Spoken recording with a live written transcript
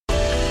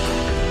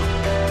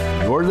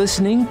You're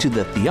listening to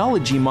the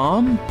Theology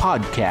Mom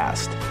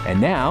podcast. And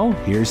now,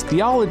 here's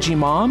Theology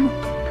Mom,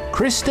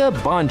 Krista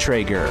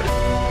Bontrager.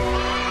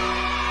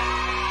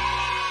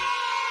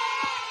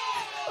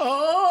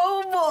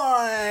 Oh,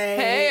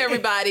 boy. Hey,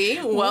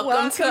 everybody.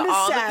 Welcome to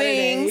All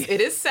Saturday. The Things.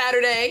 It is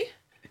Saturday.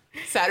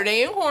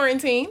 Saturday in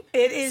quarantine.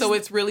 It is. So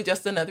it's really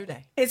just another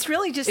day. It's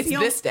really just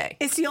this day.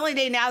 It's the only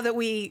day now that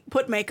we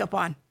put makeup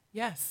on.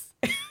 Yes.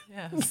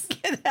 Yes.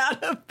 Get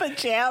out of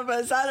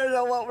pajamas. I don't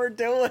know what we're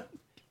doing.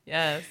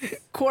 Yes.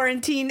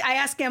 Quarantine. I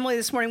asked Emily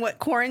this morning what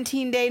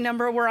quarantine day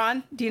number we're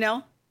on. Do you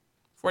know?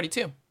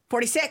 42.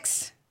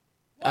 46.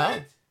 What? Oh.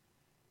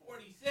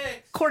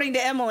 46? According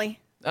to Emily.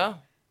 Oh.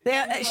 Only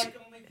 45.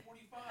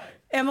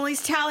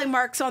 Emily's tally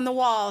marks on the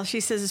wall.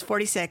 She says it's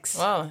 46.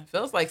 Well, it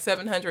feels like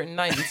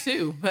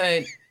 792,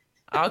 but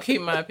I'll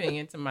keep my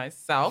opinion to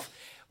myself.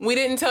 We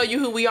didn't tell you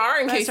who we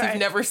are in case you've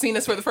never seen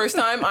us for the first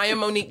time. I am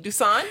Monique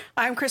Dusan.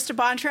 I'm Krista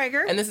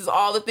Bontrager. And this is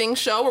All the Things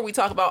Show, where we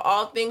talk about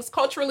all things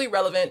culturally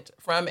relevant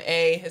from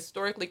a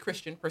historically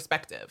Christian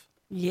perspective.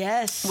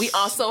 Yes. We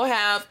also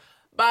have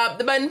Bob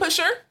the Button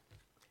Pusher.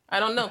 I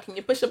don't know. Can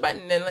you push a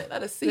button and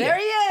let us see There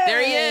it? he is.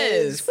 There he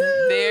is.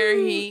 Woo. There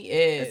he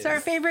is. It's our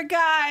favorite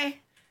guy.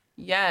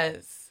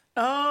 Yes.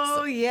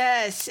 Oh,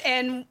 yes.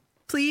 And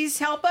please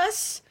help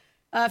us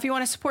if you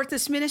want to support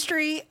this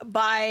ministry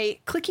by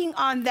clicking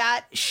on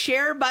that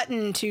share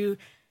button to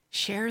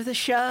share the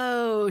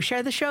show.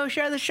 Share the show.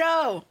 Share the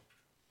show.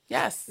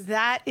 Yes.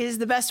 That is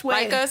the best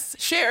way. Like us,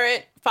 share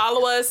it,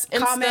 follow us,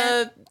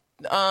 Comment.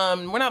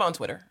 Insta. We're not on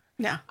Twitter.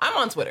 No. I'm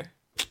on Twitter.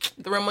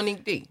 The real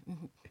Monique D.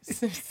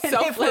 if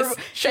Selfless,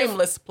 we're-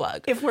 shameless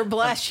plug. If we're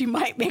blessed, you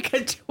might make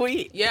a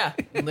tweet. Yeah,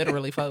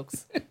 literally,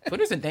 folks.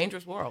 Twitter's a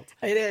dangerous world.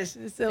 It is.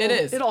 It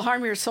is. It'll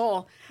harm your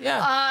soul.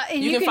 Yeah.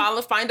 And you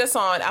can find us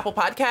on Apple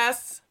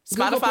Podcasts,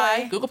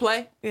 Spotify, Google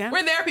Play. Yeah.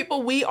 We're there,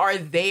 people. We are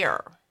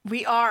there.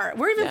 We are.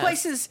 We're even Yes.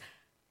 places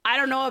I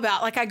don't know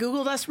about. Like I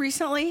Googled us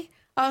recently.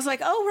 I was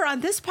like, oh, we're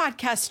on this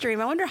podcast stream.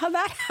 I wonder how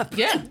that happened.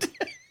 Yeah.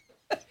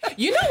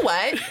 You know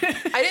what?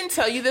 I didn't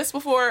tell you this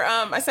before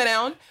I sat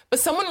down, but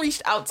someone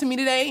reached out to me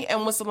today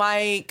and was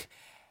like,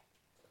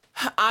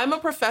 I'm a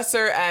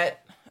professor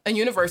at a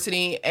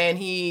university, and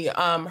he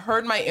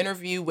heard my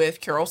interview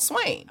with Carol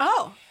Swain.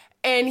 Oh.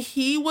 And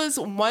he was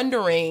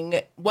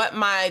wondering what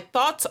my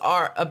thoughts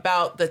are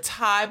about the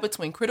tie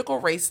between critical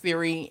race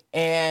theory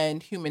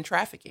and human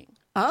trafficking.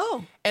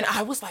 Oh. And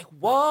I was like,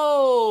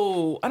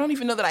 whoa, I don't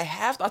even know that I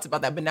have thoughts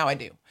about that, but now I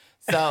do.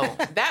 So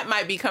that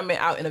might be coming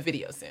out in a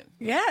video soon.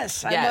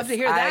 Yes. I'd love to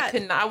hear that.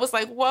 I was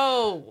like,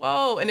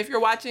 whoa. And if you're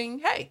watching,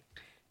 hey.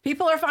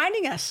 People are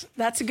finding us.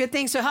 That's a good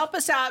thing. So help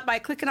us out by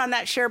clicking on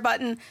that share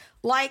button.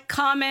 Like,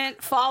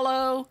 comment,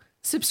 follow,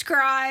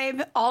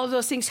 subscribe. All of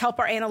those things help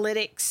our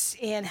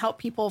analytics and help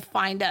people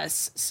find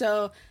us.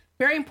 So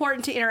very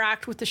important to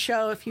interact with the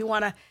show if you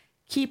want to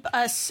keep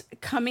us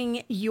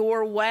coming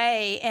your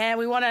way. And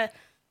we want to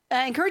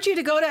encourage you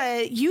to go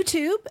to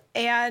YouTube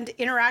and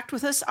interact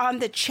with us on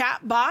the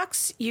chat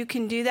box. You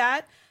can do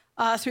that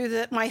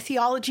through my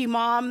Theology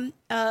Mom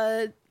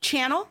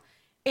channel.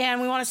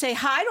 And we want to say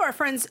hi to our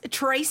friends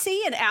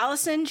Tracy and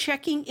Allison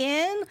checking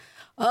in.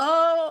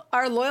 Oh,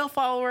 our loyal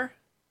follower,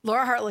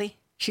 Laura Hartley.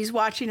 She's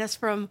watching us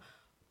from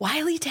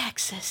Wiley,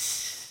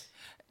 Texas.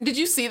 Did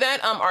you see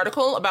that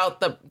article about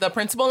the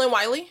principal in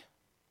Wiley?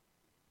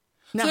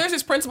 No. So there's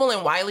this principal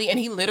in Wiley, and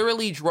he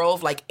literally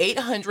drove like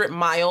 800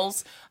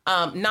 miles,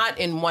 not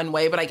in one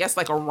way, but I guess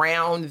like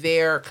around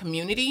their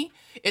community.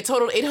 It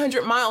totaled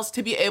 800 miles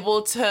to be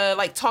able to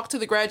like talk to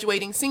the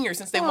graduating seniors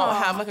since they won't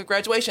have like a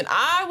graduation.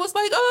 I was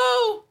like,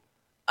 oh.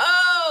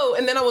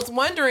 And then I was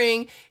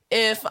wondering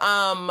if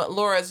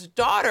Laura's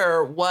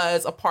daughter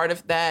was a part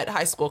of that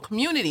high school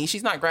community.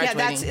 She's not graduating.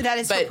 Yeah, that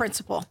is the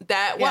principal.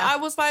 I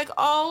was like,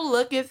 oh,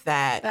 look at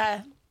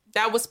that.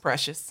 That was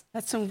precious.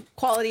 That's some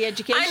quality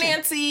education. Hi,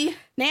 Nancy.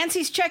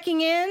 Nancy's checking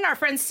in. Our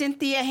friend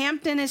Cynthia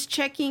Hampton is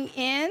checking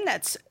in.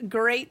 That's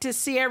great to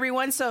see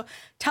everyone. So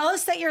tell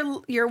us that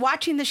you're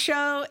watching the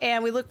show,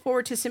 and we look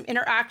forward to some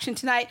interaction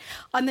tonight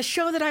on the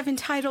show that I've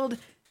entitled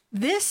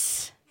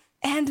This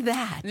and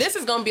That. This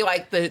is going to be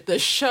like the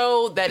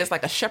show that is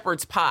like a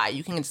shepherd's pie.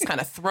 You can just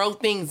kind of throw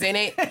things in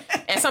it,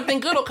 and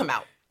something good will come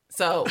out.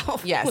 So,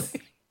 yes.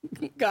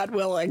 God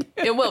willing.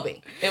 It will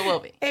be. It will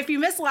be. If you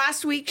missed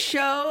last week's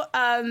show,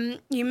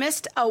 you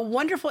missed a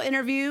wonderful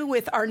interview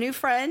with our new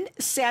friend,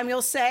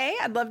 Samuel Say.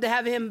 I'd love to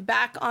have him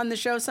back on the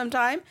show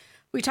sometime.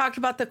 We talked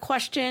about the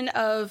question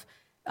of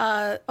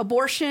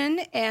abortion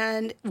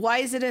and why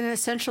is it an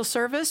essential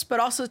service, but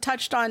also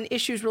touched on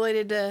issues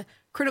related to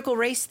critical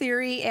race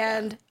theory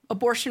and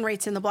abortion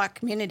rates in the Black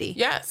community.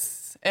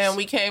 Yes. And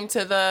we came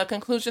to the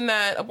conclusion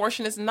that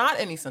abortion is not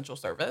an essential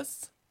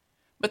service,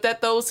 but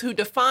that those who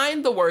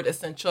define the word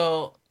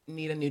essential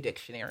need a new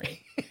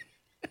dictionary.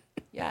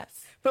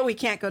 Yes. But we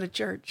can't go to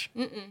church.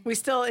 We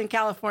still in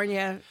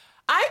California.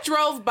 I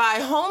drove by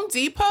Home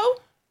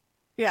Depot.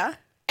 Yeah.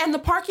 And the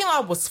parking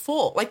lot was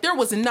full. Like there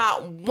was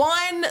not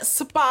one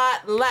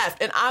spot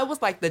left. And I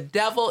was like, the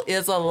devil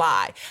is a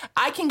lie.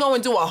 I can go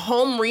and do a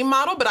home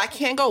remodel, but I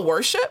can't go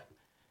worship.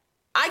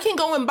 I can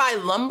go and buy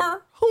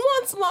lumber. Who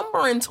wants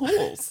lumber and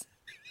tools?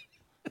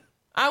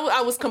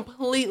 I was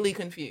completely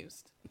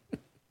confused.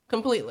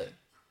 Completely.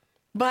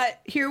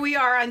 But here we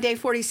are on day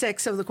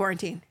 46 of the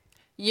quarantine.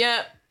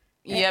 Yep.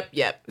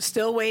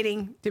 Still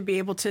waiting to be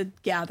able to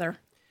gather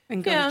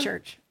and go Yeah. to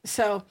church.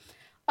 So,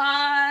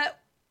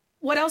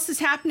 what else is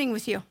happening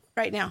with you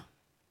right now?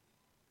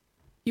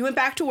 You went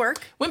back to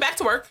work. Went back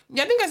to work.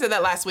 Yeah, I think I said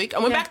that last week. I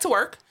went back to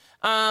work.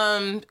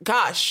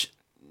 Gosh,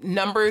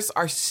 numbers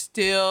are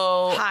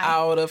still High.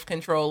 out of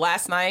control.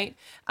 Last night,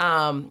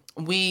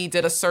 we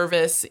did a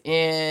service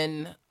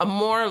in a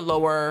more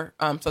lower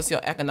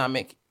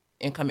socioeconomic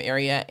income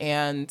area.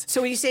 And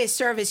So when you say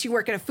service, you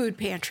work at a food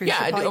pantry. yeah,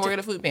 So I probably work at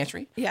a food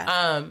pantry.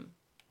 Yeah.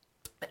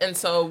 And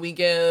so we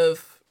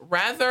give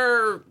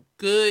rather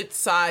good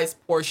sized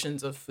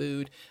portions of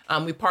food.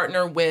 We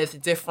partner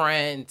with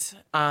different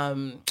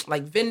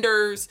like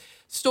vendors,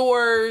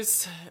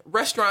 stores,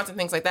 restaurants, and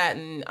things like that.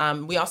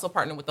 And we also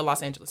partner with the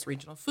Los Angeles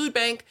Regional Food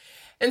Bank.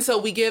 And so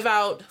we give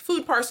out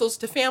food parcels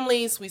to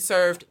families. We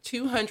served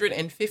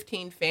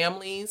 215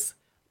 families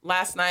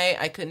last night.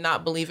 I could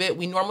not believe it.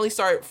 We normally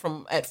start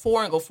at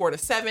 4 and go 4 to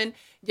 7.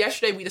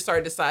 Yesterday we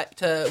decided to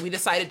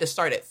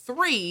start at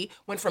 3,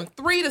 went from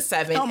 3 to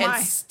 7, Oh, my.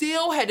 and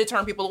still had to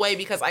turn people away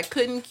because I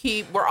couldn't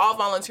we're all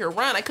volunteer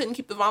run. I couldn't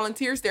keep the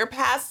volunteers there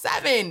past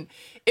 7.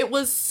 It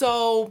was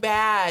so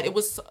bad. It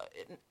was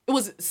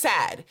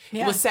sad.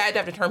 Yeah. It was sad to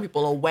have to turn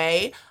people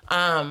away.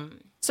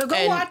 So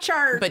go watch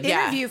our but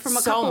yeah, interview from a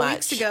so couple much.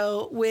 weeks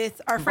ago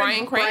with our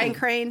friend Brian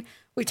Crane.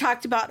 We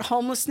talked about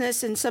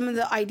homelessness and some of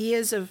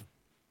the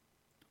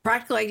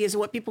practical ideas of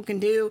what people can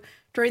do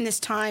during this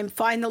time.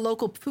 Find the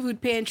local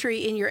food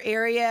pantry in your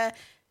area,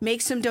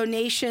 make some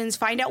donations,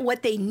 find out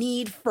what they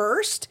need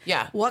first.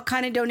 Yeah. What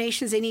kind of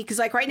donations they need. Because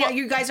like right now,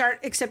 you guys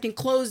aren't accepting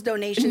closed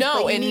donations,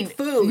 No, but you and need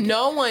food.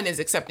 no one is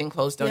accepting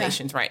closed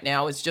donations right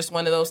now. It's just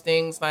one of those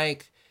things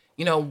like,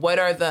 what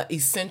are the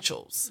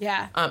essentials?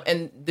 Yeah.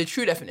 And the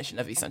true definition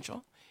of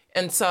essential.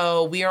 And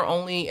so we are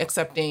only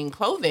accepting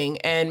clothing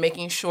and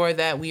making sure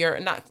that we are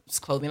not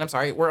clothing. I'm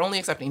sorry. We're only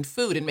accepting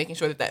food and making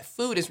sure that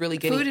food is really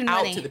Food getting and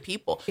out money. to the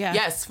people. Yeah.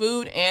 Yes,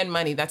 food and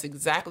money. That's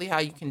exactly how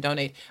you can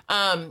donate.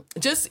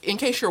 Just in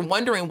case you're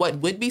wondering what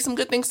would be some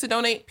good things to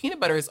donate, peanut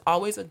butter is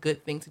always a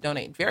good thing to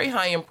donate. Very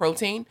high in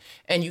protein,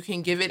 and you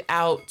can give it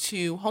out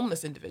to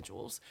homeless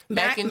individuals.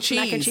 Mac and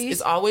cheese is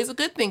always a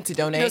good thing to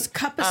donate. Those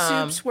cup of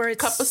soups where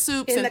it's cup of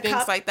soups in and the things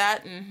cup. like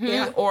that. Mm-hmm.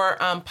 Yeah. Or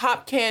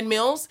pop can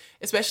meals,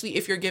 especially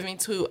if you're giving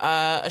to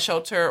a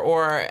shelter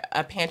or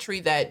a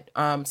pantry that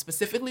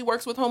specifically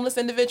works with homeless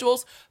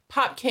individuals.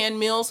 Pop can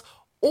meals,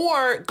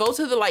 or go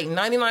to the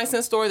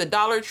 99-cent store, the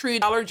Dollar Tree,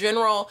 Dollar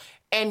General,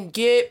 and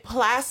get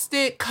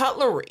plastic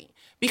cutlery,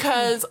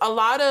 because a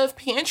lot of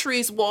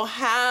pantries will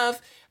have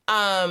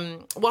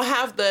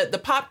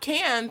the pop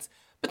cans.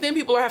 But then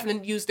people are having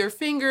to use their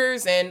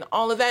fingers and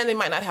all of that. And they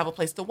might not have a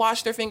place to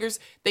wash their fingers.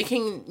 They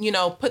can,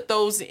 put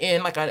those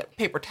in like a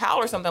paper towel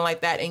or something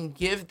like that and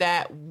give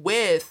that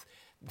with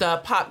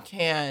the pop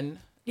can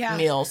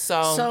meal.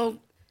 So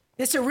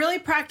it's a really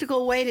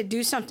practical way to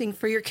do something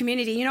for your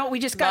community. You know what? We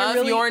just got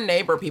love your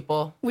neighbor,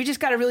 people. We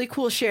just got a really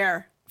cool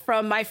share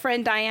from my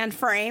friend Diane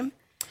Frame.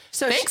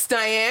 So Thanks,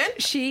 Diane.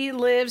 She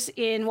lives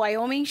in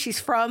Wyoming. She's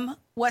from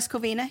West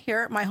Covina,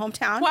 here, my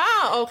hometown.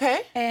 Wow,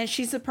 okay. And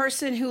she's the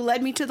person who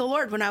led me to the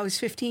Lord when I was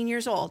 15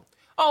 years old.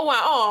 Oh,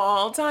 wow.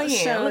 Oh, Diane,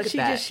 So look at she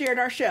that. just shared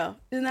our show.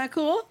 Isn't that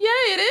cool? Yeah,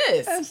 it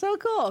is. That's so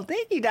cool.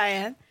 Thank you,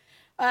 Diane.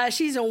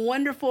 She's a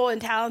wonderful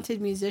and talented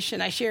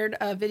musician. I shared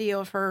a video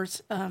of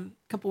hers a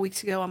couple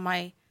weeks ago on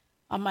my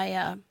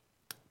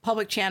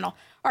public channel.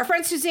 Our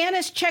friend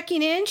Susanna's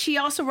checking in. She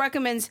also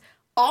recommends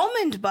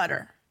almond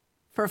butter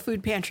for a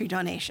food pantry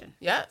donation.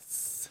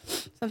 Yes.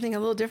 Something a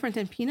little different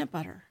than peanut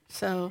butter.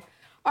 So,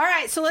 all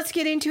right. So let's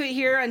get into it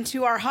here,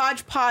 into our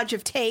hodgepodge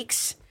of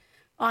takes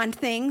on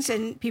things,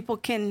 and people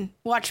can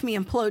watch me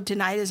implode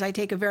tonight as I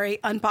take a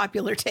very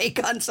unpopular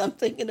take on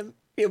something in a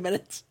few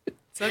minutes.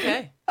 It's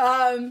okay.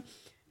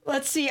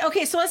 Let's see.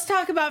 Okay, so let's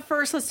talk about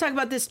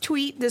this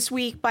tweet this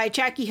week by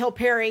Jackie Hill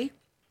Perry.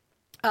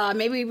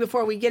 Maybe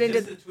before we get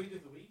into the tweet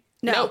of the week?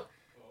 no.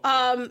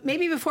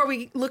 Maybe before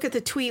we look at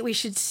the tweet, we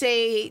should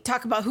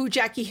talk about who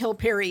Jackie Hill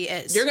Perry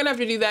is. You're going to have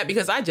to do that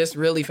because I just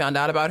really found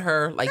out about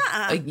her.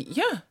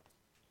 Yeah.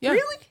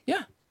 Really?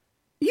 Yeah.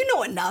 You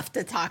know enough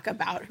to talk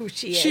about who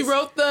she is. She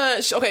wrote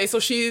so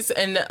she's She's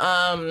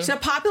a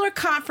popular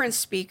conference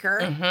speaker.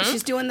 Mm-hmm.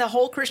 She's doing the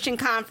whole Christian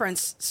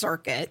conference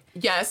circuit.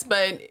 yes,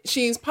 but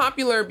she's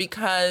popular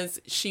because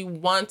she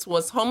once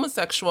was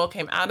homosexual,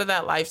 came out of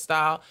that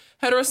lifestyle,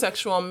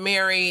 heterosexual,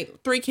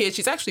 married, 3 kids.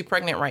 She's actually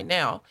pregnant right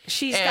now.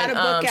 She's got a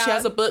book out. She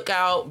has a book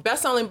out,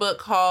 best-selling book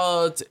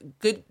called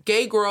Good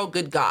Gay Girl,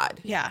 Good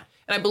God. Yeah.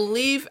 And I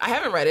believe, I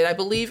haven't read it, I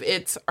believe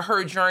it's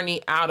her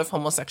journey out of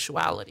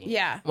homosexuality.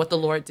 Yeah. What the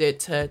Lord did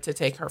to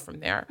take her from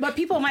there. But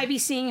people might be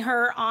seeing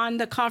her on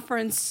the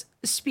conference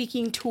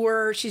speaking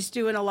tour. She's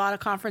doing a lot of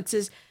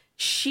conferences.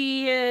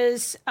 She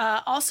is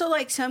also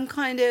like some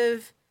kind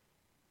of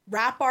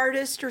rap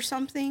artist or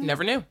something.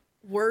 Never knew.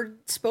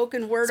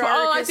 spoken word So,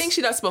 artist? I think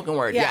she does spoken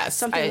word. Yeah, Yes,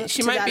 something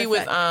she to might that be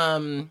with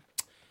effect.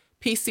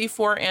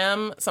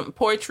 PC4M, some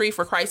Poetry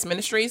for Christ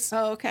Ministries.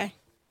 Oh, okay.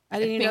 I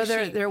didn't even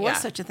know there was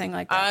such a thing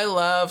like that. I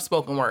love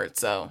spoken word,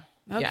 so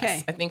Okay.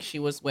 yes, I think she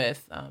was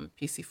with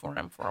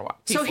PC4M for a while.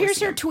 So here's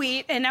her P4CM.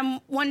 tweet, and I'm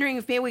wondering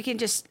if maybe we can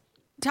just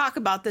talk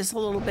about this a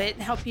little bit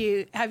and have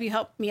you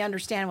help me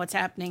understand what's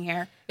happening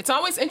here. It's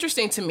always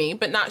interesting to me,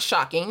 but not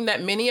shocking,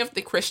 that many of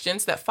the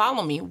Christians that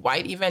follow me,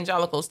 white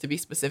evangelicals to be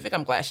specific,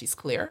 I'm glad she's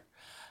clear,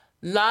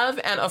 love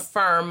and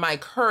affirm my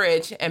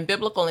courage and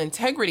biblical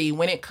integrity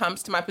when it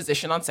comes to my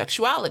position on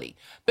sexuality.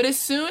 But as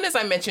soon as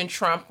I mention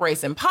Trump,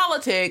 race, and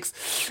politics,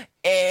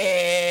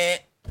 Yeah.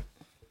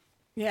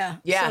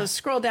 Yeah. So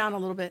scroll down a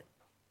little bit.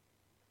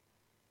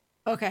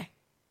 Okay.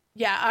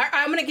 Yeah,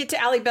 I'm going to get to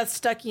Allie Beth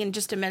Stuckey in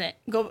just a minute.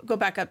 Go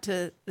back up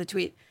to the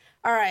tweet.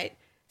 All right.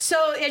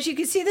 So as you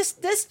can see,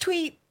 this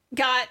tweet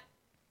got,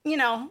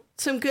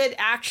 some good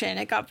action.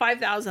 It got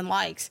 5,000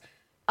 likes.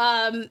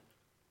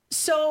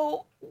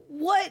 So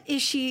what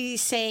is she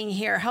saying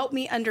here? Help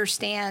me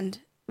understand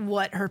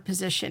what her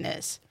position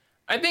is.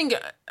 I think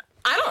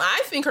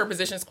her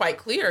position is quite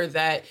clear,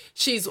 that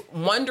she's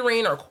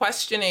wondering or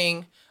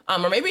questioning,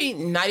 or maybe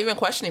not even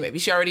questioning. Maybe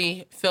she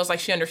already feels like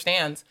she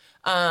understands.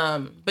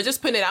 But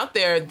just putting it out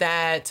there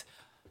that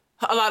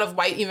a lot of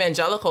white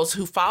evangelicals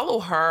who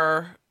follow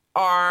her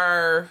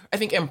are, I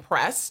think,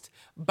 impressed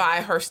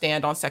by her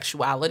stand on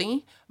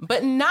sexuality,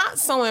 but not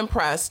so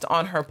impressed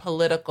on her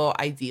political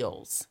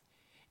ideals.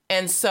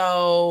 And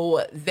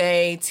so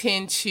they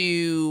tend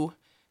to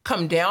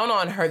come down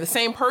on her. The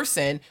same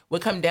person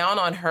would come down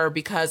on her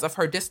because of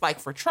her dislike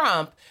for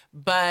Trump,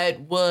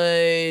 but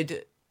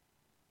would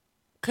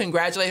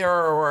congratulate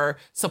her or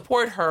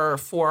support her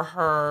for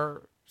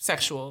her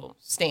sexual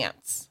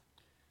stance.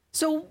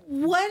 So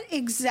what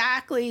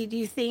exactly do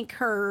you think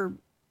her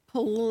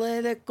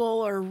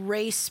political or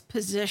race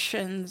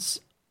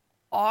positions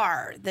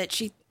are that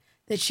she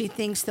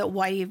thinks that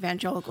white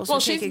evangelicals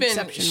will take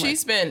exception with?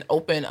 She's been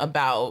open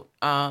about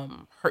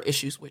her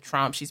issues with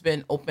Trump. She's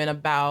been open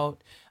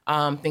about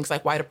things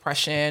like white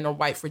oppression or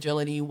white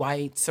fragility,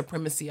 white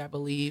supremacy, I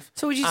believe.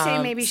 So would you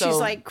say maybe she's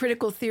like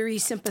critical theory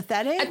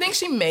sympathetic? I think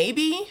she may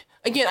be.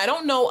 Again, I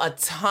don't know a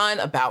ton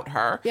about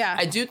her. Yeah.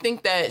 I do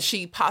think that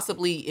she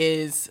possibly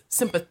is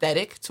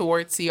sympathetic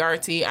towards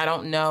CRT. I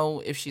don't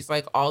know if she's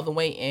like all the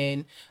way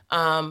in.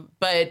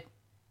 But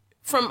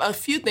from a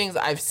few things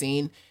I've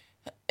seen,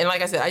 and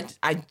like I said,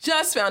 I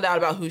just found out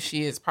about who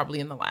she is probably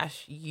in the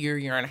last year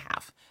and a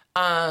half.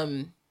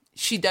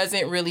 She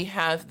doesn't really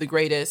have the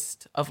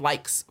greatest of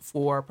likes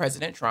for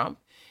President Trump.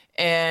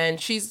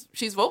 And she's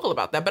vocal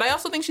about that. But I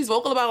also think she's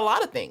vocal about a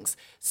lot of things.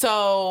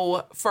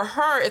 So for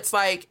her, it's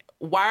like,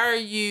 why are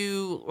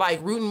you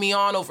like rooting me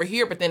on over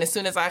here? But then as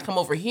soon as I come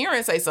over here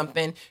and say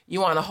something, you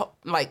want to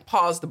like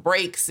pause the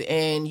brakes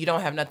and you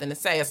don't have nothing to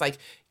say. It's like,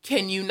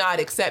 can you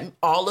not accept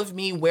all of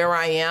me where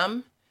I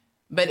am?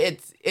 But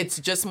it's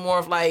just more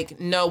of like,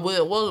 no,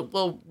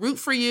 we'll root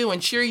for you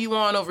and cheer you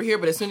on over here.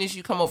 But as soon as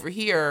you come over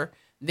here,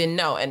 then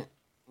no. And,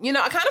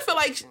 I kind of feel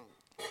like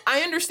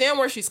I understand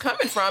where she's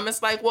coming from.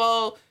 It's like,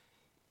 well,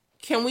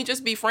 can we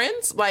just be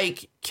friends?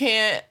 Like,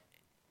 and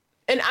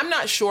I'm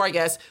not sure, I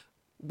guess,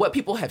 what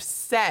people have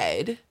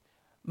said,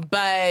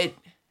 but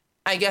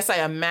I guess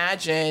I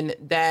imagine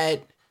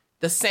that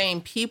the same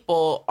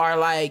people are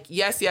like,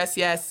 yes, yes,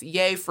 yes,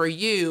 yay for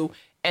you.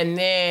 And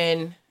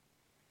then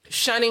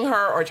shunning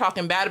her or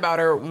talking bad about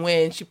her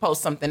when she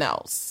posts something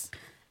else.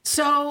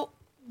 So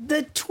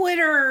the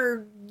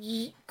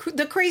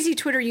crazy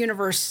Twitter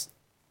universe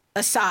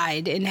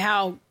aside, and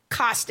how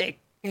caustic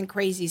and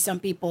crazy some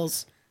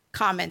people's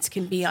comments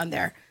can be on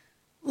there,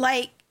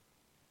 like,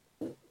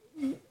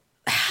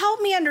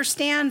 help me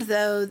understand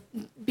though,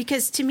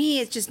 because to me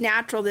it's just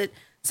natural that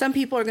some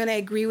people are going to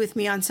agree with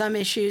me on some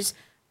issues,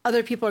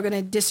 other people are going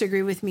to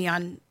disagree with me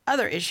on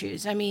other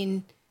issues. I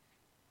mean,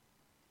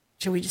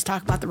 should we just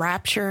talk about the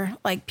rapture?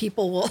 Like,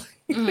 people will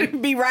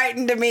be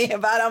writing to me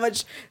about how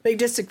much they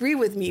disagree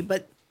with me,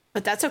 but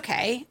that's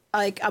okay.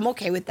 Like, I'm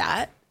okay with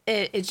that.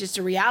 It's just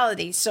a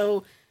reality.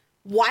 So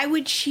why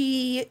would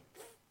she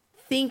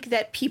think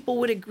that people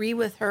would agree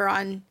with her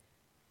on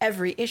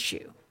every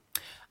issue?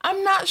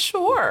 I'm not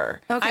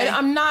sure. Okay.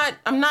 I'm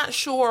not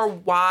sure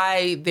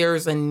why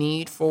there's a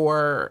need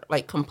for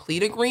like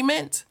complete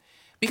agreement,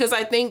 because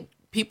I think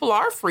people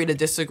are free to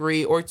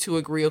disagree or to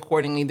agree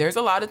accordingly. There's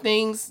a lot of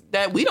things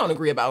that we don't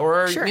agree about,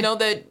 or, Sure.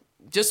 that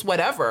just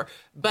whatever.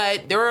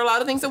 But there are a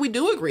lot of things that we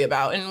do agree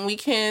about, and we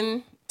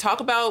can talk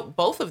about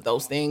both of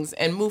those things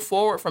and move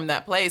forward from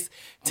that place.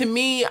 To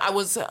me,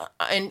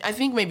 and I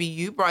think maybe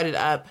you brought it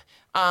up,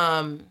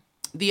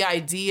 the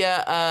idea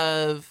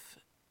of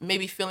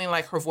maybe feeling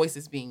like her voice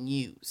is being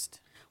used.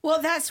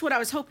 Well, that's what I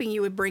was hoping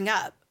you would bring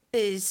up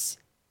is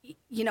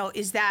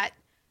that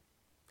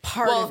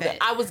part of it?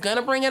 I was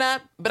gonna bring it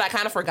up, but I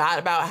kind of forgot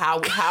about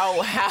how we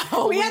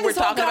had were this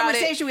whole talking about it.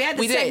 conversation. We had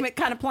the segment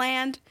kind of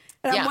planned.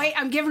 And Yeah.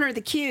 I'm giving her the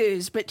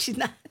cues, but she's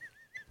not.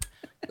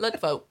 Look,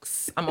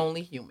 folks, I'm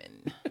only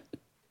human.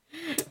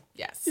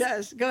 Yes.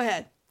 Yes, go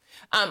ahead.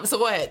 So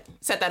go ahead,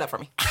 set that up for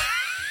me.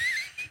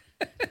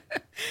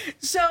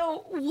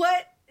 So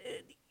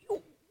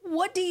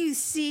what do you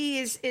see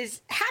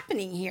is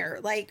happening here?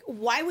 Like,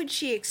 why would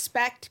she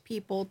expect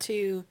people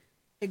to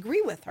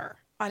agree with her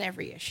on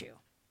every issue?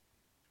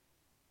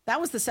 That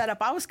was the setup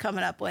I was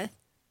coming up with.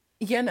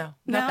 Yeah, no,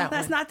 not that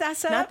that's one. not that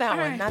setup. Not that All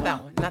one. right, Not well.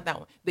 that one. Not that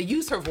one. The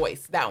use her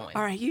voice. That one.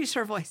 All right, use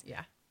her voice.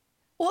 Yeah.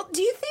 Well,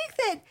 do you think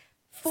that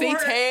See,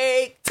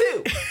 take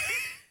two.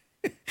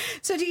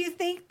 So do you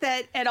think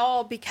that at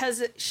all,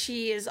 because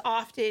she is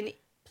often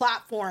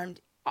platformed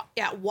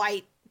at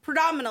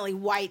predominantly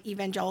white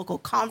evangelical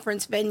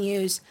conference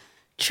venues,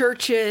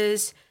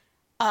 churches,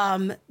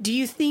 do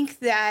you think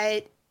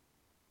that,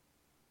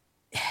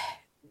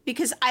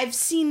 because I've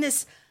seen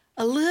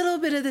a little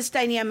bit of this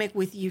dynamic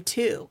with you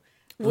too,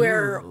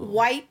 where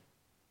white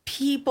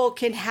people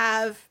can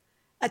have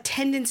a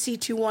tendency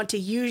to want to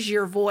use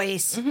your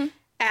voice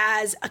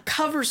as a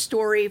cover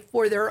story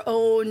for their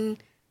own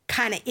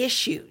kind of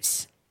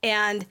issues.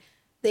 And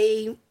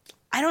I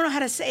don't know how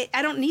to say,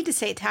 I don't need to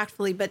say it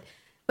tactfully, but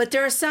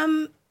there are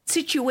some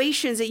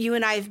situations that you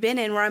and I have been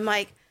in where I'm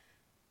like,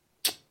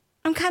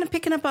 I'm kind of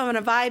picking up on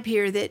a vibe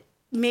here that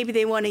maybe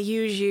they want to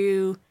use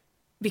you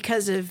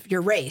because of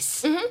your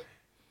race.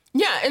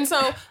 Yeah, and so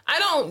I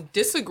don't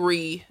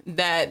disagree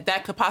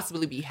that could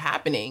possibly be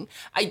happening.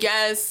 I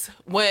guess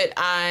what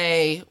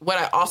I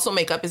also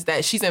make up is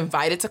that she's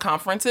invited to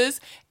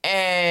conferences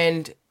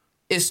and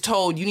is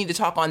told you need to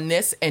talk on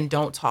this and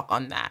don't talk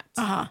on that.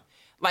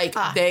 Like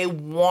they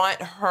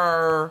want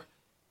her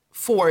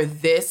for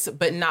this,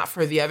 but not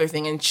for the other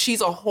thing. And she's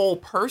a whole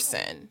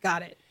person.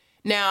 Got it.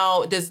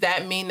 Now, does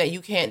that mean that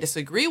you can't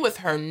disagree with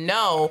her?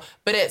 No.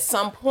 But at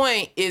some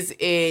point, is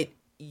it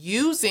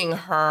using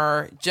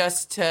her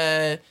just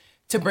to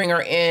bring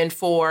her in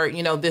for,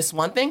 this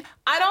one thing?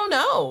 I don't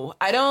know.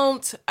 I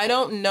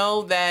don't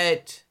know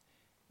that,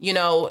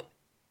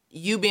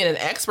 you being an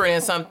expert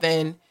in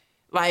something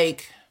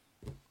like,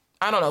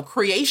 I don't know,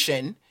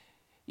 creation,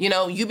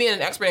 you being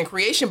an expert in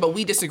creation, but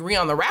we disagree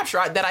on the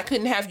rapture, that I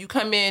couldn't have you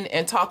come in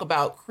and talk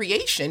about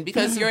creation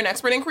because you're an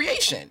expert in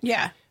creation.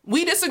 Yeah.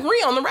 We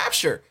disagree on the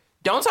rapture.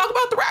 Don't talk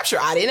about the rapture.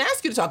 I didn't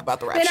ask you to talk about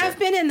the rapture. And I've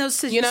been in those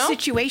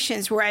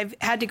situations where I've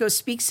had to go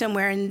speak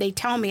somewhere and they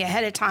tell me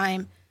ahead of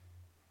time,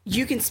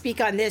 you can speak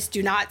on this,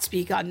 do not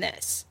speak on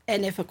this.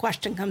 And if a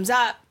question comes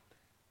up,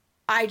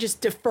 I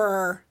just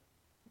defer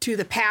to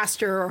the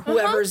pastor or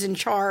whoever's in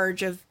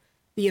charge of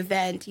the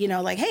event,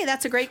 like, hey,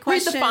 that's a great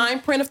question. Read the fine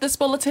print of this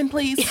bulletin,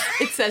 please.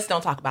 It says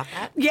don't talk about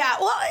that. Yeah,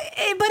 well,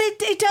 but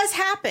it does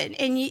happen.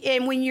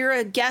 And when you're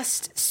a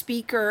guest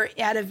speaker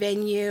at a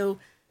venue,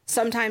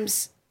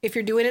 sometimes if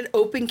you're doing an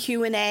open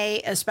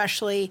Q&A,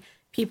 especially,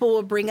 people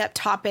will bring up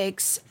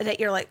topics that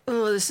you're like,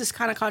 oh, this is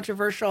kind of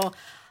controversial.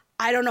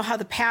 I don't know how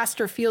the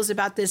pastor feels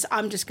about this.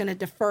 I'm just going to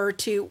defer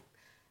to.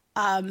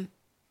 And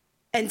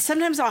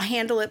sometimes I'll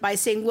handle it by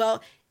saying,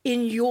 well,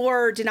 in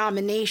your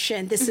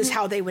denomination, this is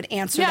how they would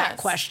answer that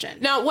question.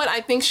 Now, what I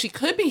think she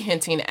could be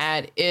hinting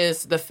at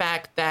is the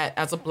fact that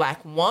as a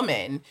Black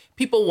woman,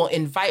 people will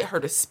invite her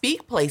to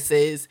speak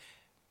places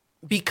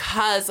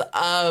because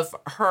of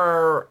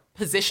her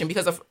position,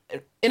 because of,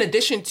 in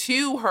addition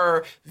to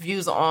her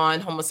views on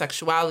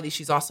homosexuality,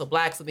 she's also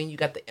Black. So then you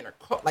got the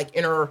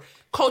intercultural,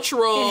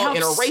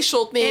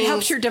 interracial things. It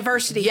helps your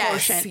diversity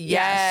quotient.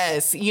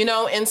 Yes.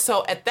 And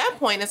so at that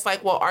point, it's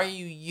like, well, are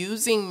you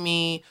using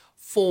me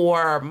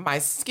for my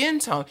skin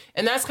tone?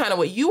 And that's kind of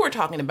what you were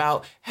talking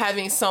about,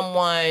 having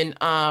someone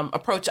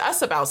approach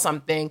us about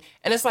something.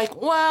 And it's like,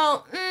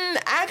 well,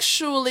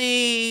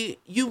 actually,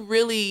 you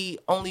really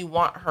only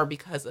want her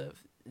because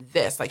of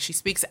this. Like, she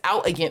speaks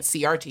out against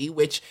CRT,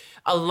 which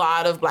a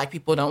lot of Black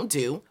people don't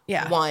do.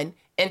 Yeah. One.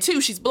 And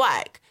two, she's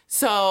Black.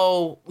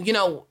 So,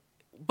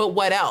 but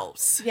what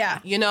else? Yeah.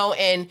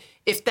 And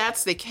if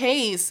that's the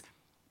case,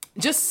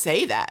 just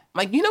say that.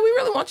 Like, we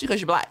really want you because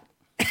you're Black.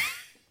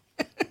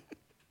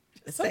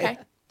 It's okay.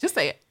 Just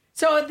say it.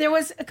 So there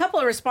was a couple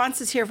of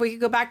responses here. If we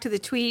could go back to the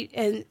tweet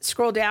and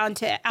scroll down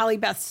to Allie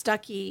Beth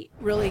Stuckey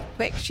really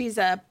quick. She's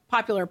a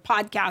popular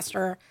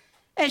podcaster,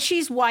 and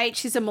she's white.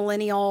 She's a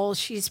millennial.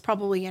 She's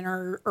probably in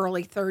her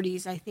early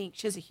 30s, I think.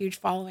 She has a huge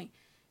following.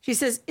 She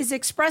says, is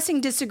expressing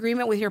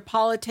disagreement with your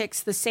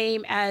politics the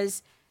same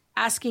as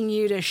asking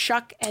you to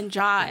shuck and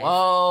jive?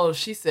 Oh,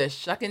 she says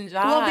shuck and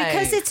jive. Well,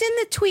 because it's in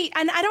the tweet,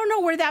 and I don't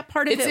know where that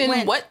part of it's it in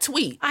went. What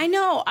tweet? I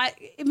know.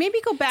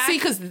 Maybe go back. See,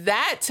 because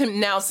that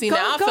now I feel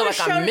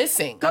like I'm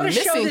missing. Go I'm to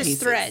missing show this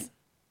pieces. thread.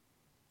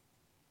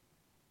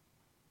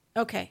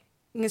 Okay,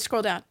 you can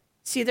scroll down.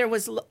 See, there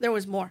was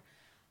more.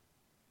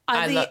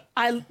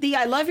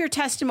 I love your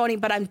testimony,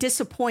 but I'm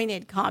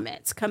disappointed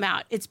comments come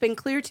out. It's been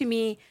clear to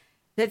me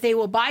that they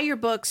will buy your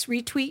books,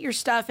 retweet your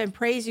stuff, and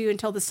praise you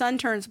until the sun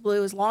turns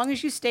blue as long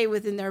as you stay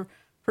within their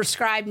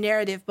prescribed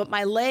narrative. But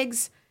my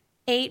legs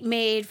ain't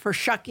made for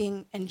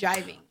shucking and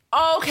jiving.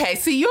 Okay,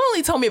 see, you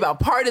only told me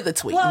about part of the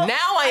tweet. Well, now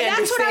I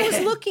understand. That's what I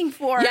was looking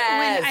for when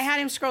I had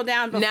him scroll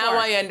down before. Now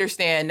I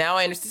understand.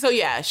 So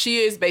yeah, she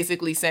is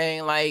basically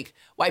saying, like,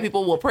 white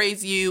people will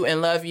praise you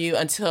and love you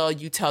until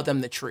you tell them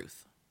the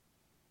truth.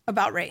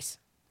 About race.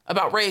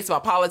 about race,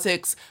 about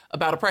politics,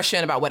 about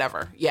oppression, about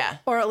whatever. Yeah.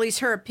 Or at least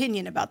her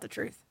opinion about the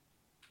truth.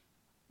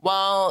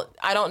 Well,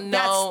 I don't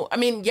know. I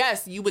mean,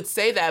 yes, you would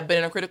say that, but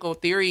in a critical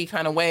theory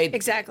kind of way.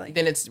 Exactly.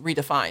 Then it's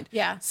redefined.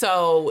 Yeah.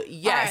 So,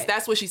 yes, right.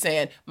 that's what she's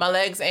saying. My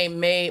legs ain't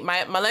made.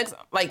 My legs,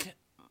 like,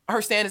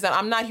 her stand is that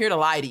I'm not here to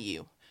lie to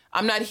you.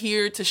 I'm not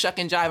here to shuck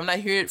and jive. I'm not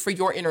here for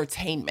your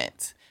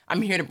entertainment.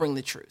 I'm here to bring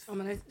the truth. I'm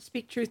going to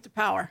speak truth to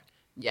power.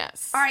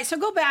 Yes. All right, so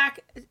go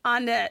back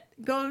on that.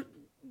 Go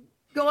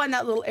on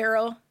that little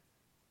arrow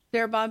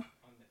there, Bob.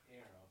 On the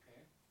arrow,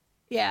 okay.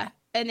 Yeah,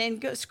 and then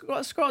go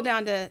scroll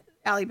down to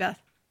Allie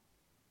Beth.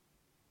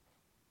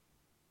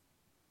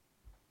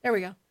 There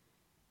we go.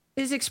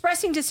 Is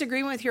expressing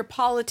disagreement with your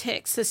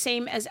politics the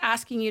same as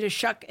asking you to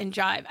shuck and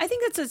jive? I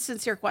think that's a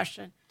sincere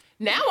question.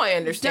 Now I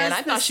understand.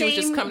 I thought she was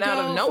just coming out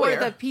of For nowhere.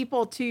 the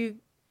people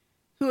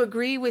who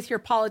agree with your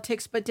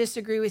politics but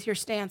disagree with your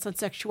stance on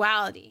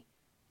sexuality.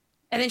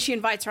 And then she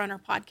invites her on her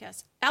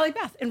podcast. Allie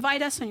Beth,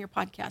 invite us on your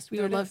podcast.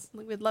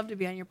 We'd love to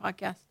be on your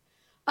podcast.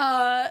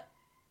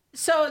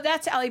 So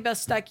that's Allie Beth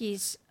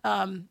Stuckey's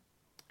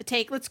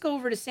take. Let's go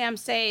over to Sam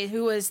Say,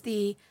 who was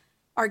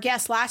our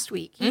guest last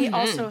week. He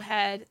also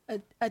had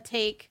a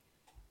take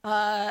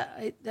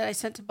that I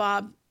sent to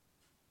Bob.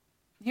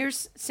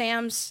 Here's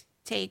Sam's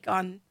take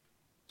on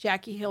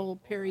Jackie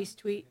Hill Perry's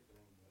tweet.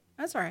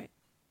 That's all right.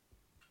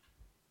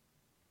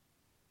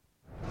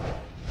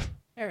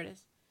 There it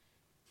is.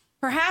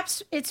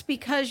 Perhaps it's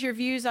because your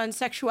views on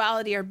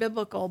sexuality are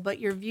biblical, but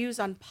your views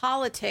on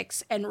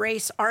politics and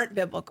race aren't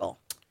biblical.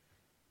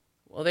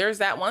 Well, there's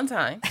that one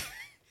time.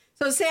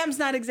 So Sam's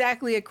not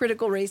exactly a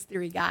critical race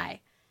theory guy.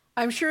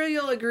 I'm sure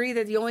you'll agree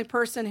that the only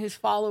person whose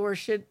followers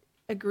should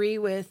agree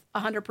with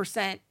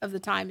 100% of the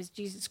time is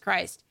Jesus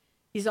Christ.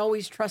 He's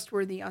always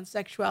trustworthy on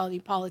sexuality,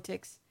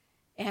 politics,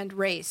 and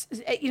race.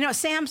 You know,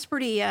 Sam's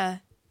pretty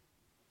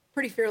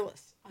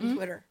fearless on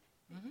Twitter.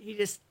 He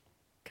just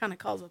kind of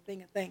calls a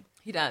thing a thing.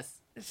 He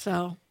does.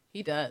 So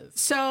He does.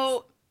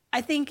 So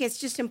I think it's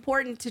just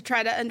important to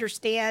try to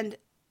understand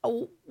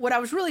what I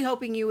was really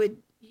hoping you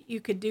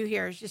could do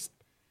here is just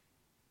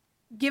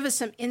give us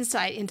some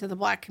insight into the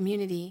Black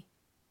community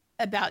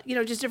about, you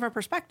know, just different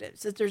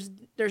perspectives. That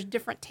there's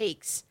different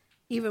takes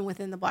even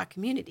within the Black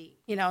community.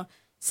 You know,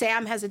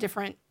 Sam has a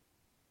different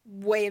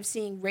way of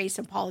seeing race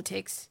and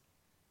politics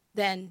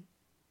than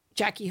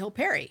Jackie Hill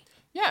Perry.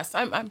 Yes,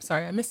 I'm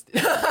sorry, I missed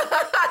it.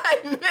 I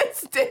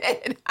missed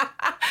it.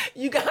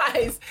 You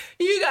guys.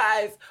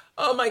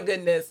 Oh my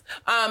goodness.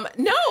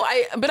 No,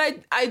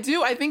 I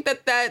do. I think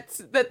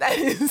that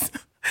is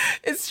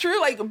it's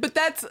true. Like, but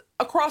that's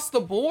across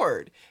the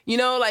board. You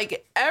know,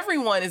 like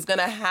everyone is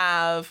gonna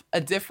have a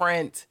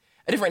different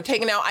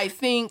take. Now, I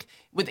think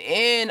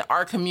within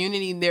our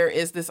community there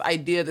is this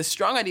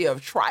strong idea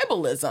of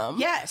tribalism.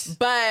 Yes.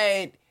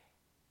 But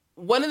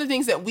one of the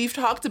things that we've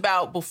talked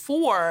about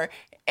before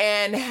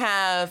and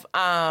have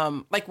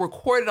like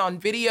recorded on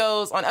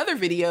other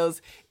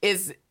videos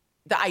is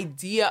the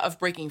idea of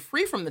breaking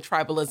free from the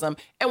tribalism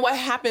and what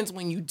happens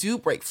when you do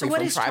break free from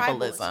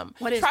tribalism.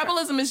 What is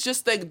tribalism? Is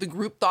just the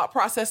group thought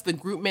process, the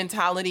group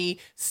mentality,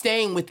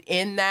 staying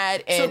within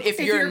that. And so if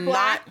you're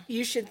Black, not,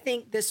 you should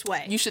think this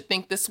way. You should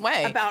think this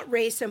way about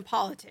race and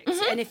politics.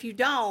 And if you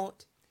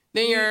don't,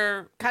 then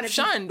you're kind of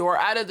shunned or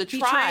out of the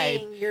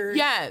tribe.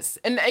 Yes.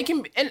 And it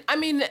can, and I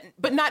mean,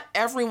 but not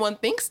everyone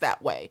thinks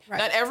that way. Right.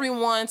 Not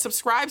everyone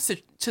subscribes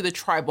to the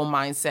tribal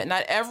mindset.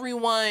 Not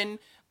everyone,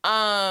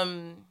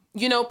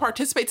 you know,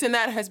 participates in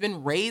that, has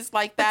been raised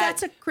like that. But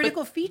that's a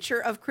critical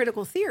feature of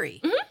critical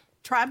theory.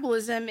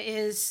 Tribalism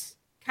is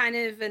kind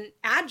of an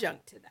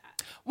adjunct to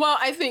that. Well,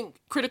 I think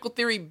critical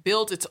theory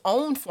builds its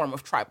own form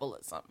of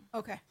tribalism.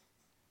 Okay.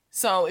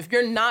 So if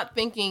you're not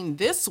thinking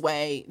this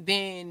way,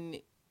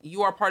 then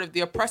you are part of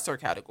the oppressor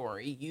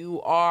category.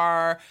 You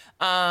are,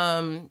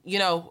 you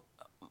know,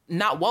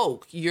 not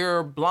woke.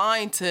 You're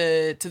blind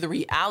to the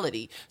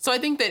reality. So I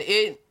think that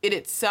it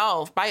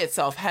itself, by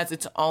itself, has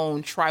its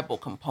own tribal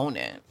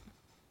component.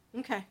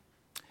 Okay.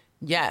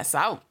 Yes.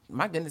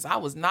 My goodness, I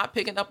was not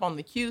picking up on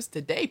the cues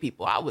today,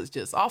 people. I was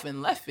just off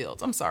in left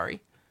field. I'm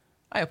sorry.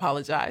 I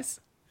apologize.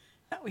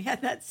 We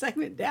had that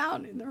segment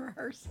down in the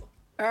rehearsal.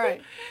 All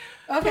right.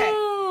 Okay.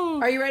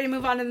 Are you ready to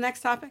move on to the next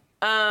topic?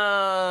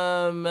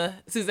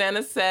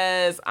 Susanna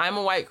says, I'm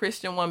a white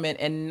Christian woman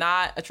and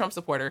not a Trump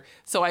supporter,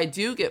 so I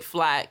do get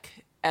flack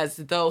as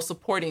though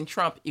supporting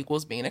Trump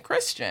equals being a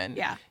Christian.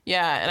 Yeah.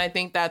 Yeah, and I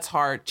think that's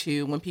hard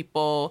too when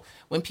people's,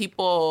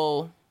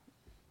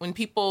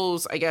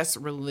 I guess,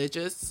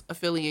 religious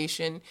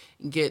affiliation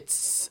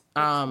gets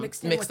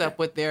mixed up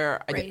with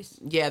their race.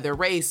 Their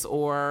race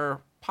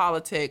or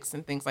politics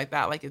and things like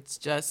that. Like, it's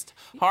just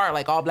hard.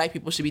 Like, all Black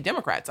people should be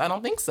Democrats. I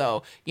don't think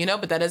so, you know,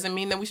 but that doesn't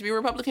mean that we should be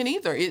Republican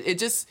either. It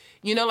just,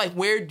 you know, like,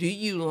 where do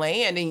you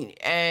land?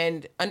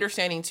 And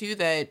understanding too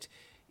that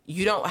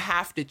you don't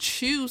have to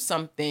choose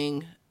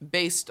something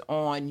based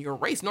on your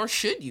race, nor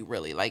should you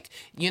really. Like,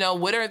 you know,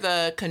 what are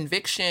the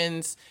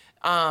convictions,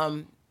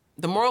 the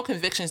moral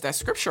convictions that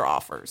Scripture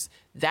offers?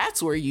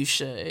 That's where you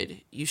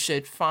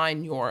should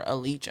find your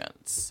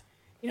allegiance.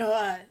 You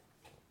know,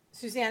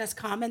 Susanna's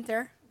comment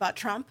there about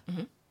Trump,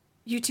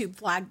 YouTube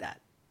flagged that.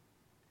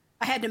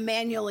 I had to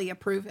manually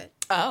approve it.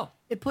 Oh.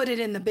 It put it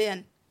in the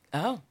bin.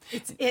 Oh.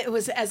 It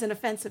was as an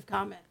offensive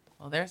comment.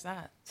 Well, there's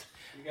that.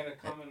 We got a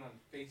comment on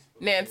Facebook.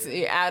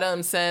 Nancy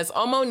Adams says,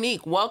 "Oh,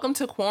 Monique, welcome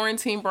to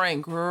Quarantine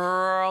Brain.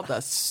 Girl,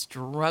 the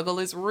struggle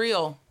is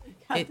real.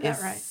 Got It that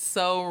is right.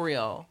 so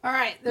real." All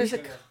right, there's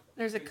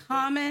a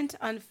comment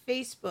on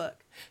Facebook.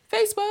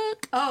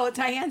 Facebook. Oh,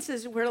 Diane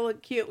says we're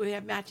look cute. We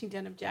have matching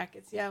denim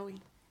jackets. Yeah, we.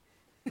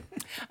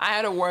 I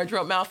had a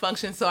wardrobe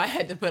malfunction, so I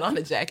had to put on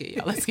a jacket.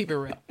 Y'all, let's keep it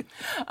real.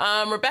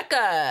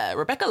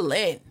 Rebecca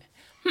Lynn.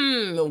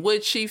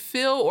 Would she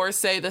feel or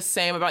say the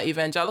same about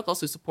evangelicals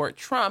who support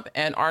Trump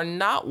and are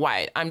not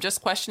white? I'm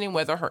just questioning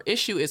whether her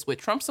issue is with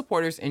Trump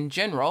supporters in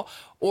general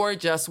or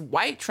just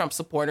white Trump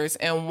supporters,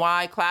 and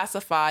why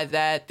classify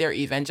that they're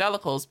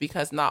evangelicals,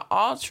 because not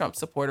all Trump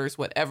supporters,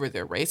 whatever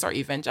their race, are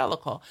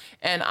evangelical.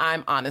 And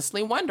I'm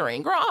honestly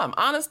wondering. Girl, I'm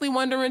honestly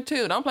wondering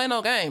too. Don't play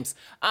no games.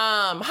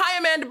 Hi,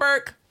 Amanda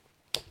Burke.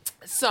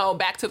 So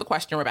back to the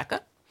question,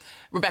 Rebecca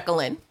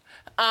Lynn.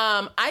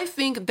 I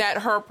think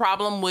that her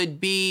problem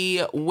would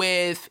be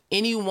with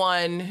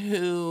anyone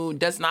who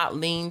does not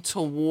lean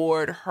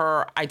toward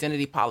her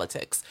identity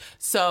politics.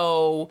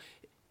 So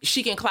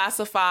she can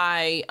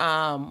classify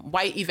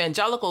white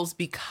evangelicals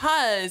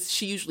because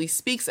she usually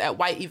speaks at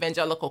white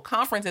evangelical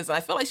conferences. And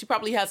I feel like she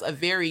probably has a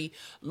very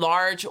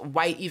large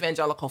white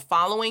evangelical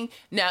following.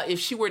 Now, if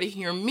she were to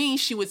hear me,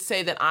 she would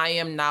say that I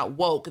am not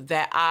woke,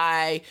 that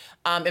I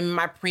am in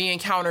my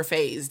pre-encounter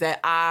phase, that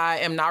I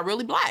am not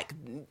really black.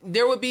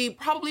 There would be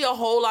probably a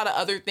whole lot of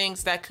other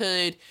things that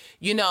could,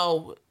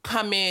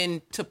 come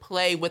in to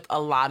play with a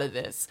lot of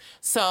this.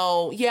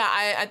 So yeah,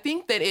 I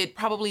think that it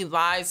probably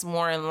lies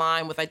more in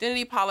line with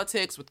identity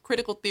politics, with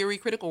critical theory,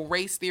 critical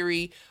race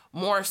theory,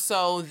 more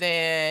so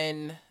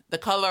than the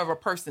color of a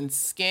person's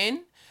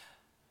skin.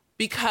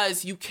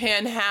 Because you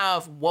can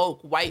have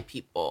woke white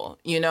people,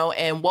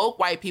 and woke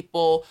white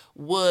people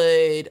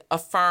would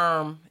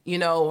affirm,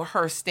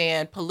 her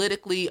stand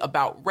politically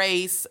about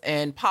race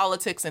and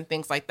politics and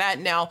things like that.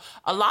 Now,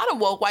 a lot of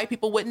woke white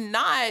people would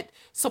not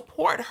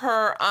support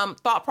her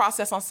thought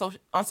process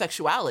on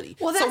sexuality.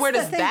 Well, so where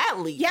does that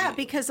lead? Yeah, you?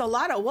 because a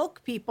lot of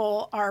woke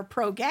people are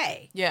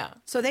pro-gay. Yeah.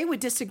 So they would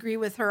disagree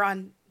with her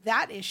on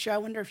that issue. I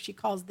wonder if she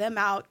calls them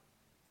out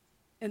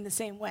in the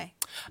same way.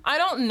 I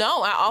don't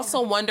know. I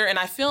also wonder, and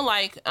I feel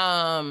like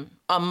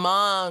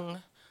among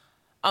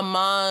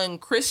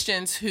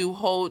Christians who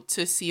hold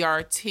to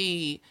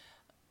CRT,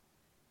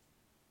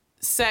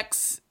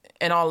 sex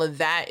and all of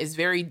that is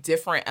very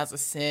different as a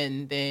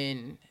sin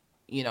than,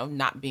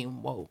 not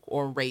being woke,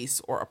 or race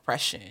or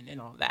oppression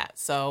and all that.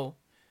 So,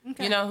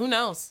 Okay. Who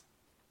knows?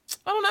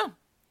 I don't know.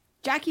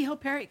 Jackie Hill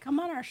Perry, come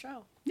on our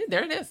show. Yeah,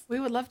 there it is. We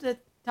would love to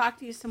talk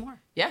to you some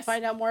more. Yes.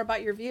 Find out more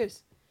about your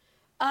views.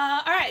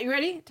 All right, you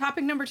ready?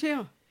 Topic number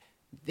 2.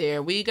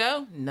 There we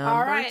go. Number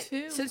All right.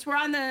 2. Since we're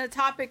on the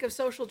topic of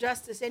social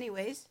justice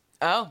anyways,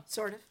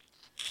 sort of.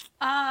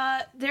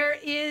 There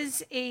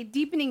is a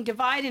deepening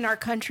divide in our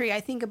country,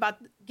 I think, about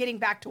getting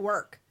back to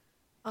work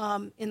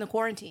in the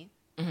quarantine.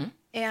 Mm-hmm.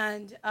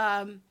 And,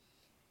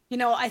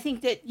 I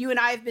think that you and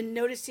I have been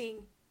noticing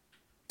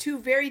 2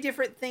 very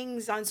different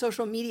things on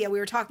social media. We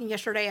were talking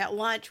yesterday at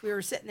lunch. We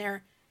were sitting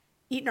there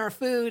eating our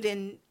food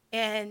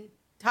and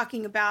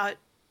talking about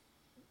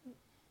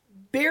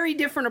very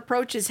different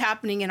approaches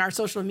happening in our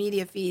social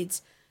media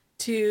feeds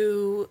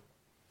to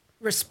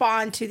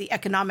respond to the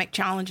economic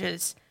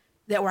challenges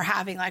that we're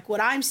having. Like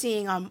what I'm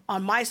seeing on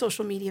my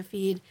social media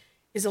feed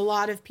is a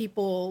lot of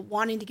people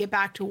wanting to get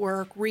back to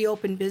work,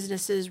 reopen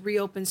businesses,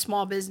 reopen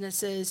small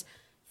businesses,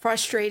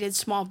 frustrated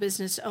small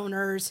business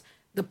owners.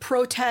 The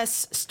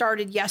protests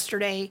started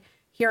yesterday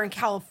here in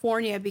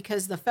California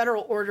because the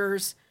federal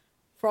orders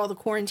for all the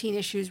quarantine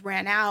issues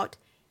ran out.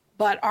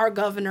 But our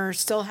governor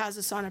still has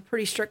us on a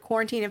pretty strict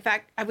quarantine. In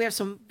fact, we have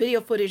some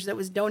video footage that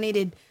was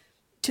donated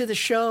to the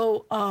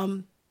show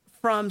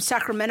from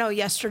Sacramento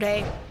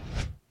yesterday.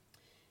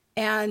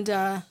 And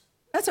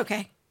that's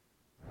okay.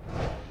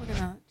 We're going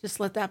to just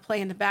let that play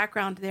in the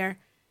background there.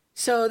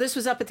 So this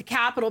was up at the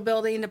Capitol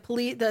building. The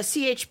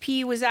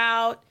CHP was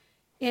out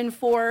in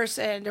force,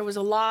 and there was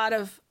a lot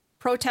of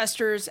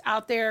protesters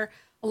out there,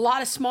 a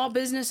lot of small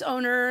business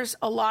owners,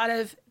 a lot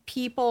of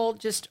people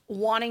just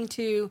wanting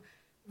to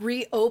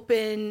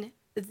reopen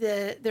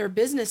their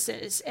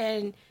businesses.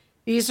 And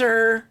these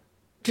are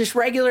just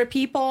regular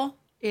people,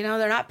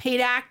 they're not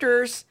paid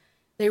actors.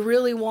 They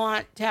really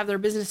want to have their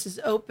businesses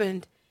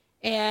opened.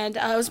 And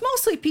it was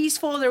mostly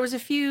peaceful. There was a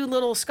few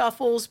little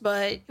scuffles,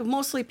 but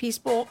mostly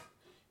peaceful.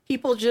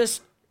 People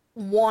just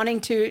wanting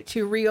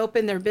to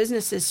reopen their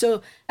businesses.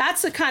 So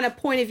that's the kind of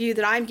point of view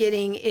that I'm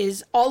getting,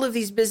 is all of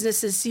these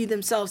businesses see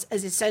themselves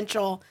as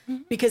essential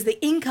because the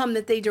income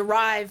that they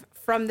derive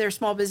from their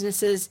small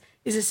businesses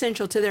is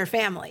essential to their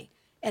family.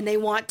 And they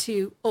want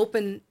to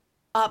open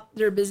up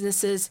their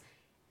businesses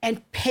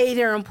and pay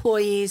their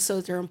employees so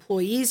that their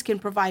employees can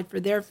provide for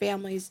their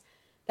families.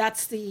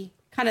 That's the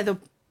kind of the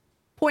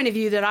point of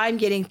view that I'm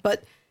getting.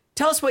 But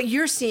tell us what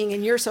you're seeing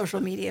in your social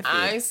media feed.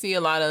 I see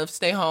a lot of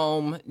stay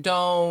home,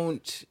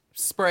 don't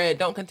spread,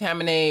 don't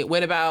contaminate.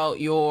 What about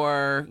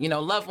your,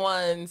 loved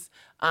ones?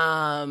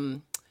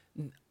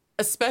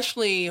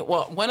 Especially,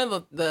 well, one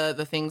of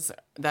the things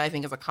that I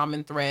think is a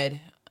common thread,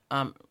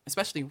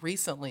 especially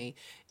recently,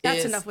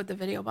 That's enough with the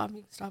video, Bob.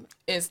 You can stop it.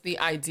 Is the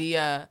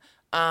idea.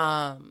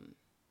 I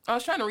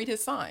was trying to read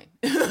his sign.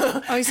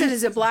 Oh, he said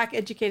he's a Black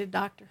educated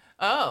doctor.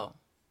 Oh,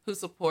 who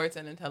supports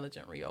an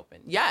intelligent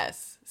reopen?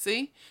 Yes.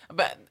 See,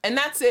 and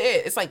that's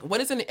it. It's like,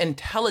 what is an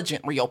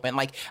intelligent reopen?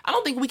 Like, I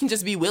don't think we can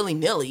just be willy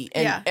nilly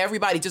and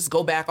everybody just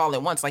go back all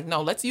at once. Like,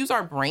 no, let's use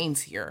our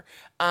brains here.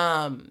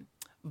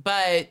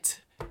 But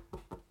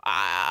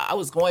I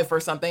was going for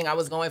something. I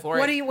was going for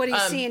What it. are you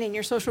seeing in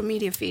your social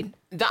media feed?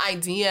 The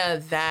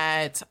idea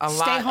that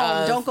Stay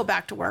home, don't go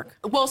back to work.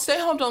 Well, stay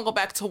home, don't go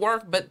back to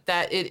work, but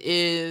that it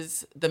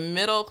is the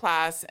middle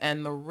class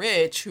and the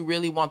rich who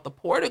really want the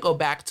poor to go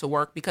back to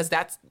work, because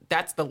that's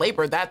the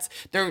labor.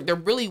 They're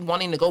really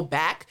wanting to go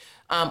back,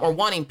 or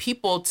wanting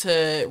people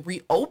to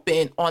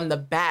reopen on the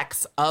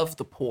backs of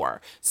the poor.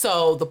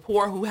 So the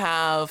poor who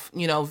have,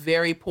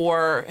 very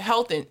poor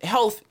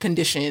health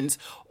conditions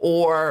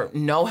or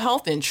no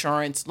health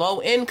insurance,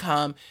 low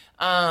income,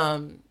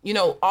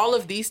 all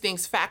of these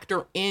things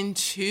factor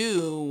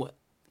into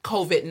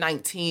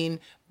COVID-19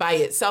 by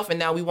itself. And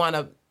now we want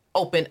to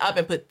open up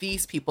and put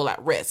these people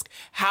at risk.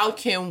 How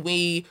can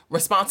we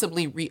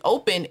responsibly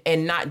reopen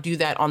and not do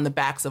that on the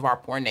backs of our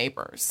poor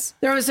neighbors?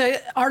 There was an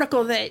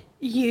article that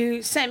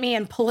you sent me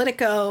in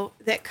Politico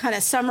that kind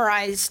of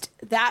summarized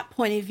that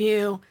point of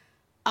view.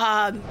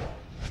 I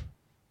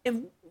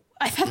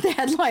thought the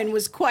headline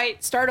was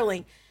quite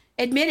startling.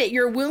 Admit it,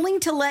 you're willing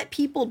to let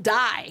people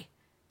die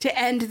to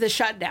end the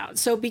shutdown.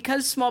 So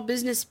because small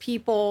business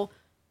people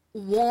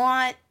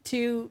want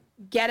to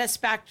get us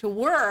back to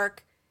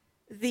work,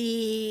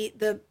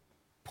 the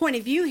point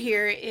of view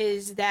here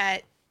is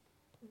that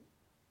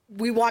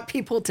we want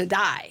people to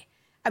die.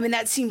 I mean,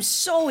 that seems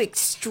so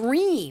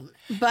extreme,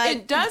 but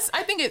it does.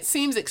 I think it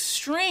seems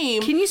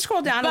extreme. Can you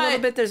scroll down a little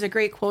bit? There's a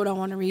great quote I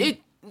want to read.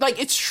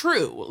 It's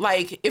true.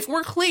 Like, if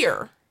we're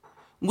clear,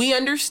 we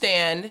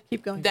understand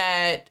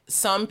that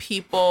some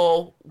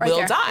people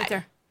will die. Right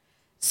there.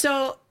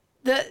 So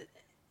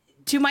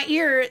to my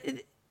ear,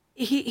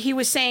 he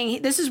was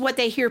saying, this is what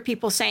they hear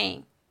people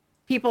saying.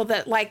 People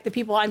that, like the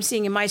people I'm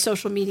seeing in my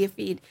social media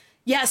feed.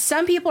 Yes,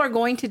 some people are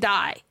going to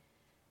die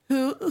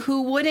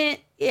who wouldn't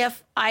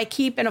if I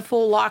keep in a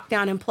full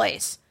lockdown in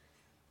place.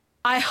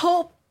 I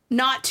hope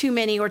not too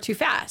many or too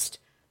fast,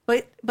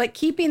 but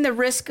keeping the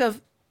risk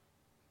of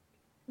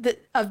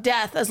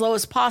death as low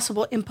as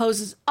possible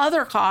imposes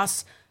other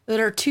costs that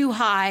are too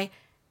high.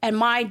 And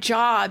my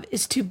job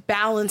is to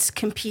balance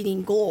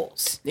competing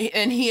goals.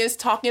 And he is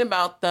talking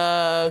about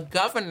the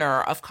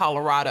governor of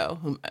Colorado,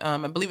 who I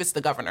believe it's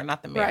the governor,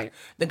 not the mayor, right.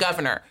 The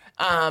governor,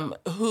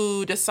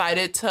 who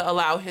decided to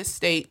allow his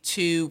state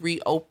to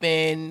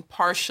reopen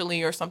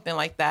partially or something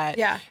like that.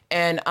 Yeah.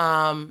 And,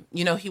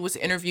 he was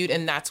interviewed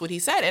and that's what he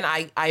said. And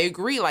I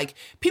agree, like,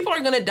 people are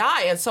going to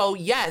die. And so,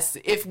 yes,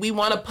 if we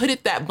want to put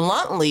it that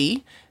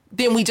bluntly,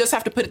 then we just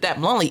have to put it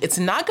that bluntly. It's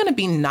not going to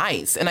be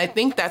nice. And I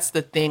think that's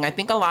the thing. I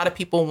think a lot of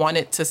people want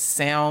it to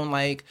sound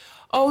like,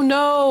 oh,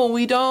 no,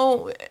 we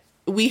don't.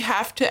 We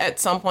have to at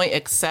some point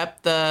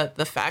accept the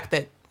fact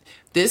that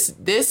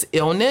this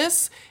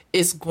illness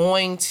is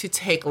going to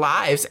take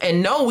lives.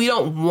 And no, we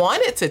don't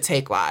want it to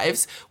take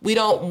lives. We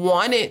don't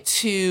want it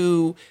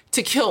to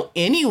kill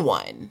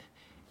anyone.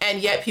 And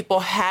yet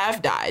people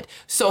have died.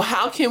 So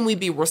how can we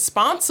be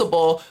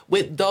responsible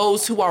with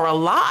those who are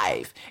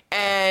alive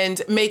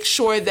and make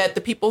sure that the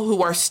people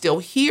who are still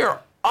here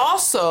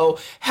also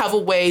have a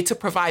way to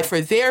provide for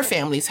their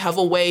families, have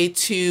a way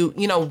to,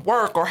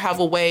 work, or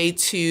have a way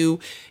to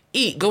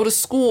eat, go to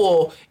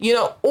school,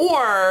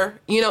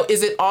 or,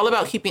 is it all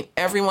about keeping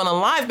everyone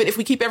alive? But if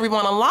we keep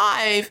everyone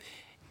alive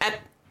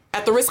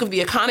at the risk of the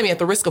economy, at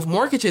the risk of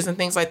mortgages and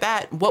things like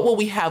that, what will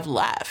we have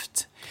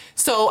left?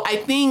 So I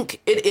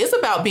think it is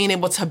about being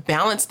able to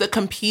balance the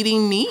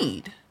competing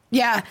need.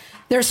 Yeah,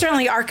 there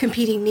certainly are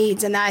competing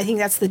needs. And I think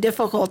that's the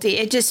difficulty.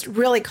 It just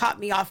really caught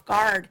me off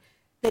guard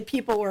that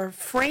people were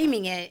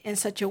framing it in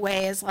such a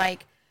way as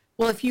like,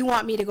 well, if you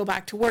want me to go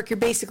back to work, you're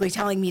basically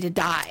telling me to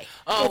die.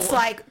 Oh. It's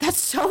like, that's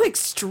so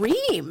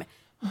extreme.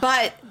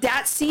 But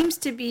that seems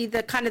to be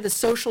the kind of the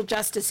social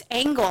justice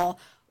angle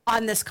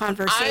on this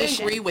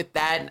conversation. I agree with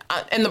that.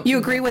 You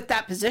agree with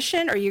that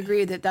position, or you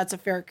agree that that's a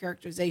fair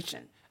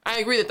characterization? I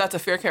agree that that's a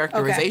fair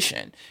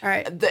characterization. Okay. All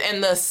right.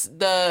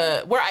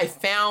 The where I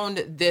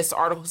found this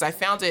article, because I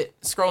found it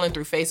scrolling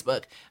through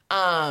Facebook,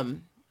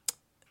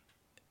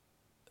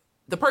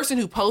 the person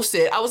who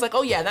posted, I was like,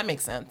 oh yeah, that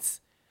makes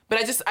sense.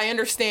 But I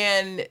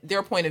understand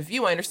their point of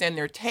view. I understand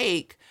their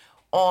take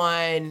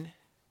on,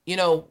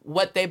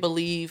 what they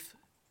believe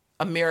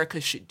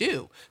America should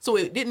do. So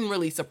it didn't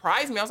really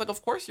surprise me. I was like,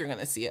 of course you're going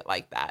to see it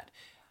like that.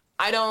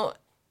 I don't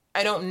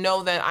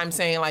know that I'm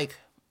saying like,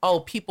 oh,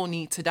 people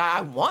need to die.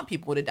 I want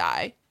people to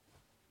die.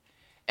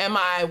 Am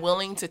I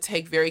willing to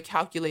take very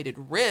calculated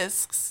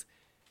risks?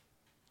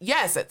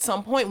 Yes, at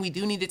some point we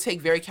do need to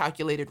take very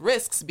calculated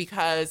risks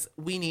because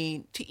we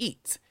need to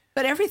eat.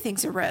 But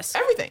everything's a risk.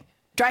 Everything.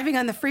 Driving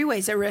on the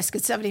freeways at risk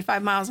at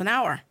 75 miles an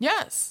hour.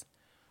 Yes.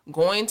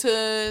 Going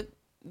to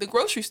the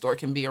grocery store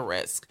can be a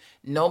risk.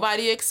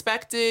 Nobody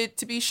expected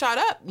to be shot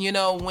up,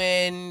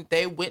 when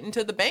they went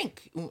into the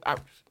bank.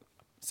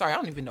 Sorry, I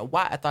don't even know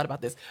why I thought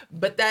about this,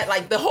 but that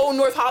like the whole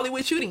North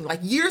Hollywood shooting, like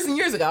years and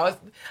years ago.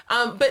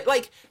 But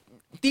like,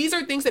 these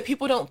are things that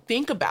people don't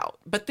think about,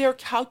 but they're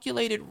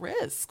calculated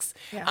risks.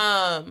 Yeah.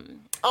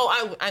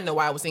 I know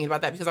why I was thinking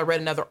about that, because I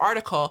read another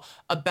article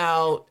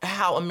about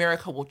how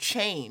America will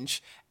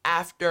change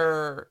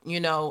after,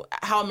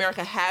 how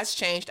America has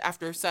changed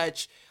after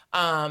such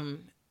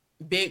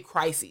big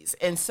crises.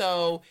 And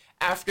so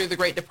after the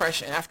Great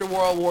Depression, after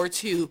World War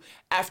II,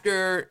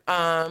 after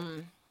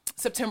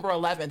September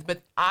 11th,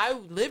 but I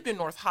lived in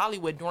North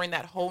Hollywood during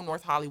that whole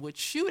North Hollywood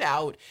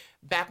shootout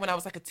back when I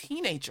was like a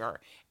teenager.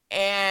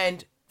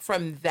 And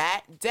from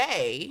that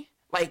day,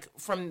 like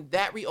from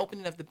that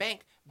reopening of the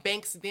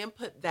banks then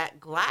put that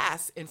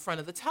glass in front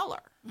of the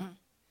teller. Mm.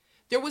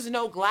 There was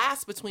no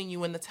glass between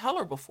you and the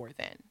teller before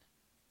then.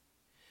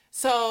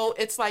 So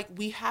it's like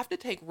we have to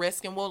take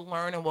risks, and we'll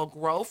learn and we'll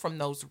grow from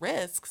those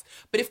risks.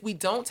 But if we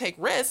don't take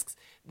risks,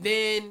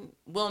 then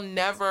we'll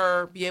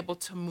never be able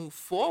to move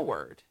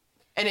forward.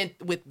 And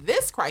with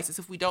this crisis,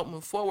 if we don't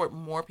move forward,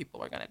 more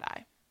people are going to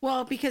die.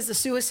 Well, because the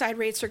suicide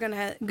rates are going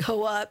to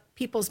go up,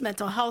 people's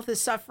mental health is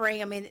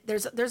suffering. I mean,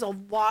 there's a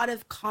lot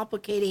of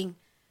complicating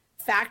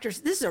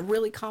factors. This is a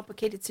really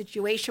complicated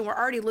situation. We're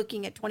already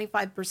looking at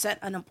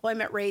 25%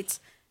 unemployment rates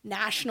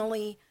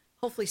nationally.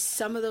 Hopefully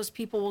some of those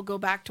people will go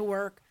back to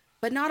work,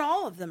 but not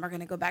all of them are going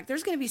to go back.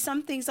 There's going to be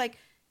some things like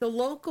the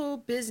local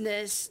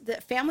business,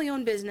 the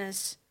family-owned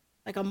business,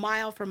 like a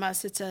mile from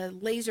us, it's a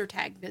laser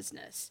tag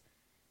business.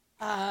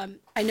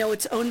 I know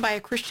it's owned by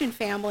a Christian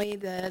family.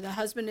 The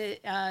husband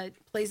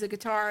plays the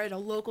guitar at a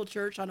local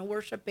church on a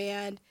worship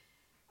band.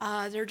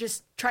 They're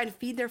just trying to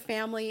feed their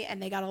family,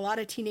 and they got a lot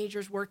of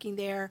teenagers working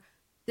there.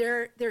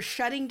 They're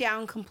shutting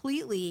down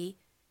completely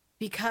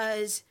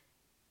because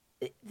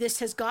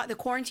the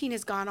quarantine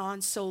has gone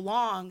on so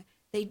long.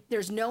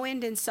 There's no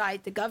end in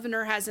sight. The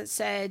governor hasn't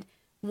said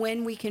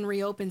when we can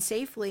reopen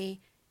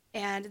safely,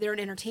 and they're an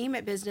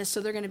entertainment business,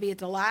 so they're going to be at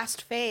the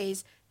last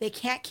phase. They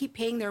can't keep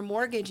paying their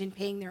mortgage and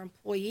paying their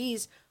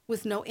employees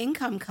with no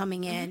income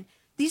coming in.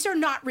 These are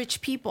not rich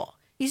people.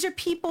 These are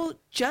people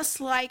just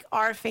like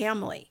our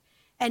family.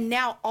 And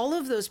now all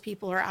of those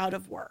people are out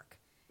of work.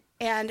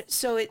 And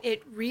so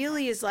it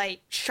really is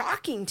like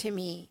shocking to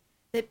me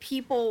that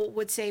people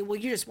would say, well,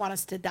 you just want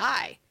us to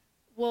die.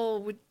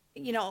 Well,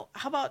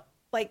 how about,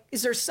 like,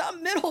 is there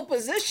some middle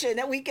position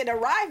that we can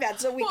arrive at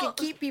so we can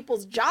keep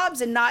people's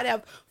jobs and not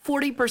have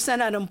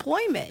 40%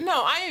 unemployment?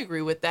 No, I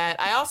agree with that.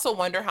 I also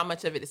wonder how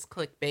much of it is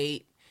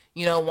clickbait,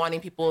 wanting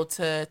people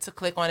to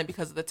click on it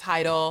because of the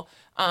title.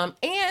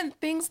 And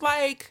things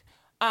like,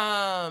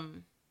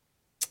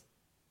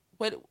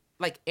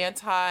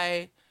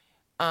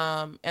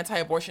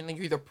 anti-abortion, like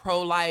you're either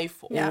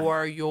pro-life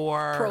or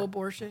you're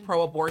pro-abortion,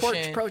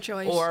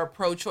 pro-choice, or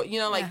pro-choice.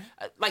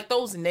 Like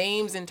those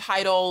names and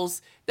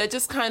titles that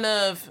just kind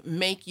of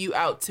make you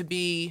out to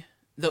be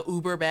the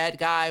uber bad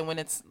guy when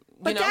it's.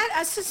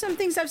 That's just some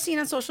things I've seen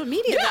on social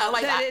media.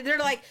 Yeah, they're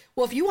like,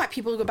 well, if you want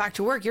people to go back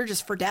to work, you're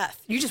just for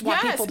death. You just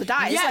want people to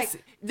die. Yes.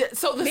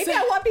 It's like, maybe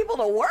I want people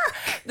to work.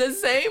 The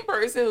same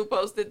person who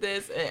posted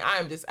this, and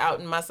I'm just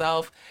outing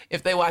myself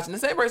if they watching. The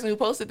same person who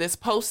posted this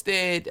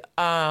posted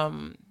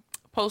another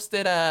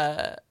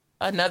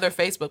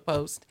Facebook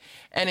post,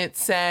 and it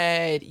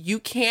said, "You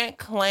can't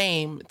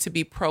claim to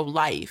be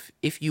pro-life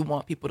if you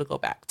want people to go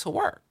back to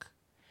work."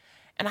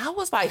 And I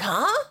was like,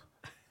 huh?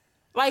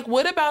 Like,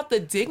 what about the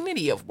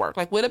dignity of work?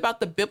 Like, what about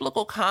the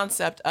biblical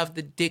concept of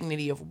the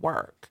dignity of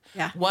work?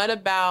 Yeah. What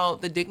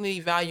about the dignity,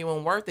 value,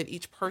 and worth that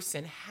each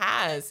person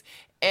has?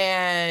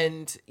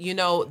 And,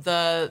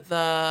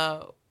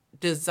 the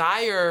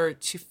desire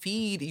to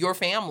feed your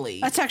family.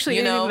 That's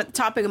actually the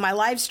topic of my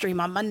live stream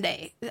on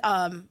Monday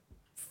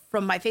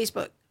from my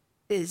Facebook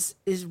is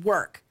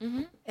work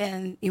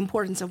and the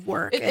importance of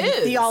work and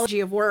theology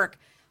of work.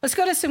 Let's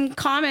go to some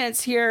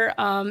comments here.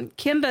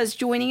 Kimba's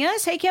joining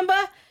us. Hey,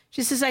 Kimba.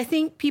 She says, I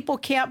think people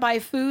can't buy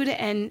food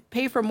and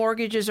pay for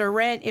mortgages or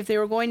rent. If they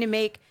were going to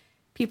make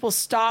people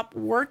stop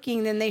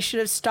working, then they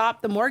should have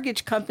stopped the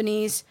mortgage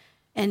companies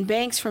and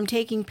banks from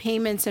taking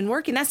payments and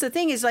working. That's the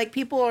thing is, like,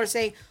 people are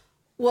saying,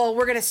 well,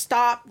 we're going to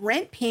stop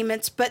rent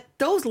payments, but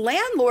those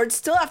landlords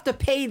still have to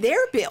pay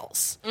their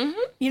bills.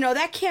 Mm-hmm.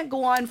 That can't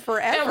go on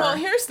forever. And, well,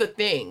 here's the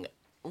thing.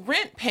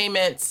 Rent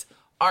payments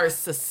are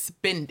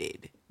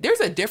suspended.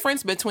 There's a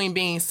difference between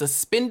being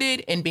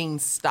suspended and being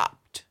stopped.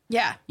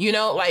 Yeah.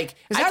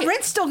 That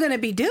rent's still going to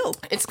be due.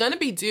 It's going to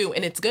be due,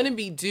 and it's going to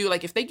be due.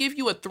 Like, if they give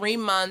you a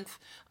 3-month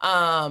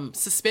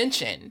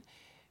suspension,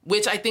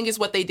 which I think is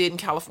what they did in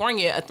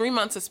California, a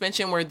 3-month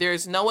suspension where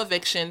there's no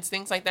evictions,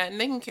 things like that,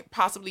 and they can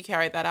possibly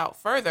carry that out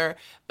further.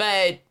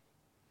 But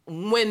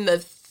when the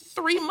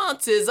 3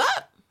 months is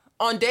up,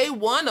 on day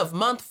 1 of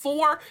month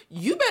 4,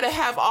 you better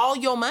have all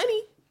your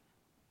money.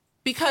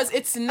 Because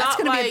it's not That's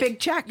gonna like, be a big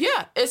check.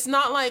 Yeah, it's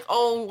not like,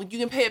 oh, you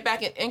can pay it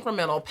back in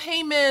incremental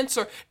payments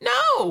or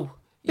no.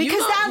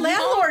 Because that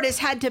landlord has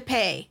had to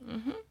pay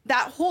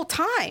that whole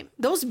time.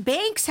 Those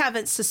banks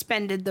haven't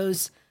suspended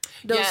those.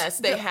 Yes,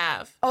 they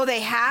have. Oh,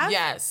 they have?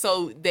 Yes,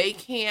 so they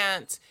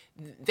can't.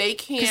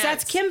 Because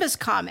that's Kimba's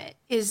comment.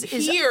 Is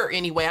here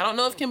anyway. I don't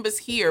know if Kimba's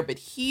here, but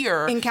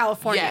here in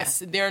California,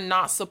 yes, they're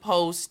not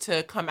supposed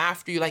to come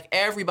after you. Like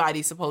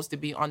everybody's supposed to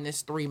be on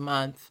this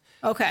 3-month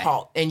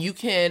halt, and you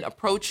can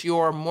approach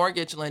your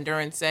mortgage lender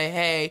and say,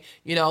 "Hey,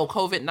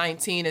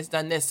 COVID-19 has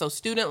done this." So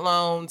student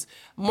loans,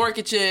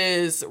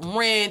 mortgages,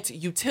 rent,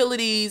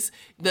 utilities.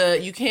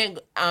 You can't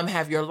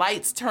have your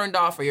lights turned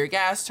off or your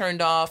gas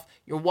turned off,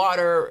 your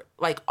water.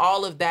 Like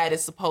all of that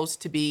is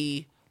supposed to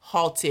be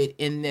halted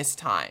in this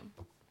time.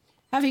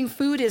 Having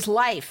food is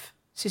life,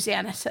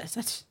 Susanna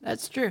says.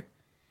 That's true.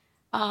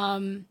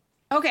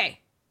 Okay.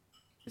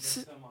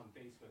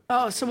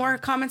 Some more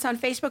comments on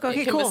Facebook.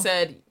 Okay, Kimba cool.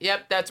 said,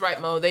 "Yep, that's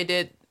right, Mo. They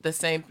did the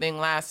same thing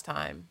last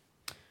time."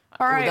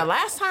 All right. The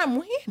last time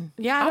when?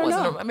 Yeah, I don't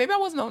know. Maybe I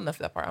wasn't old enough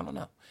for that part. I don't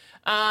know.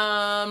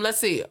 Let's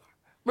see.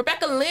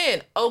 Rebecca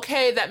Lynn.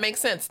 Okay, that makes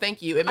sense.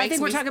 Thank you. I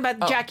think we're talking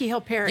about Jackie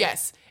Hill Perry.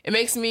 Yes. It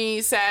makes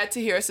me sad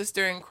to hear a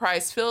sister in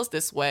Christ feels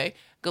this way.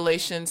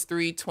 Galatians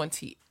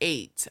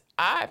 3:28.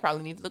 I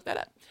probably need to look that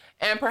up.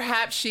 And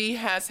perhaps she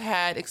has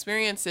had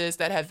experiences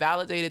that have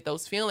validated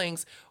those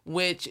feelings,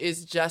 which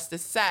is just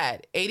as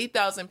sad.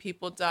 80,000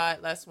 people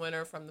died last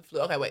winter from the flu.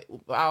 Okay, wait.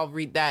 I'll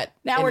read that.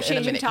 Now we're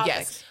changing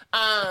topics.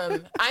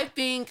 Yes. I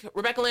think,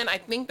 Rebecca Lynn, I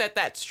think that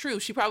that's true.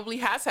 She probably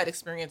has had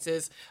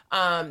experiences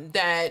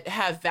that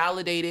have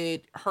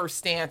validated her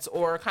stance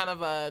or kind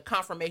of a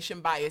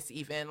confirmation bias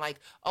even. Like,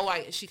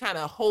 she kind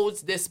of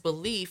holds this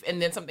belief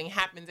and then something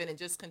happens and it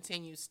just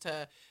continues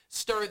to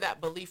stir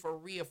that belief or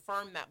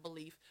reaffirm that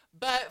belief.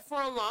 But for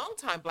a long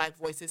time, Black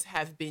voices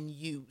have been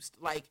used.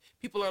 Like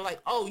people are like,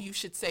 "Oh, you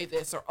should say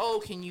this," or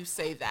 "Oh, can you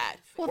say that?"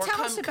 Well,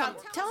 tell us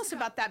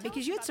about that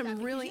because you had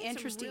some really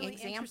interesting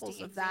examples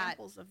of that.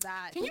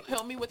 Can you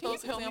help me with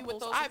those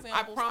examples?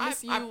 I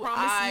promise you,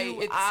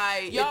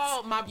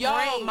 y'all, my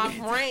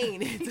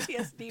brain.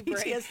 PTSD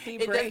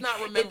brain.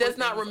 It does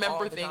not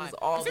remember things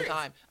all the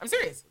time. I'm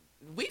serious.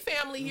 We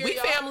family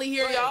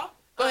here, y'all.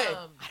 Go ahead.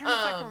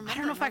 I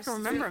don't know if I can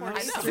remember them.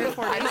 3 or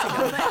 4 days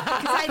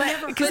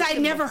ago. Because I'd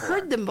never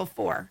heard them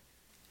before.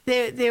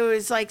 There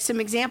was like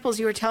some examples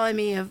you were telling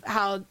me of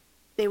how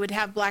they would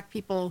have Black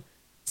people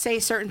say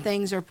certain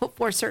things or put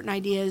forth certain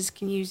ideas.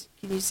 Can you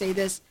say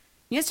this?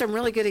 You had some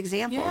really good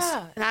examples.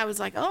 Yeah. And I was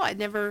like, oh, I've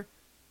never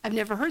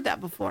heard that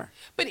before.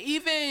 But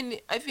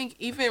I think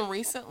even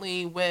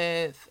recently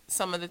with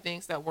some of the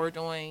things that we're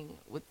doing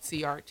with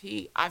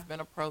CRT, I've been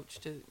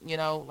approached to,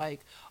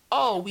 like,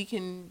 oh, we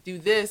can do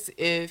this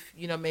if,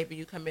 maybe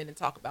you come in and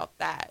talk about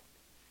that.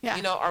 Yeah.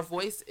 Our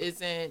voice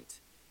isn't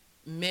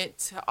meant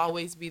to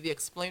always be the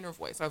explainer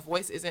voice. Our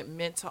voice isn't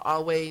meant to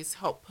always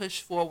help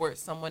push forward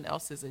someone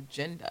else's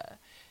agenda.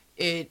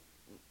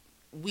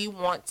 We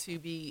want to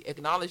be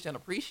acknowledged and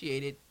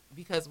appreciated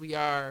because we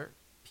are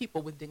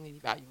people with dignity,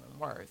 value, and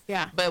worth.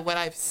 Yeah. But what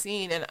I've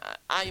seen, and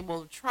I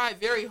will try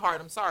very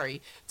hard, I'm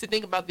sorry, to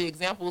think about the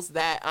examples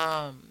that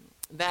I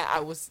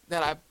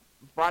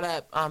brought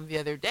up the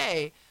other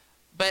day.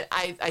 But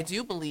I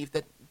do believe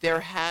that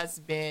there has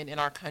been in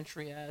our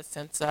country a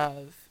sense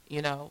of,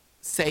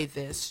 say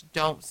this,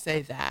 don't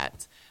say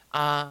that,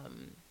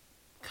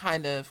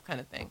 kind of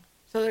thing.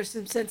 So there's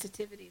some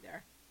sensitivity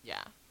there.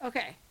 Yeah.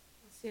 Okay.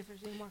 Let's see if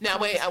there's any more. Now,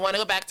 wait, I want to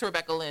go back to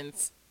Rebecca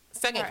Lynn's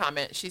second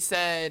comment. She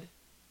said,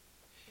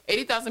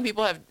 80,000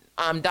 people have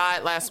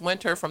died last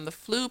winter from the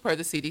flu per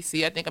the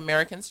CDC. I think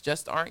Americans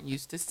just aren't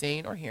used to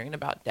seeing or hearing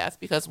about death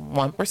because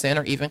 1%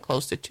 or even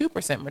close to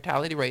 2%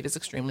 mortality rate is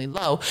extremely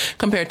low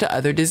compared to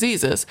other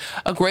diseases.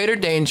 A greater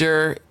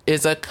danger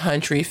is a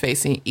country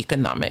facing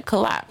economic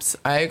collapse.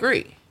 I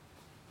agree.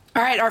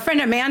 All right. Our friend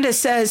Amanda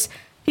says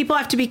people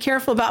have to be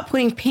careful about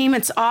putting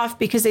payments off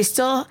because they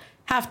still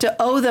have to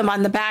owe them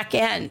on the back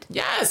end.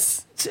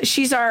 Yes.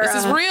 She's our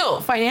this is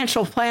real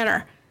financial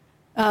planner.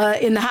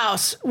 In the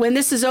house. When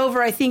this is over,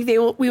 I think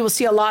we will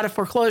see a lot of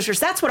foreclosures.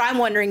 That's what I'm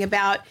wondering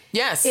about.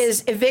 Yes.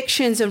 Is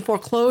evictions and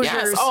foreclosures.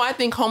 Yes. Oh, I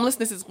think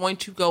homelessness is going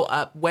to go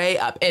up, way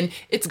up. And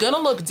it's going to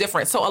look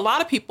different. So a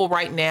lot of people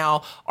right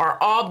now are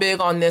all big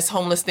on this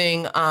homeless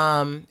thing.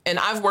 And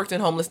I've worked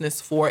in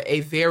homelessness for a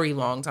very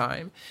long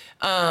time.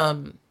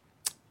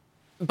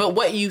 But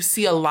what you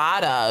see a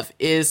lot of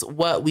is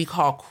what we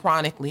call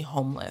chronically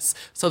homeless.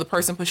 So the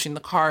person pushing the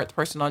cart, the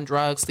person on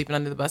drugs, sleeping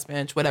under the bus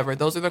bench, whatever,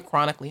 those are the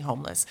chronically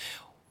homeless.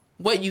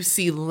 What you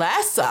see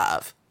less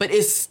of, but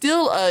is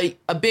still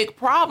a big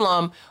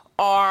problem,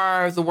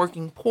 are the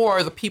working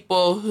poor, the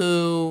people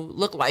who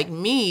look like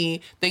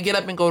me. They get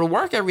up and go to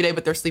work every day,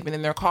 but they're sleeping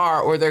in their car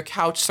or they're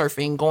couch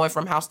surfing, going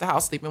from house to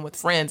house, sleeping with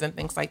friends and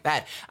things like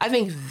that. I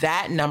think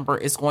that number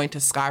is going to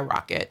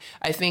skyrocket.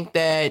 I think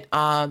that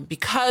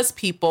because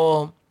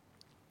people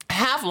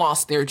have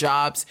lost their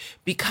jobs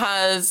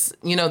because,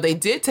 they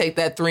did take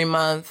that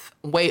 3-month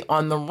wait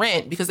on the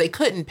rent because they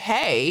couldn't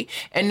pay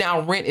and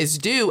now rent is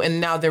due and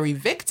now they're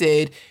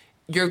evicted.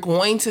 you're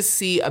going to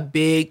see a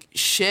big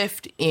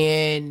shift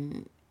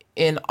in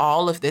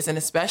all of this, and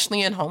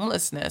especially in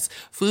homelessness.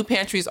 Food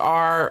pantries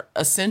are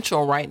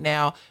essential right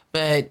now,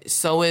 but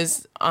so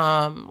is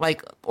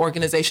like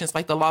organizations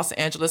like the Los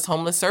Angeles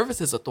Homeless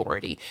Services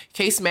Authority,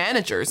 case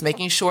managers,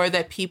 making sure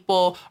that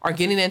people are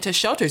getting into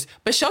shelters.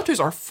 But shelters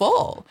are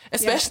full,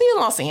 especially in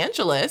Los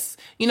Angeles.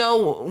 You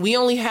know, we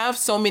only have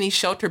so many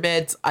shelter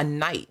beds a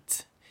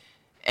night,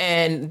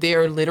 and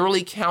they're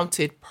literally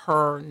counted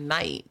per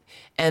night.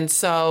 And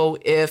so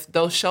if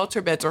those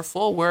shelter beds are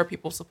full, where are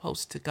people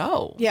supposed to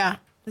go? Yeah.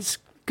 It's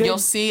good. You'll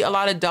see a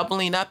lot of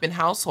doubling up in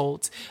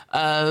households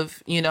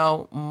of, you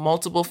know,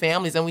 multiple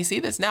families. And we see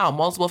this now,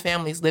 multiple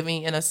families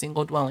living in a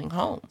single dwelling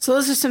home. So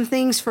those are some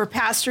things for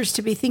pastors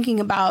to be thinking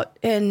about.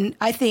 And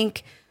I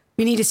think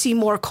we need to see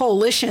more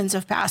coalitions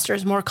of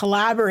pastors, more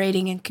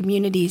collaborating in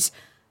communities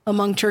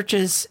among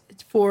churches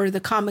for the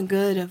common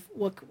good of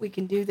what we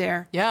can do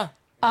there. Yeah.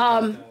 A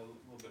little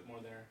bit more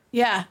there.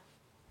 Yeah.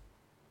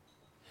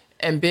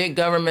 And big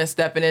government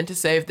stepping in to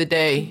save the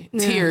day. Yeah.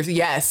 Tears.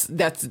 Yes.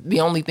 That's the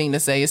only thing to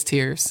say is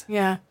tears.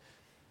 Yeah.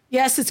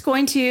 Yes, it's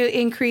going to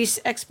increase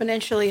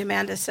exponentially,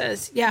 Amanda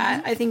says.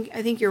 Yeah, I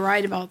think you're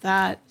right about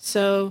that.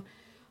 So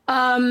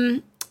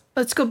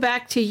let's go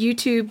back to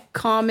YouTube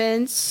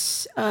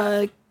comments.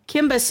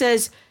 Kimba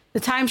says the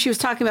time she was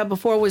talking about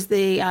before was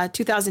the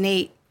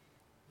 2008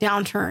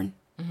 downturn.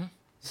 Mm-hmm.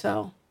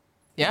 So.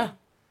 Yeah.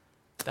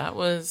 That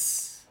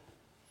was.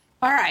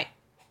 All right.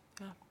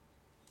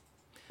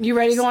 You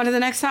ready to go on to the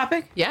next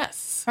topic?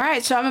 Yes. All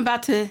right, so I'm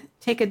about to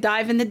take a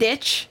dive in the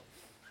ditch.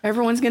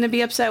 Everyone's going to be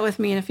upset with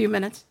me in a few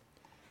minutes.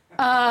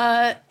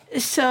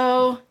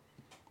 So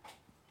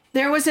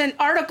there was an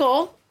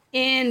article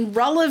in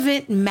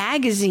Relevant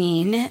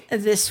Magazine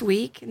this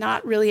week.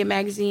 Not really a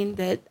magazine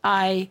that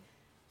I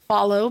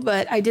follow,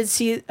 but I did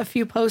see a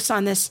few posts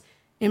on this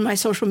in my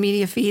social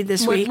media feed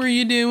this week. What were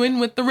you doing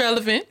with the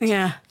Relevant?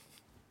 Yeah.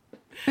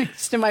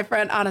 Thanks to my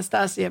friend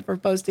Anastasia for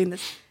posting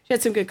this. She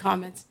had some good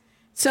comments.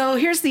 So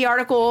here's the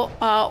article.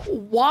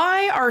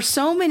 Why are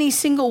so many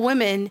single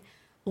women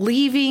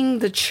leaving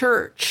the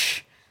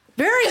church?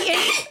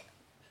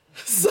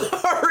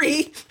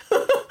 Sorry.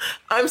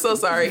 I'm so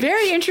sorry.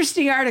 Very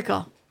interesting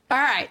article. All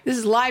right. This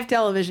is live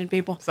television,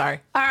 people. Sorry.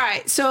 All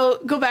right.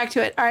 So go back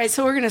to it. All right.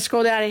 So we're going to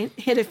scroll down and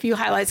hit a few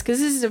highlights because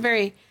this is a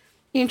very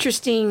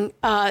interesting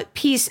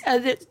piece.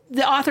 The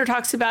author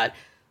talks about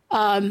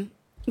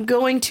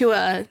going to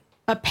a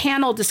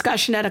panel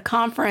discussion at a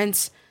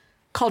conference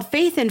called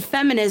Faith and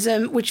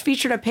Feminism, which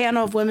featured a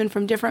panel of women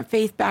from different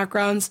faith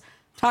backgrounds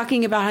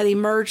talking about how they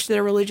merged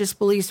their religious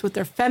beliefs with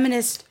their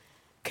feminist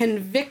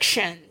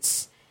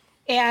convictions.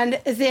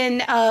 And then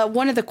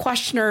one of the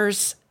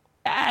questioners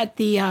at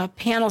the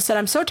panel said,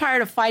 I'm so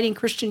tired of fighting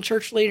Christian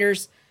church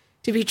leaders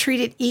to be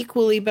treated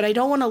equally, but I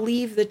don't want to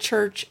leave the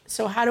church.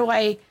 So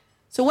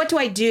what do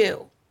I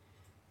do?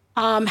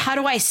 How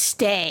do I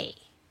stay?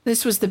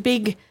 This was the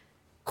big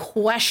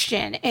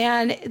question.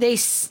 And they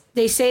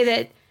say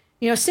that,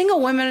 you know,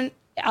 single women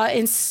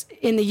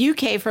in the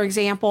UK, for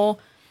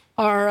example,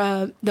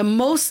 are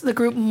the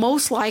group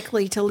most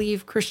likely to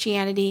leave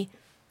Christianity.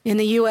 In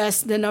the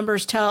U.S., the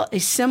numbers tell a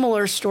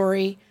similar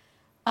story.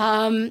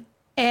 And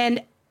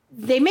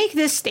they make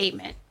this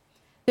statement.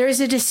 There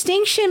is a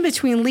distinction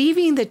between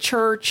leaving the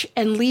church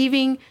and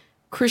leaving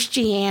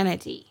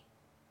Christianity.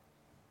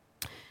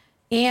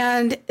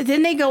 And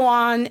then they go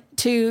on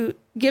to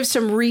give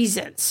some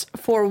reasons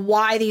for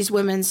why these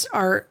women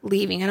are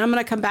leaving. And I'm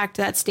going to come back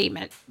to that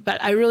statement,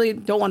 but I really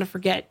don't want to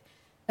forget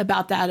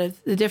about that,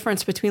 of the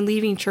difference between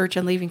leaving church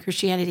and leaving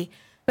Christianity.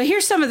 But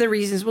here's some of the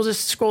reasons. We'll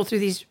just scroll through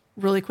these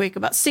really quick.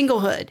 About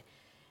singlehood.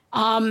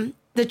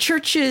 The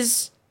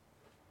church's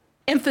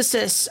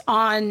emphasis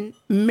on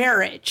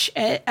marriage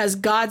as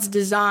God's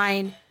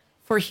design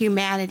for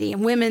humanity.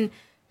 And women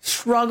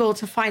struggle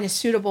to find a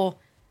suitable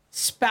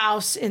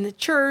spouse in the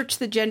church.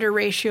 The gender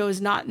ratio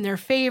is not in their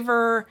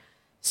favor.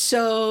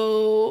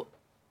 So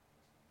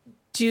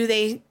do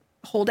they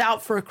hold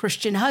out for a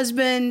Christian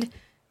husband?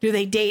 Do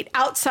they date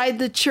outside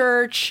the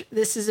church?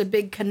 This is a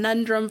big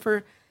conundrum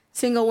for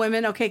single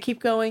women. Okay, keep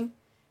going.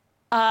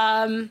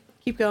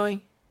 Keep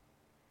going.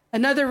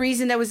 Another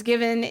reason that was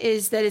given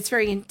is that it's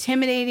very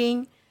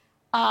intimidating.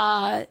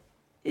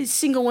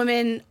 Single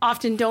women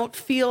often don't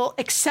feel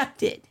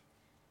accepted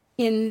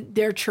in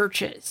their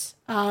churches.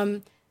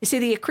 They say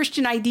the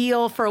Christian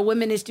ideal for a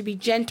woman is to be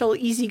gentle,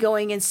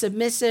 easygoing, and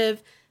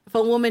submissive. If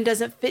a woman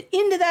doesn't fit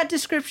into that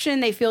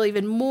description, they feel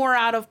even more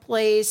out of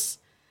place.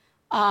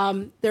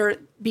 They're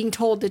being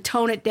told to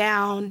tone it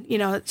down,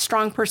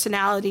 strong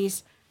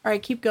personalities. All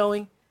right, keep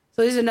going.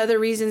 So these are another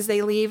reasons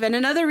they leave. And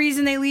another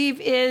reason they leave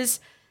is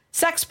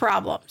sex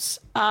problems.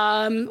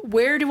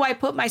 Where do I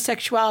put my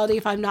sexuality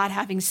if I'm not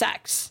having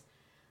sex?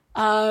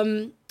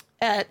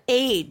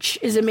 Age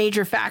is a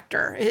major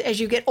factor. As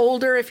you get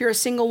older, if you're a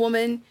single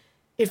woman,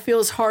 it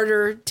feels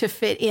harder to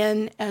fit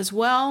in as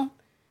well.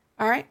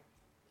 All right.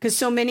 Because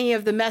so many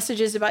of the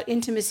messages about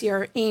intimacy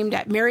are aimed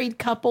at married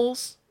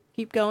couples.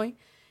 Keep going.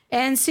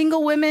 And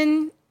single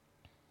women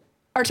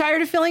are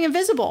tired of feeling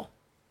invisible.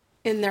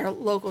 in their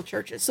local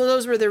churches. So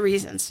those were the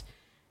reasons.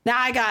 Now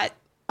I got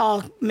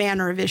all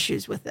manner of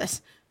issues with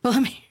this, but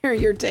let me hear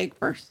your take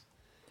first.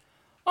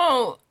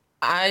 Oh,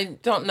 I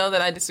don't know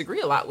that I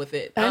disagree a lot with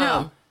it. I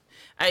know.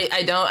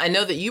 I don't. I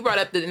know that you brought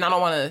up that, and I don't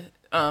want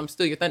to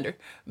steal your thunder.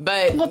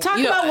 But Well, talk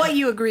about what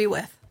you agree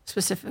with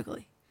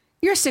specifically.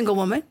 You're a single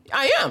woman.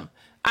 I am.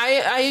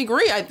 I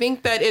agree. I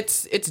think that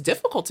it's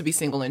difficult to be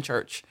single in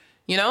church.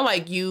 You know,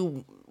 like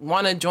you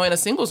want to join a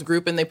singles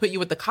group and they put you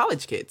with the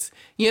college kids.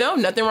 You know,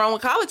 nothing wrong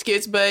with college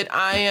kids, but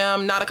I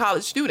am not a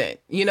college student.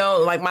 You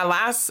know, like my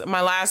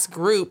last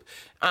group,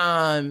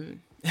 I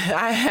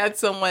had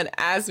someone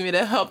ask me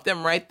to help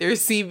them write their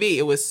CV.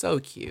 It was so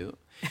cute.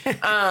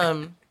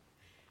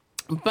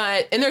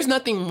 But, and there's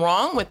nothing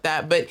wrong with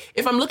that. But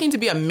if I'm looking to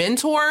be a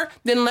mentor,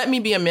 then let me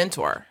be a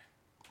mentor.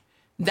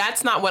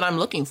 That's not what I'm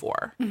looking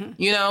for. Mm-hmm.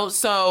 You know,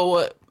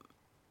 so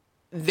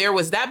there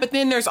was that. But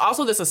then there's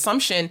also this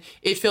assumption,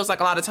 it feels like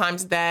a lot of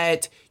times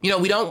that, you know,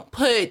 we don't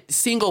put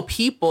single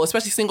people,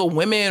 especially single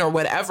women or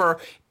whatever,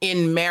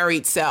 in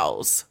married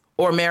cells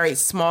or married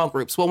small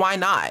groups. Well, why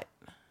not?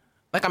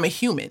 Like, I'm a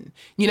human,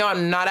 you know,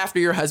 I'm not after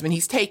your husband,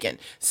 he's taken.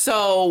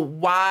 So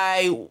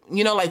why,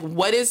 you know, like,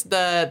 what is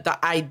the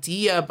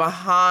idea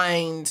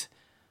behind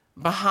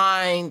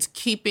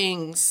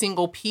keeping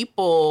single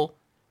people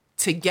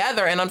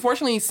together? And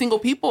unfortunately, single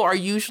people are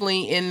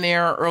usually in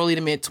their early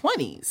to mid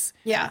 20s.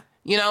 Yeah.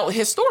 You know,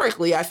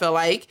 historically, I feel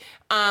like,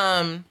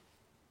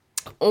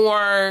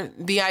 or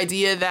the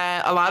idea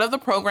that a lot of the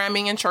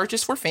programming in church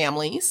is for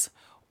families,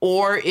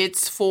 or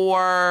it's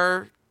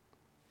for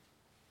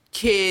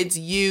kids,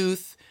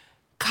 youth,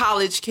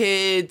 college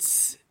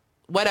kids,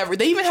 whatever.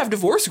 They even have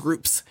divorce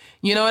groups.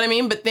 You know what I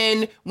mean? But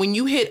then when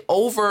you hit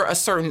over a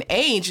certain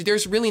age,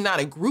 there's really not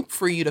a group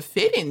for you to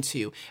fit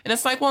into. And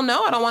it's like, well,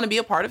 no, I don't want to be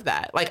a part of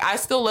that. Like, I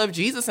still love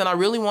Jesus and I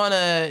really want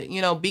to,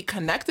 you know, be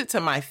connected to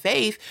my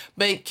faith.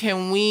 But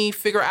can we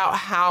figure out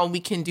how we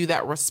can do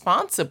that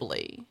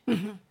responsibly?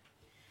 Mm-hmm.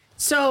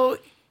 So,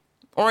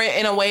 or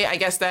in a way, I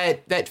guess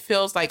that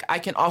feels like I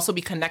can also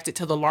be connected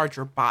to the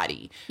larger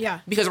body. Yeah.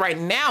 Because right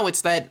now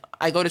it's that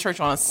I go to church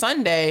on a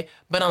Sunday,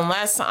 but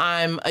unless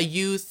I'm a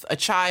youth, a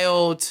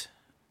child,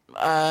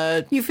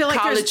 you feel like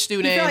college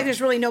student. You feel like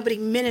there's really nobody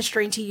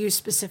ministering to you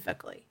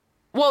specifically.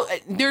 Well,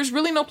 there's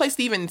really no place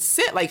to even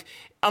sit. Like,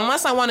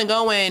 unless I want to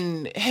go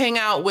and hang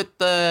out with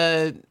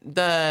the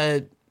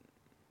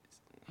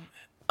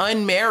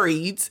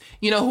unmarrieds,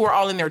 you know, who are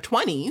all in their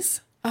 20s.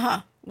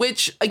 Uh-huh.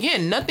 Which,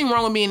 again, nothing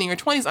wrong with being in your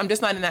 20s. I'm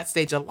just not in that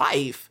stage of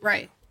life.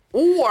 Right.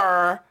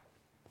 Or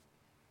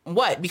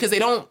what? Because they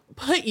don't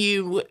put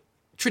you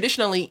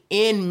traditionally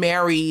in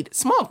married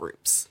small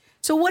groups.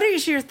 So what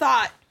is your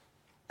thought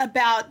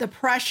about the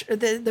pressure,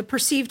 the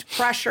perceived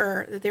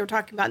pressure that they were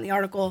talking about in the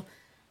article,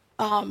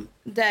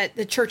 that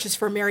the church is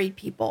for married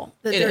people?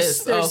 That it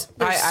is.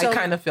 I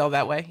kind of feel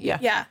that way. Yeah.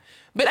 Yeah.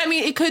 But I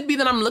mean, it could be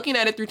that I'm looking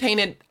at it through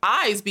tainted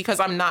eyes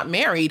because I'm not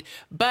married.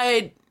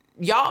 But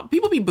y'all,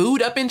 people be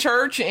booed up in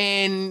church,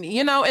 and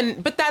you know,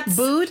 but that's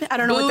booed. I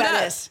don't know what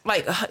that is.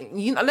 Like,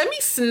 you know, let me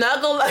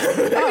snuggle,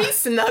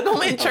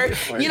 in church.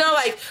 You know,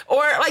 like, or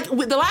like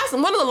one of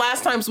the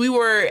last times we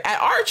were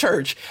at our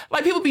church,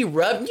 like people be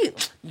rubbing. You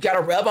got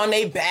to rub on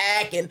their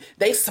back, and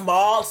they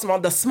small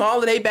of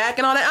their back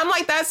and all that. I'm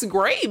like, that's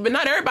great, but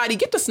not everybody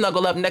get to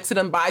snuggle up next to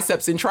them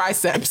biceps and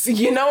triceps.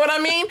 You know what I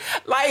mean?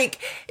 Like.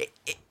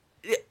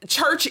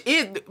 Church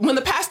is, when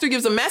the pastor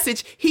gives a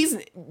message, he's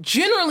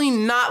generally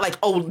not like,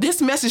 oh, this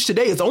message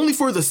today is only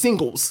for the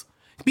singles,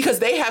 because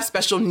they have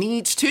special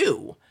needs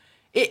too.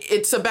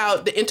 It's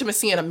about the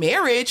intimacy in a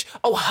marriage.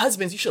 Oh,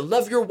 husbands, you should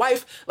love your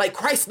wife like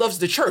Christ loves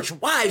the church.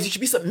 Wives, you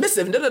should be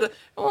submissive.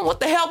 Oh, what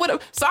the hell? What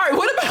about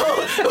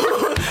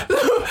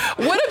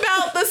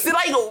this?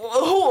 Like,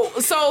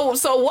 who?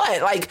 So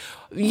what? Like,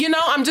 you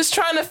know, I'm just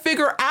trying to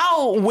figure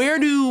out where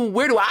do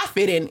I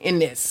fit in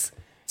this?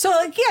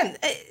 So again,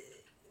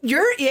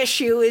 your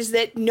issue is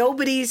that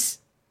nobody's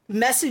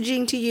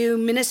messaging to you,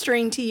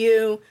 ministering to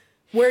you.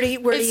 Where do you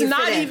It's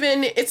not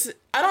even,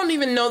 I don't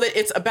even know that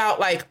it's about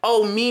like,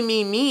 oh,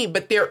 me,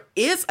 but there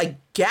is a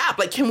gap.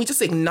 Like, can we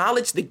just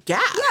acknowledge the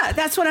gap? Yeah,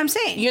 that's what I'm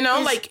saying. You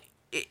know,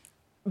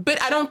 but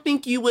I don't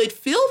think you would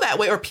feel that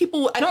way. Or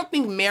I don't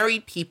think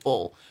married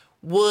people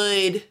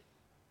would,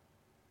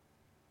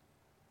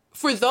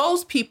 for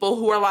those people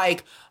who are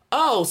like,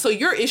 oh, so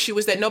your issue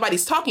is that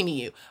nobody's talking to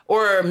you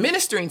or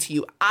ministering to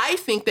you. I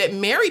think that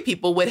married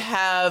people would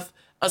have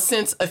a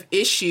sense of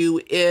issue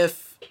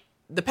if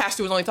the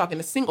pastor was only talking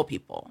to single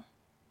people.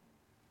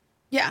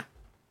 Yeah.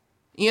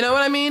 You know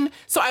what I mean?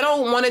 So I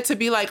don't want it to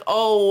be like,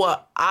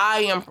 oh,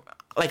 I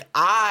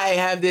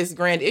have this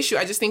grand issue.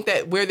 I just think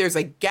that where there's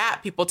a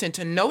gap, people tend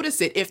to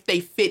notice it if they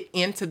fit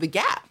into the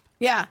gap.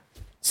 Yeah.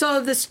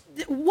 So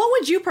what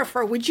would you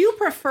prefer? Would you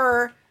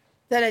prefer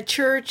that a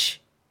church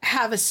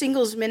have a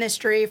singles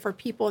ministry for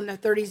people in their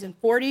 30s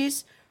and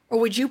 40s? Or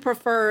would you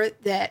prefer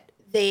that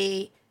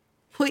they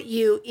put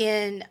you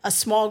in a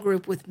small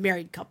group with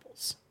married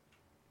couples?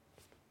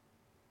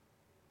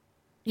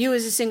 You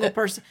as a single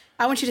person.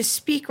 I want you to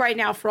speak right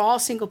now for all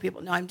single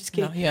people. No, I'm just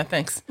kidding. No, yeah,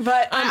 thanks.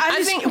 But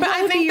I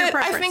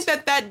think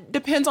that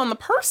depends on the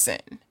person.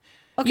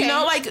 Okay. You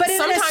know, like but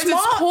sometimes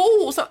it's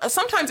cool.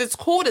 Sometimes it's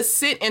cool to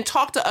sit and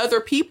talk to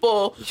other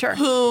people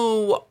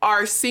who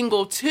are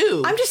single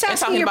too. I'm just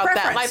asking your about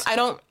preference. that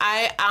life.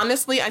 I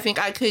honestly, I think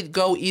I could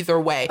go either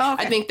way. Oh,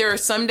 okay. I think there are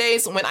some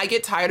days when I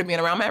get tired of being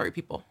around married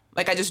people.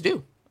 Like I just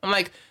do. I'm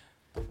like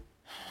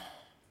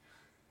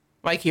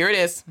here it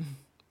is.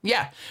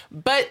 Yeah.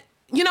 But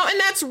you know, and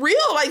that's real.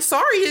 Like,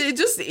 sorry, it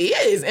just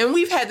is. And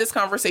we've had this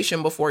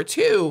conversation before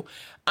too.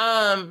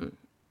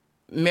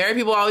 Married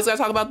people always got to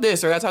talk about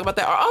this or got to talk about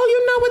that. Or, oh,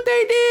 you know what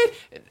they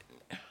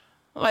did?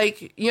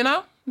 Like, you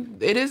know,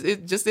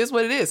 it just is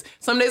what it is.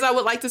 Some days I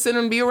would like to sit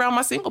and be around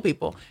my single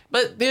people.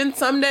 But then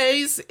some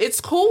days it's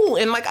cool.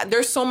 And like,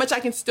 there's so much I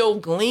can still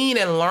glean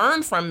and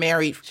learn from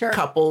married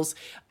couples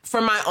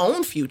for my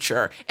own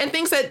future and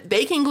things that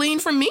they can glean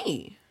from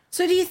me.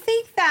 So do you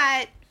think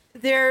that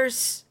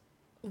there's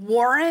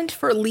warrant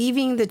for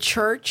leaving the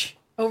church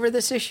over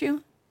this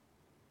issue?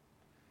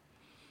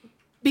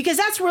 Because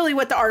that's really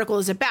what the article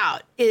is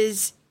about,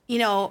 is, you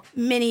know,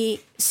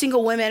 many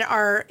single women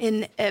are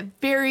in a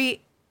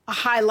very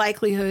high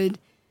likelihood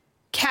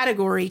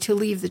category to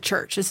leave the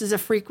church. This is a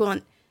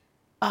frequent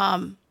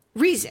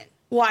reason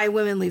why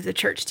women leave the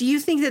church. Do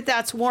you think that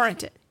that's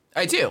warranted?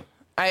 I do.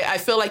 I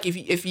feel like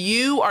if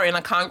you are in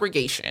a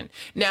congregation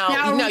now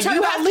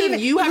you have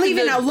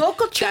leaving to, a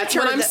local church. That's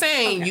what I'm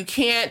saying. Okay. You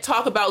can't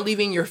talk about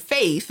leaving your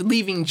faith,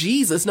 leaving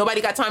Jesus. Nobody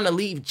got time to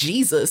leave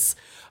Jesus.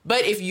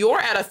 But if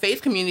you're at a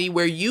faith community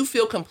where you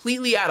feel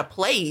completely out of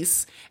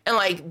place and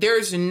like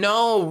there's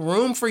no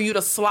room for you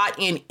to slot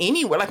in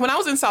anywhere. Like when I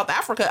was in South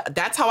Africa,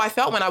 that's how I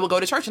felt when I would go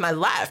to church, and I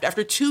left.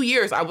 After 2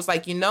 years, I was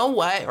like, you know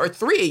what? Or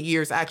 3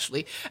 years,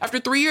 actually. After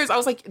 3 years, I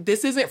was like,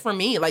 this isn't for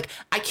me. Like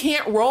I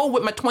can't roll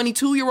with my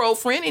 22-year-old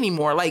friend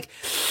anymore. Like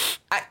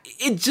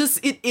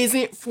it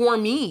isn't for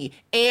me.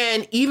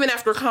 And even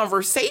after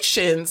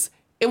conversations,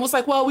 it was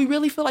like, well, we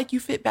really feel like you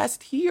fit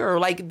best here.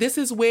 Like this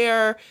is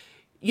where,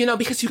 you know,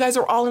 because you guys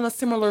are all in a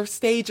similar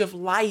stage of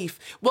life.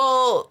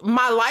 Well,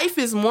 my life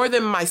is more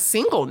than my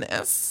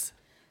singleness.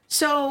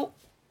 So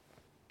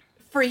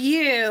for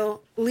you,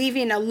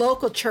 leaving a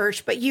local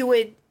church, but you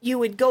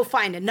would go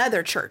find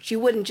another church. You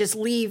wouldn't just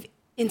leave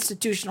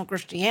institutional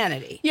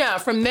Christianity. Yeah,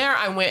 from there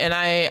I went and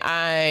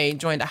I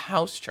joined a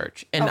house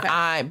church. And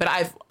I've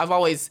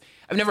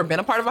never been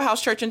a part of a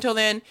house church until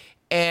then,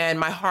 and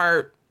my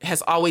heart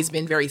has always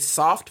been very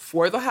soft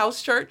for the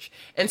house church.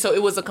 And so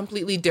it was a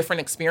completely different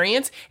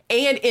experience.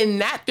 And in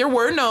that there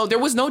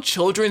was no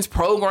children's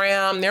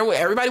program.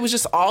 Everybody was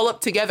just all up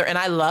together. And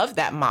I love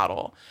that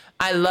model.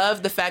 I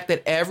love the fact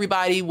that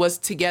everybody was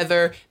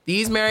together.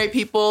 These married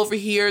people over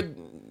here,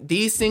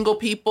 these single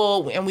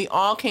people, and we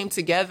all came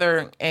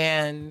together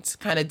and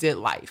kind of did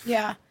life.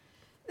 Yeah.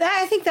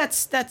 I think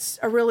that's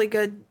a really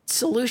good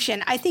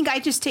solution. I think I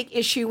just take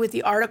issue with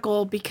the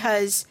article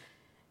because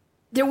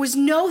there was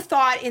no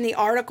thought in the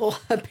article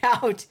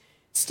about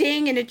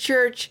staying in a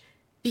church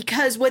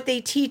because what they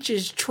teach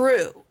is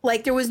true.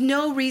 Like there was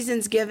no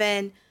reasons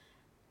given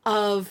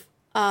of,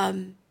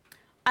 I'm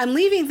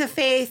leaving the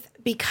faith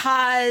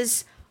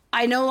because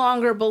I no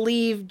longer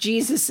believe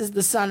Jesus is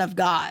the Son of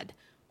God,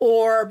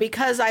 or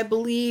because I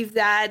believe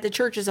that the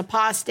church is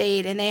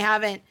apostate and they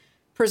haven't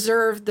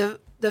preserved the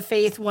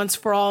faith once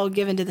for all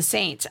given to the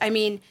saints. I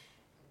mean,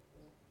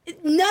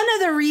 none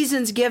of the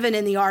reasons given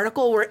in the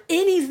article were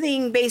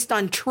anything based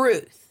on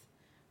truth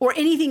or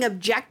anything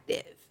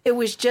objective. It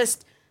was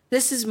just,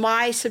 this is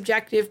my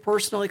subjective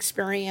personal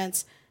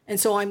experience, and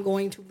so I'm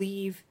going to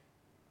leave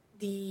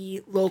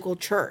the local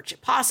church,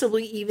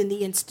 possibly even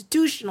the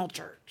institutional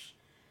church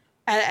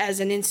as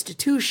an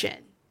institution.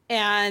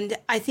 And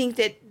I think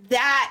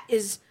that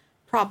is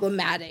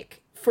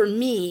problematic for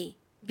me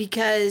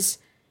because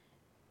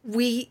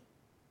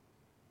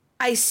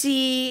I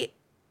see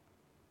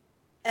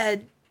a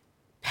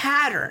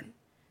pattern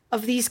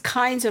of these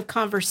kinds of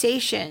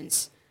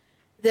conversations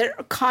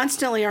that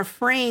constantly are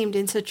framed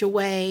in such a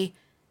way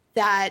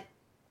that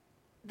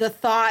the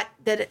thought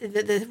that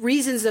the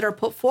reasons that are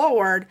put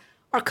forward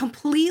are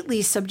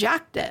completely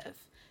subjective.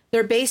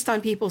 They're based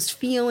on people's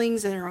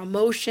feelings and their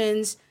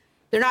emotions.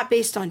 They're not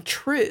based on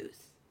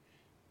truth.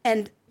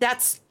 And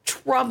that's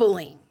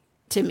troubling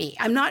to me.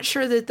 I'm not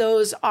sure that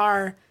those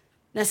are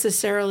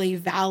necessarily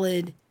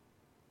valid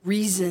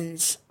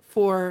reasons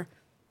for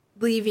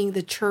leaving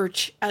the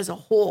church as a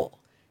whole.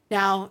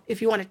 Now,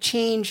 if you want to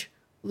change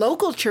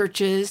local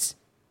churches,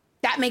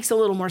 that makes a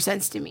little more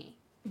sense to me.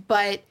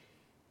 But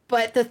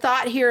the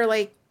thought here,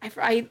 like,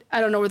 I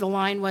don't know where the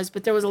line was,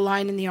 but there was a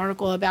line in the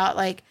article about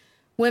like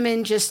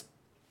women just,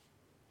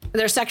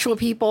 they're sexual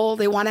people.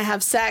 They want to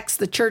have sex.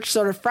 The church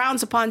sort of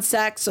frowns upon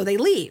sex, so they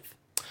leave.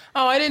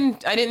 Oh, I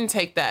didn't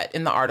take that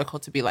in the article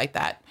to be like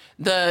that.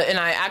 And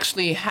I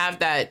actually have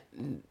that,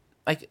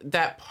 like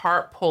that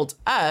part pulled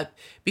up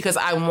because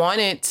I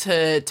wanted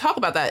to talk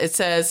about that. It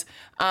says,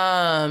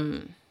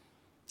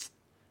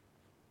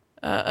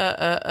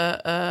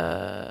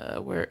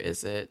 where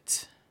is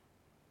it?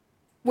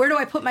 Where do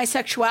I put my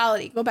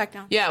sexuality? Go back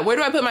down. Yeah, where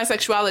do I put my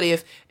sexuality?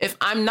 If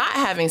I'm not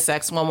having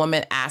sex, one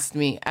woman asked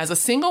me, as a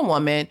single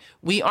woman,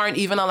 we aren't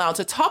even allowed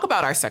to talk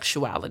about our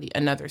sexuality,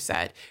 another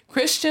said.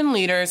 Christian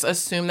leaders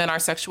assume that our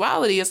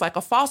sexuality is like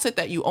a faucet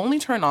that you only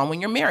turn on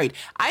when you're married.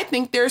 I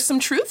think there's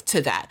some truth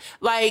to that.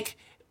 Like,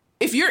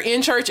 if you're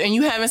in church and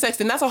you having sex,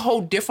 then that's a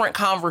whole different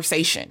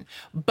conversation.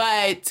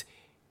 But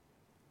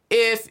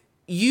if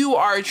you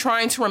are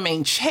trying to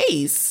remain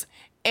chaste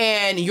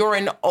and you're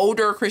an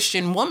older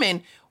Christian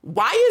woman,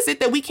 why is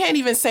it that we can't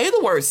even say the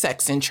word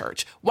sex in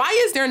church? Why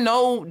is there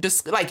no,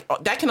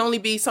 that can only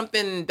be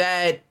something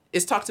that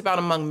is talked about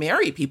among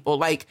married people?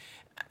 Like,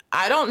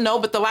 I don't know,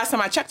 but the last time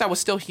I checked, I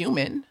was still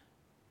human.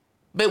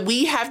 But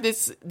we have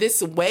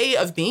this way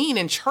of being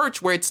in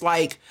church where it's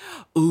like,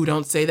 ooh,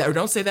 don't say that, or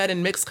don't say that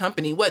in mixed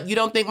company. What, you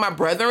don't think my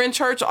brother in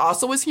church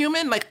also is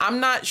human? Like, I'm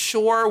not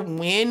sure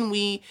when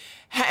we...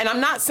 And I'm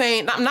not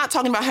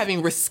talking about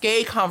having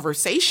risque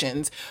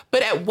conversations,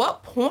 but at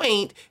what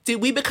point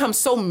did we become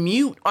so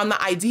mute on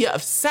the idea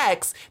of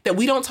sex that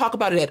we don't talk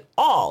about it at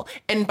all?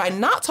 And by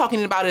not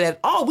talking about it at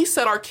all, we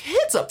set our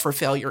kids up for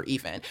failure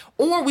even,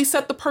 or we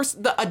set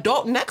the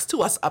adult next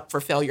to us up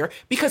for failure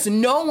because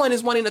no one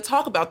is wanting to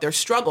talk about their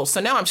struggles. So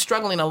now I'm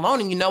struggling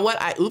alone, and you know what?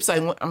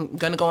 I'm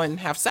going to go and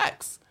have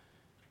sex.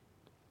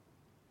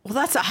 Well,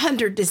 that's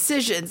 100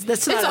 decisions. It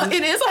is 100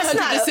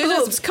 decisions.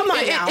 Oops. Come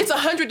on now. It's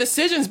 100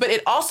 decisions, but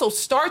it also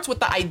starts with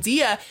the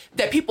idea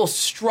that people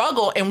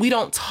struggle and we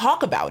don't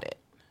talk about it.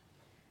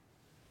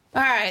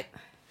 All right.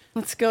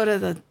 Let's go to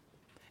the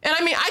And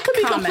I mean, I could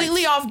be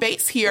completely off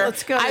base here.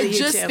 Let's go to I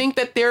just YouTube. think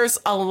that there's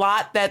a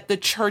lot that the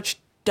church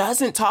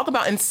doesn't talk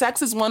about, and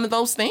sex is one of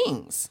those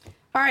things.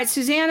 All right.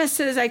 Susanna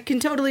says, I can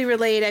totally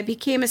relate. I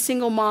became a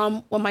single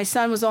mom when my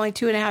son was only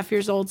 2.5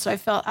 years old, so I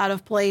felt out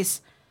of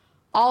place.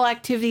 All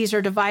activities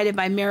are divided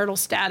by marital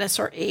status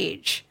or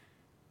age.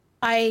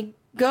 I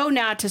go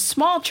now to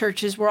small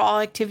churches where all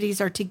activities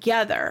are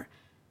together.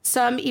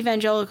 Some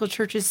evangelical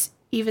churches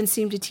even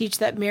seem to teach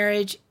that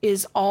marriage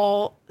is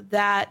all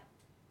that,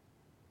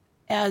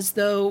 as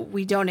though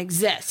we don't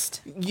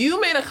exist. You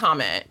made a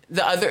comment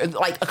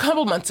a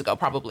couple months ago,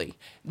 probably,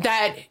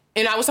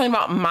 and I was talking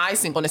about my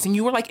singleness, and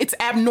you were like, it's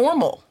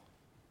abnormal.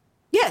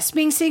 Yes,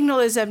 being single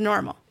is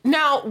abnormal.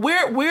 Now,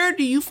 where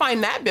do you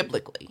find that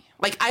biblically?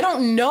 Like, I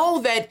don't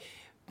know that.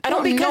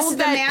 Because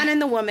the man and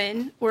the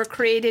woman were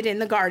created in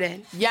the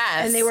garden.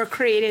 Yes. And they were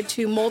created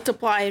to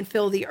multiply and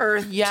fill the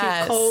earth,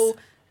 yes, to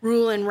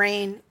co-rule and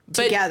reign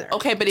together.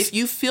 Okay, but if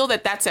you feel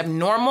that that's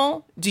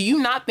abnormal, do you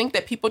not think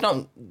that people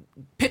don't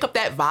pick up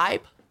that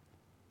vibe?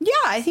 Yeah,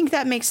 I think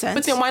that makes sense.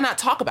 But then why not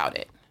talk about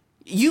it?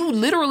 People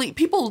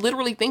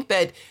literally think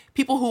that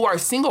people who are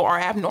single are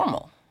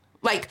abnormal.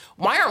 Like,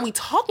 why aren't we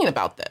talking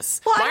about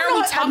this? Well, why I don't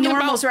know if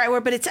abnormal is the right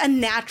word, but it's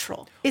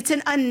unnatural. It's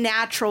an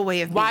unnatural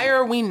way of being. Why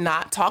are we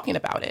not talking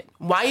about it?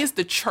 Why is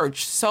the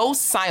church so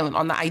silent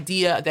on the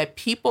idea that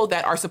people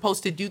that are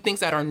supposed to do things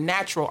that are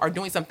natural are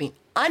doing something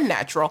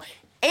unnatural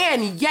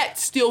and yet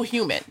still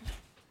human?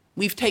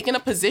 We've taken a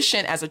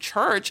position as a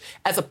church,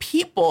 as a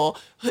people,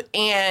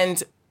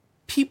 and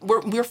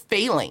we're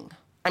failing.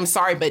 I'm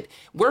sorry, but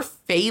we're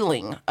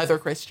failing other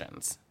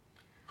Christians.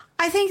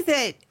 I think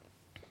that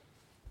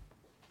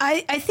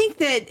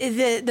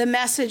the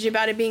message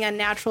about it being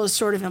unnatural is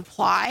sort of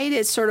implied.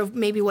 It's sort of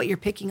maybe what you're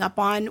picking up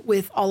on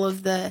with all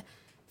of the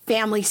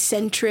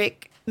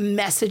family-centric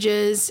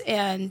messages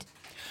and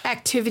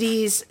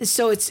activities.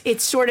 So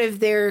it's sort of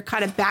their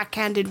kind of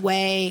backhanded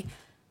way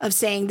of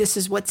saying this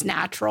is what's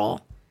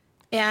natural.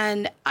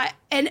 But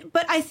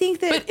I think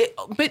that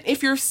but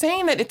if you're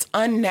saying that it's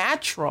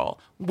unnatural,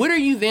 what are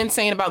you then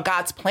saying about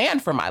God's plan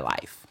for my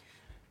life?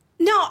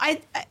 No,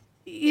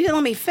 you didn't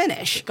let me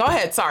finish. Go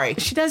ahead. Sorry.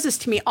 She does this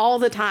to me all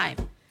the time.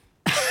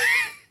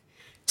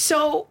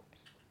 So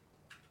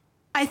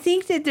I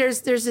think that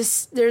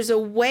there's a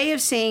way of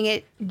saying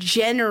it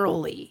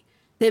generally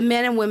that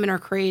men and women are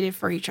created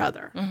for each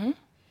other. Mm-hmm.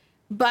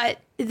 But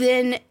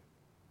then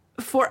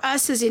for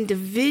us as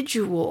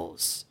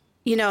individuals,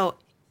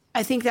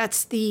 I think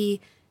that's the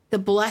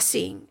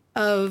blessing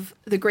of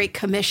the Great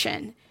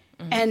Commission,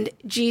 mm-hmm, and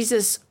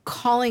Jesus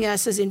calling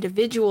us as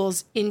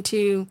individuals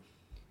into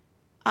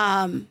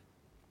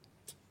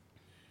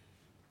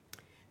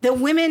that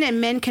women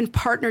and men can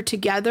partner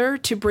together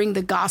to bring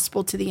the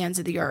gospel to the ends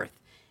of the earth.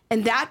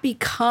 And that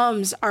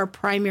becomes our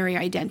primary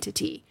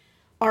identity,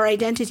 our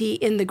identity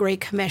in the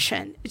Great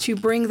Commission, to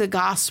bring the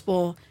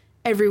gospel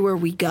everywhere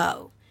we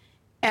go.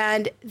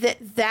 And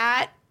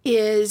that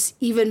is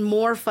even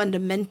more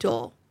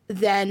fundamental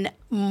than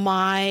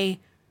my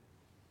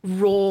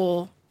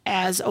role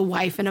as a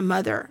wife and a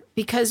mother,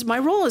 because my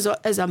role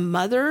as a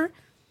mother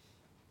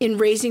in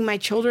raising my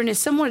children is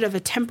somewhat of a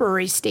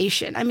temporary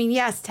station. I mean,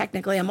 yes,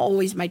 technically I'm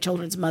always my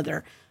children's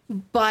mother,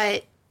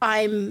 but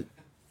what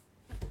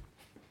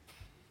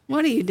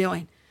are you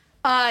doing?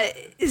 Sorry,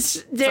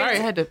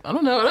 I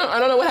don't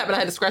know what happened. I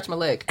had to scratch my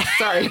leg.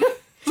 Sorry.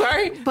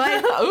 Sorry.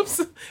 But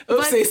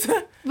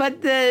oopsies.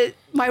 But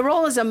my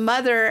role as a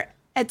mother,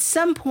 at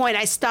some point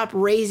I stopped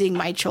raising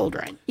my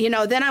children.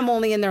 Then I'm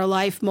only in their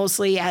life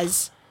mostly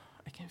as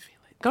I can feel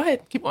it. Go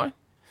ahead. Keep going.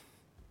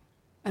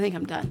 I think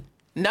I'm done.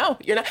 No,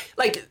 you're not.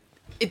 Like,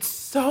 it's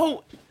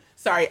so,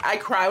 sorry, I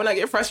cry when I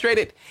get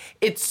frustrated.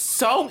 It's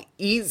so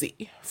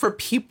easy for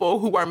people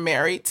who are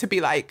married to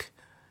be like,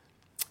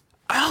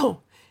 oh,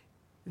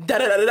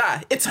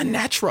 da-da-da-da-da, it's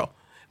unnatural.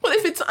 Well,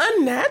 if it's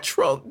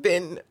unnatural,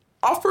 then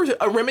offer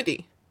a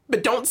remedy.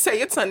 But don't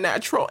say it's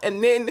unnatural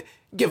and then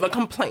give a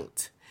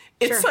complaint.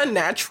 It's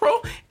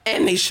unnatural,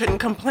 and they shouldn't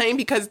complain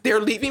because they're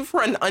leaving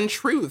for an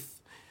untruth.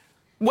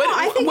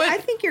 I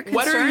think your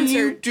concerns what are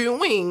you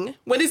doing?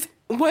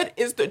 What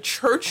is the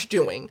church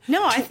doing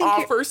to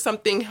offer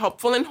something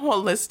helpful and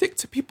holistic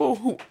to people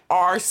who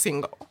are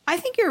single? I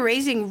think you're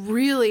raising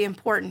really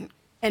important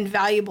and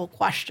valuable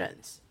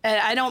questions. And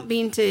I don't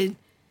mean to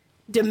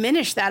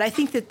diminish that. I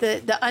think that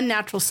the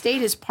unnatural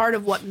state is part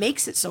of what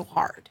makes it so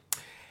hard.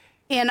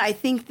 And I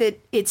think that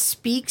it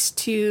speaks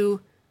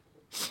to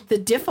the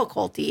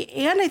difficulty.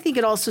 And I think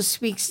it also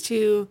speaks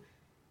to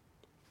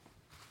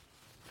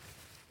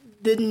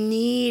the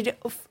need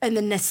and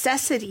the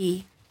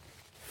necessity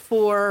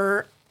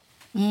for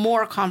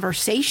more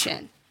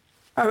conversation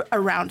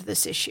around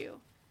this issue.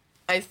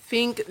 I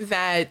think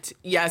that,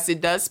 yes,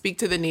 it does speak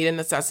to the need and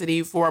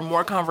necessity for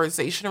more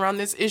conversation around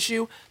this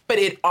issue, but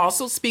it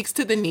also speaks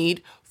to the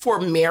need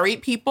for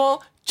married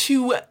people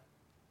to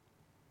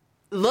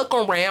look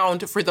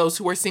around for those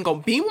who are single.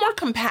 Be more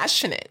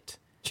compassionate.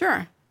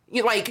 Sure.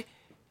 Like,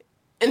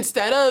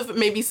 instead of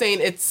maybe saying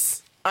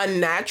it's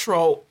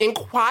unnatural,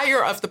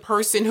 inquire of the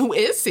person who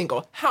is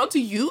single. How do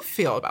you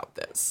feel about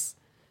this?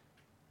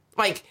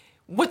 Like,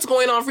 what's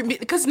going on for me?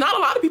 Because not a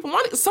lot of people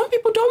want it. Some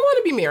people don't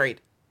want to be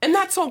married, and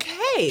that's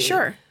okay.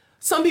 Sure.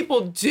 Some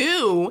people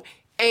do,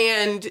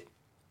 and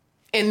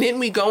then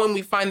we go and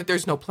we find that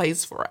there's no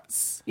place for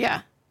us.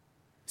 Yeah.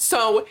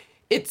 So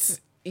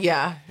it's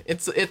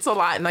a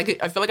lot, and I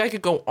feel like I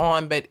could go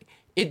on, but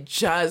it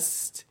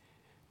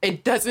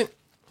doesn't.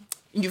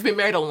 You've been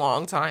married a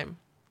long time.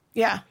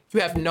 Yeah. You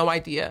have no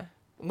idea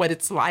what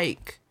it's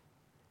like.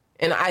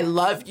 And I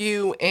love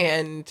you,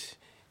 and,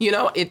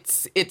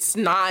 it's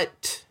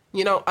not,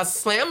 a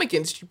slam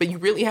against you, but you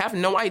really have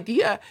no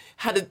idea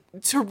how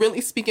to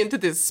really speak into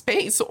this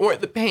space or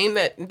the pain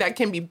that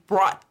can be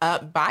brought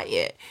up by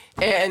it.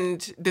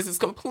 And this is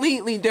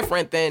completely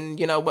different than,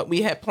 what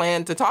we had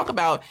planned to talk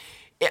about.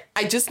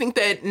 I just think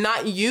that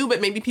not you, but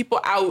maybe people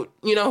out,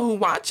 who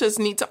watch us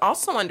need to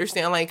also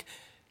understand, like,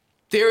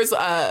 there's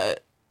a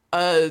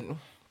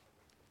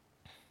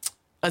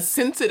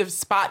sensitive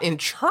spot in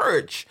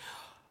church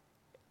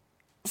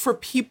for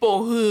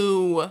people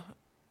who,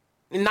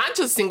 not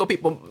just single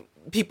people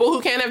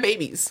who can't have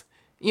babies.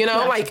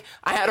 Like,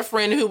 I had a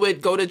friend who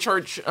would go to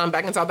church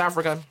back in South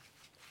Africa,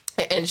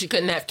 and she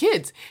couldn't have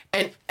kids.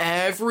 And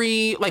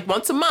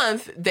once a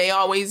month, they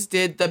always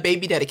did the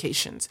baby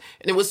dedications.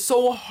 And it was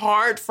so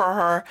hard for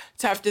her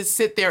to have to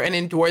sit there and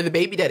endure the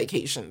baby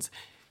dedications.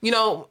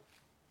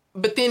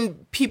 But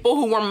then people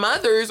who were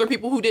mothers or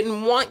people who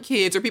didn't want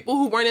kids or people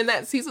who weren't in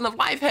that season of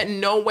life had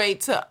no way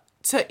to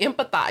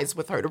empathize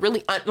with her, to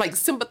really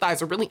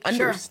sympathize or really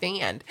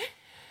understand. Sure.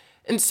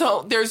 And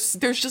so there's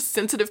just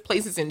sensitive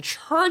places in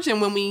church.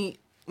 And when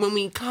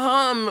we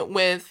come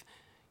with,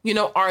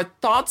 our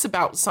thoughts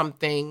about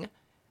something,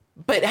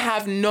 but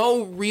have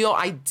no real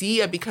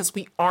idea because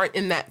we aren't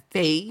in that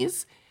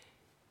phase,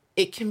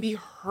 it can be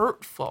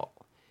hurtful.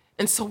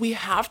 And so we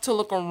have to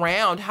look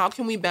around. How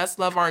can we best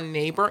love our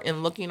neighbor?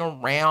 And looking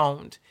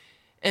around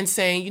and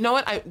saying, you know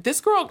what, this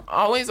girl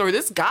always, or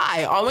this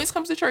guy always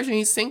comes to church and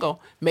he's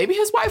single. Maybe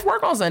his wife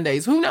works on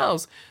Sundays. Who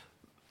knows?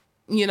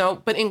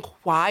 But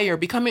inquire,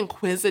 become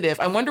inquisitive.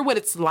 I wonder what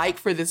it's like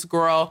for this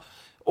girl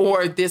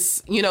or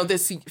this,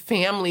 this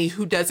family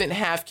who doesn't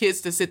have kids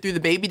to sit through the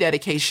baby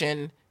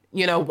dedication,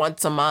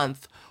 once a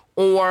month.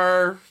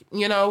 Or,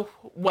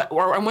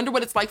 or I wonder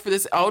what it's like for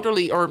this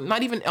elderly, or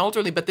not even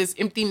elderly, but this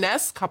empty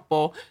nest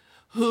couple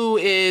who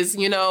is,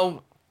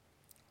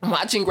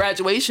 watching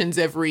graduations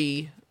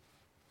every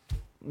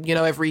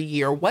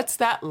year. What's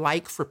that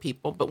like for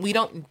people? But we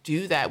don't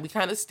do that. We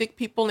kind of stick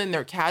people in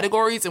their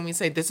categories and we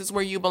say, this is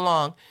where you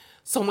belong.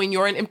 So when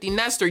you're an empty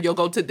nester, you'll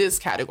go to this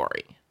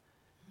category.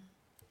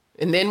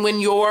 And then when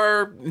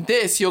you're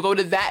this, you'll go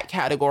to that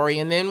category.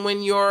 And then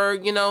when you're,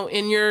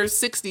 in your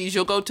 60s,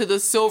 you'll go to the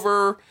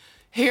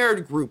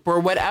silver-haired group or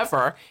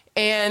whatever.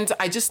 And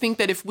I just think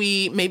that if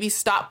we maybe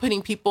stop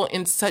putting people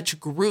in such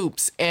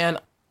groups and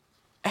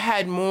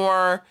had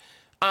more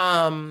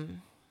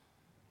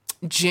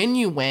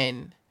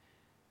genuine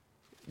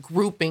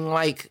grouping,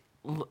 like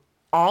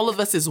all of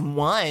us is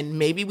one,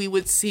 maybe we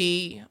would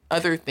see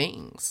other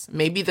things.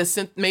 Maybe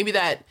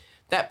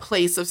that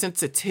place of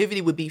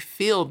sensitivity would be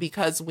filled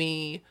because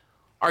we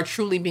are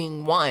truly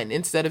being one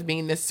instead of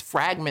being this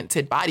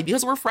fragmented body,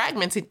 because we're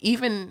fragmented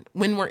even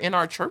when we're in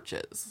our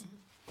churches.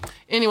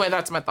 Anyway,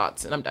 that's my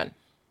thoughts, and I'm done.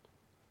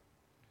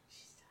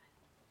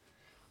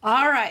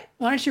 All right.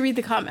 Why don't you read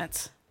the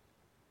comments?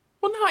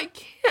 Well, no, I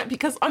can't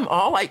because I'm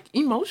all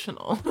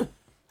emotional.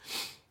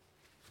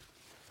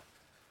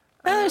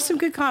 There's some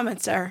good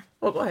comments there.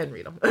 Well, go ahead and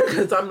read them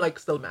because I'm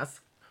still a mess.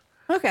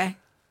 Okay.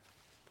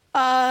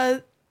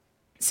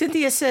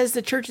 Cynthia says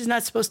the church is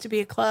not supposed to be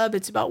a club.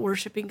 It's about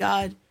worshiping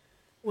God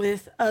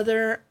with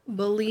other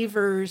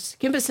believers.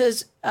 Kimba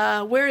says,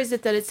 where is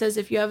it that it says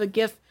if you have a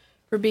gift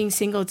for being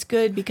single, it's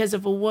good because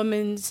of a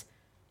woman's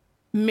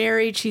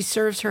marriage, she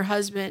serves her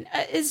husband?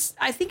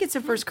 I think it's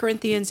in 1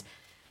 Corinthians,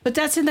 but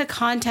that's in the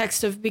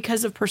context of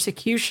because of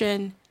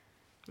persecution,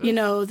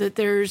 that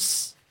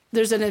there's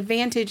an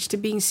advantage to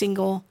being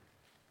single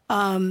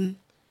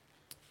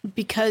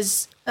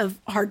because of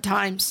hard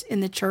times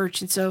in the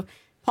church. And so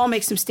Paul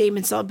makes some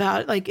statements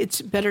about like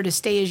it's better to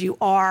stay as you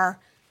are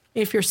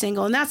if you're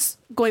single. And that's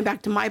going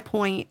back to my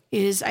point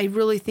is I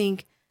really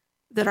think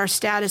that our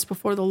status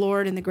before the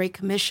Lord and the Great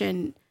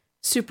Commission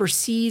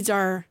supersedes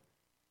our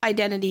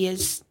identity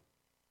as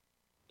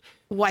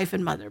wife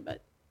and mother,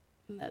 but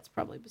that's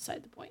probably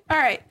beside the point. All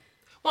right.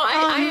 Well,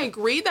 I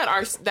agree that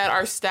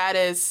our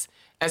status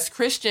as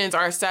Christians,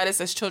 our status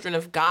as children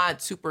of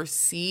God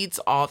supersedes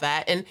all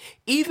that. And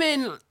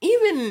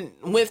even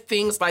with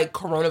things like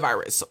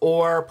coronavirus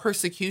or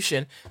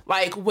persecution,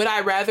 like, would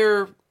I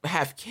rather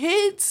have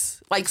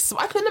kids? Like,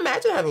 I couldn't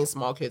imagine having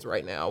small kids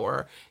right now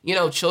or,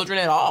 children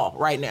at all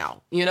right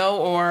now,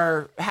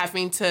 or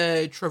having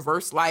to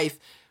traverse life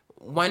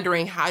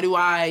wondering how do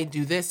I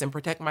do this and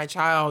protect my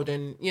child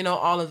and,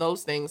 all of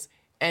those things.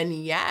 And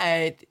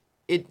yet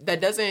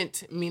that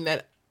doesn't mean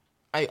that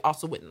I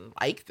also wouldn't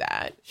like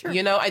that. Sure.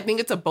 I think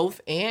it's a both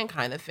and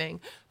kind of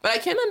thing. But I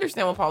can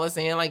understand what Paul is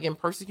saying, like in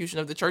persecution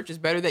of the church, it's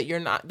better that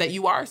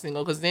you are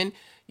single because then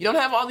you don't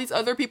have all these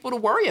other people to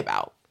worry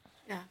about.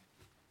 Yeah.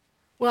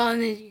 Well,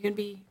 and then you can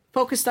be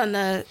focused on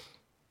the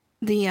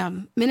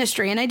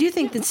ministry. And I do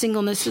think that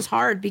singleness is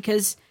hard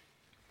because,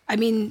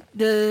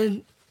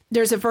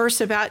 there's a verse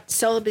about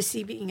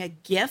celibacy being a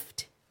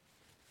gift.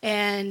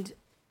 And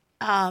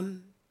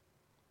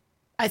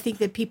I think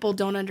that people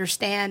don't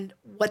understand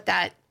what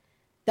that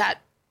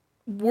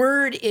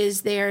word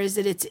is there, is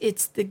that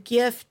it's the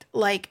gift,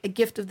 like a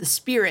gift of the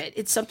Spirit.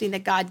 It's something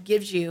that God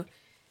gives you.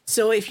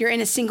 So if you're in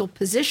a single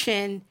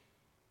position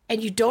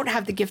and you don't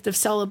have the gift of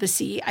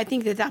celibacy, I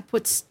think that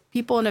puts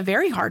people in a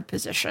very hard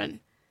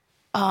position.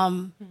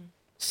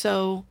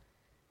 So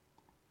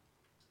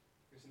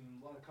There's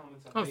a lot of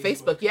comments on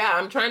Facebook. Yeah,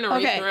 I'm trying to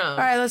read through them. All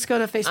right, let's go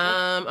to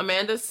Facebook.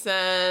 Amanda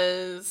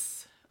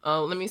says,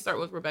 let me start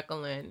with Rebecca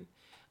Lynn.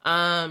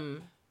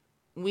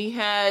 We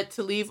had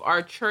to leave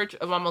our church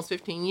of almost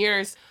 15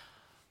 years.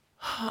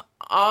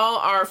 All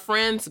our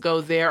friends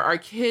go there, our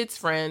kids'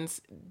 friends.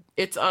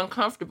 It's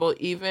uncomfortable.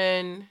 We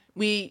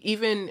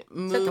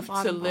moved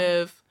to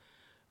live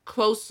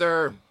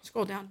closer.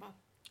 Scroll down, Bob.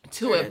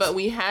 To it, but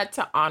we had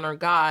to honor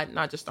God,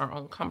 not just our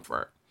own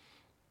comfort.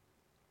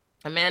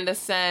 Amanda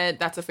said,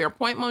 that's a fair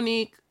point,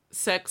 Monique.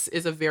 Sex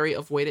is a very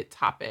avoided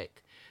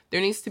topic.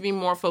 There needs to be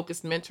more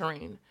focused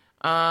mentoring.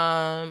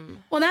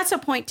 Well, that's a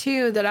point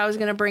too that I was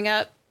going to bring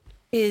up.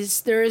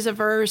 Is there is a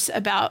verse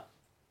about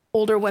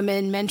older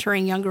women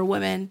mentoring younger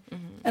women,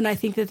 and I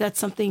think that that's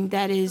something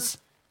that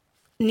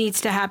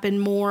needs to happen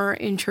more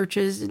in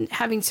churches and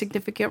having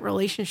significant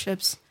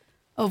relationships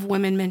of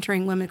women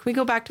mentoring women. Can we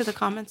go back to the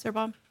comments there,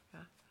 Bob?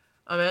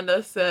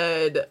 Amanda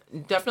said,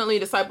 definitely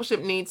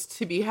discipleship needs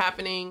to be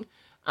happening.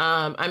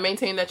 I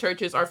maintain that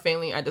churches are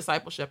failing at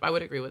discipleship. I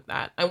would agree with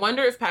that. I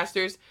wonder if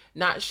pastors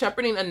not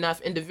shepherding enough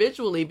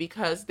individually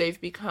because they've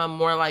become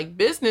more like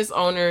business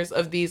owners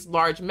of these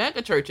large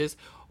mega churches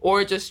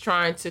or just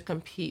trying to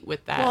compete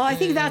with that. Well, I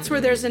think that's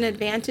where there's an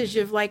advantage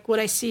of like what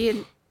I see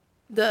in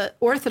the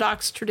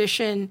Orthodox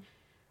tradition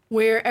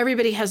where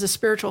everybody has a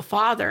spiritual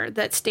father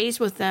that stays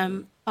with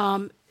them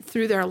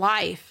through their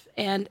life.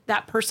 And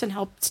that person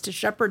helps to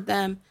shepherd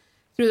them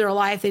through their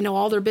life. They know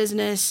all their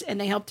business and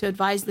they help to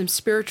advise them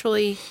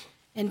spiritually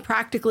and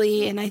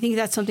practically. And I think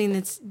that's something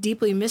that's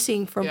deeply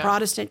missing from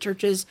Protestant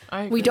churches.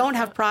 We don't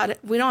have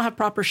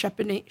proper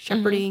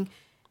shepherding.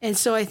 And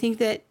so I think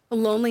that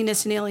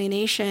loneliness and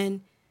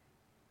alienation,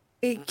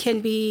 it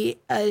can be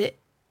a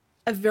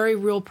very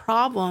real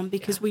problem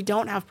because we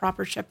don't have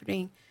proper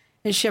shepherding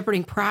and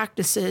shepherding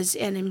practices.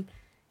 And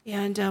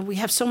we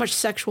have so much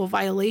sexual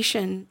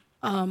violation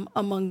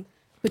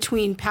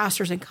between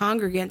pastors and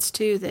congregants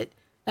too,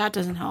 that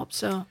doesn't help.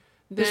 So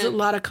there's a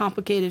lot of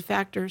complicated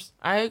factors.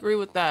 I agree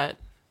with that.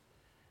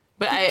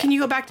 But can you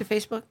go back to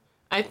Facebook?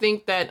 I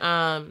think that,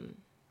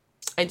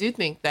 I do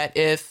think that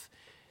if,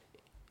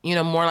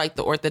 more like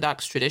the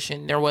Orthodox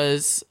tradition, there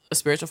was a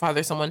spiritual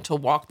father, someone to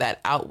walk that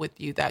out with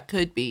you, that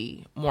could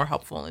be more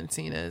helpful and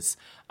seen as,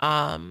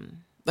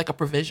 like a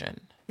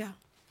provision. Yeah.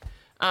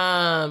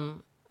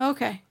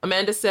 Okay.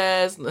 Amanda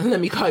says, let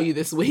me call you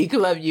this week.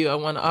 Love you. I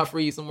want to offer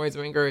you some words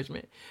of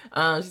encouragement.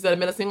 She said, I've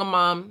been a single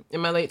mom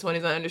in my late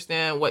 20s. I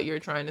understand what you're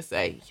trying to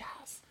say.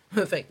 Yes.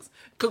 Thanks.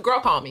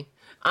 Girl, call me.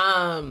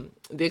 The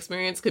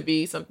experience could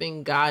be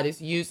something God is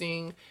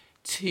using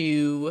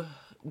to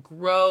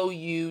grow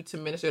you to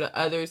minister to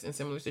others in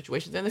similar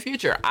situations in the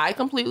future. I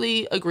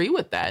completely agree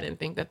with that and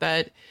think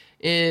that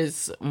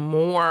is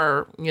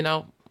more,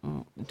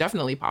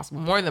 definitely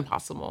possible, more than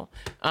possible.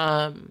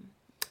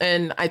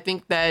 And I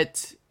think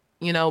that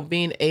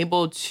being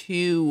able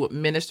to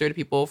minister to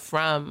people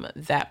from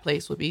that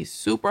place would be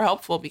super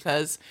helpful,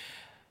 because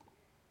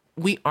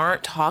we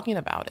aren't talking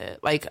about it.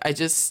 Like, I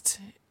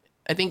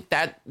think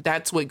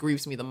that's what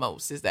grieves me the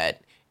most, is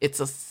that it's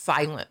a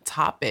silent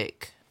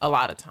topic a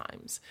lot of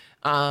times.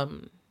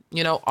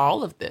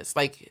 All of this,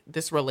 like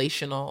this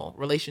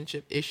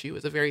relationship issue,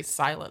 is a very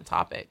silent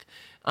topic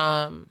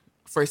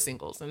for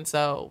singles. And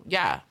so,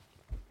 yeah.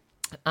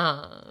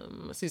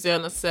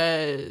 Susanna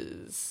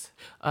says,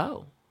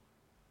 oh,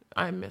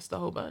 I missed a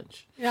whole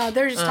bunch. Yeah,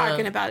 they're just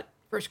talking about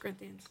 1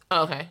 Corinthians.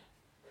 Okay.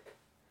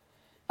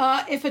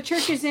 If a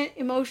church isn't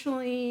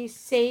emotionally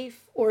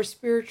safe or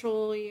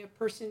spiritually, a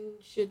person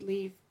should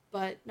leave,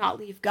 but not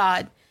leave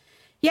God.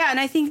 Yeah, and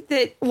I think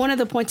that one of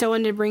the points I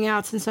wanted to bring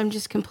out, since I'm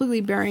just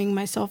completely burying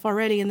myself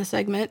already in the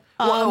segment.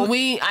 Well,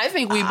 I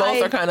think we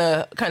both are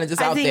kind of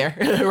just out there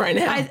right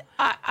now.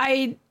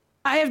 I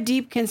have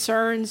deep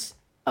concerns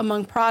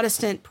among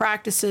Protestant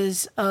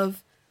practices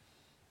of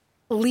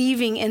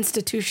leaving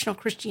institutional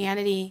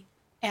Christianity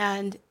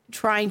and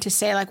trying to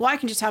say, like, well, I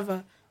can just have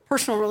a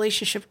personal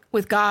relationship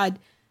with God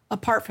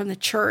apart from the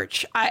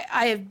church.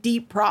 I have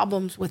deep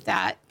problems with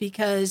that,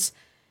 because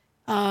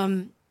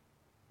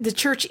the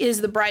church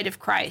is the bride of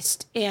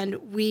Christ,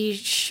 and we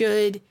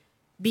should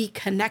be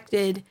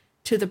connected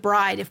to the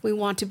bride if we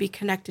want to be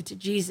connected to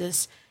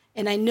Jesus.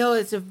 And I know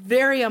it's a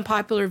very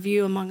unpopular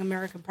view among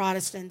American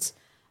Protestants,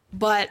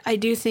 but I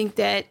do think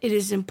that it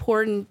is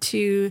important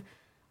to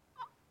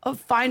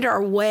find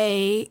our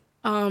way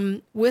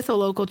with a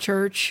local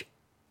church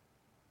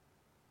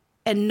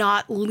and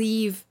not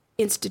leave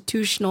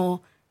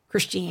institutional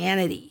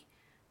Christianity.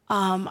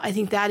 I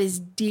think that is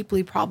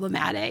deeply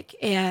problematic.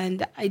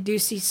 And I do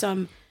see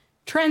some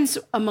trends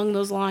among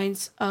those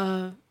lines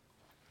of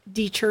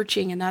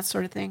de-churching and that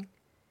sort of thing.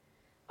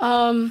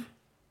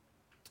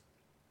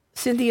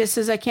 Cynthia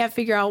says, I can't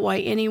figure out why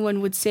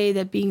anyone would say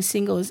that being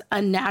single is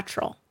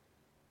unnatural.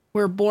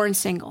 We're born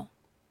single.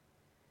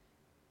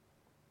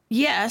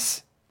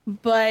 Yes,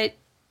 but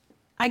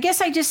I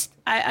guess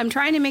I'm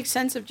trying to make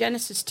sense of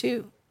Genesis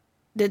 2.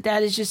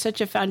 That is just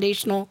such a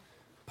foundational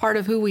part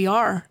of who we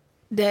are,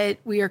 that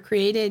we are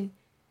created,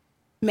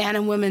 man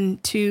and woman,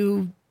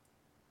 to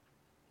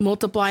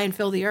multiply and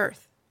fill the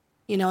earth,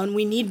 and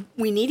we need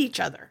each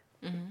other.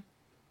 Mm-hmm.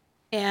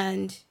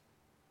 And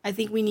I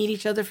think we need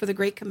each other for the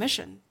Great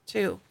Commission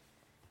too.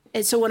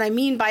 And so what I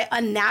mean by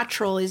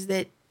unnatural is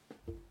that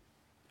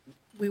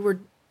we were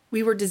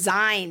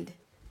designed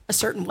a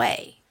certain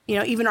way.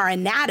 Even our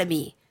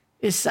anatomy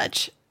is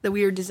such that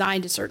we are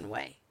designed a certain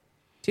way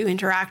to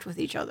interact with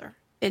each other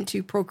and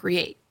to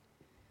procreate.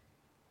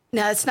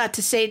 Now, that's not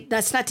to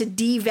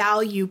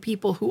devalue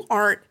people who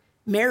aren't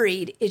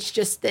married. It's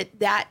just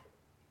that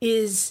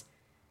is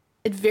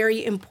a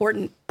very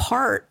important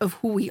part of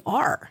who we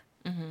are.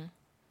 Mm-hmm.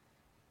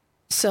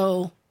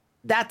 So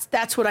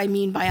that's what I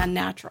mean by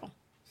unnatural.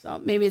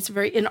 So maybe it's a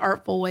very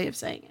inartful way of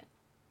saying it.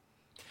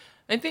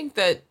 I think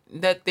that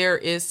there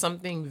is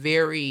something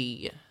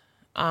very,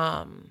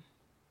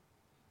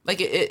 like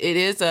it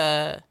is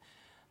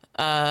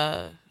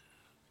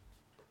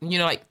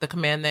like the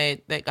command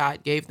that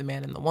God gave the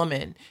man and the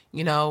woman,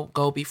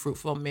 go be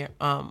fruitful,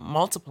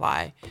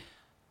 multiply.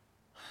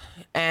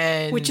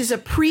 And which is a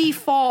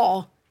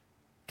pre-fall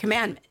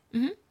commandment.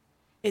 Mm-hmm.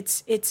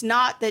 It's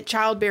not that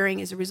childbearing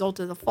is a result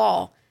of the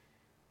fall.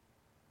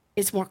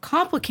 It's more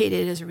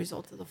complicated as a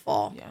result of the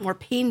fall, more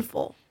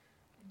painful.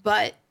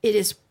 But it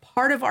is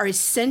part of our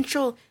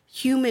essential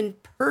human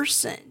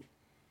person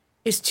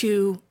is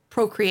to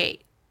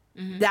procreate.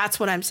 Mm-hmm. That's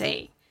what I'm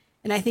saying.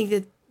 And I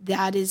think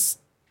that is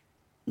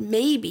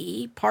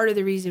maybe part of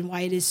the reason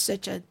why it is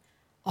such a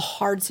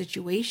hard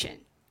situation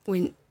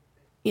when,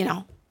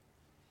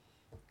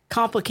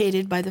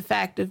 complicated by the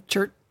fact of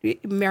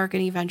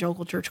American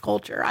evangelical church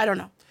culture. I don't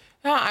know.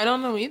 Yeah, I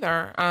don't know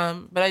either.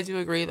 But I do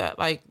agree that,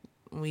 like,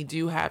 we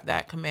do have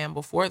that command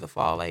before the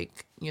fall,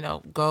 like,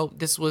 go,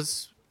 this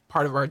was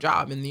part of our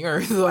job in the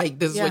earth. Like,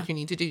 this is what you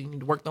need to do. You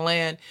need to work the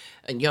land,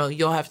 and,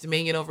 you'll have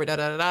dominion over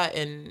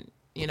and,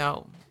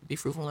 be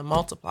fruitful and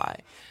multiply.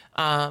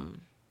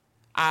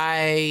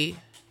 I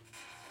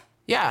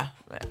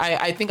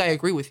think I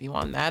agree with you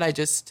on that. I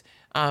just,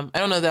 I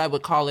don't know that I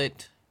would call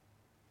it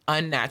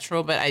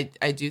unnatural, but I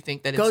do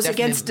think that it goes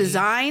against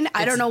design.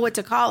 I don't know what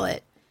to call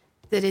it.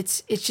 That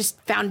it's just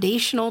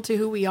foundational to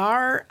who we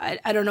are.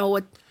 I don't know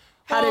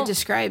how to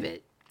describe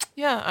it.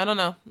 Yeah, I don't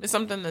know. It's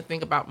something to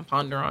think about and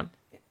ponder on.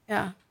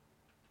 Yeah.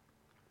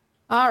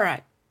 All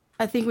right.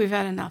 I think we've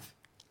had enough.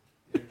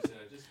 There's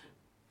just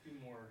a few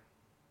more on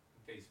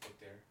Facebook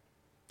there.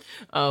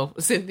 Oh,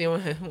 Cynthia,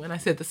 when I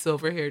said the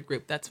silver-haired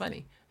group, that's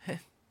funny.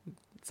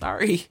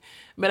 Sorry.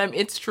 But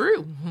it's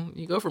true.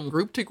 You go from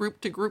group to group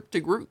to group to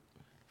group.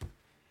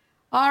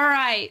 All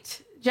right.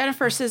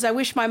 Jennifer says, I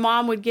wish my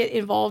mom would get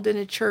involved in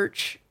a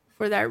church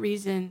for that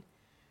reason.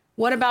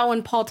 What about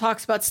when Paul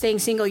talks about staying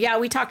single? Yeah,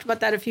 we talked about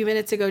that a few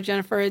minutes ago,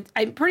 Jennifer.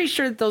 I'm pretty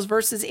sure that those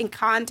verses in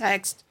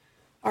context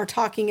are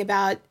talking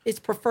about it's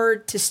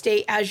preferred to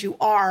stay as you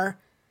are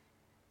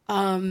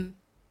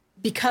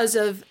because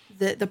of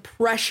the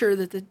pressure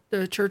that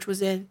the church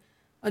was in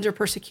under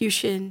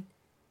persecution,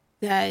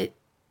 that,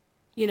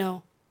 you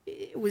know,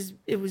 it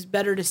was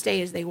better to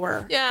stay as they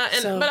were. Yeah,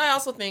 but I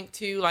also think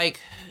too, like,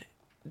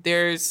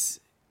 there's,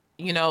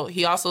 you know,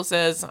 he also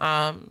says,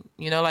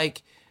 you know,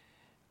 like,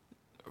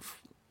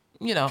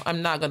 you know,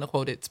 I'm not gonna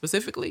quote it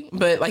specifically,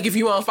 but like, if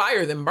you're on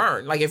fire, then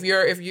burn. Like, if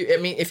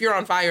you're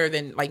on fire,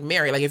 then like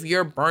marry. Like, if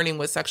you're burning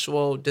with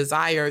sexual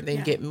desire,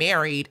 then get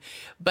married.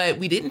 But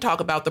we didn't talk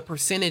about the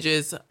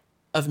percentages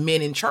of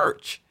men in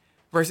church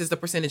versus the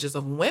percentages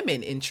of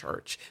women in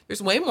church.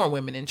 There's way more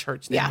women in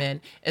church than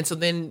men. And so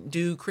then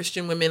do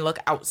Christian women look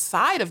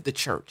outside of the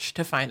church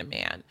to find a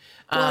man?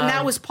 Well, and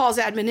that was Paul's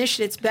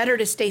admonition. It's better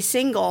to stay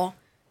single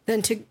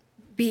than to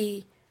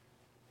be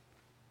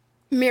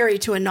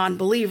married to a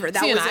non-believer.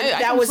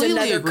 That was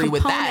another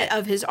component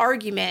of his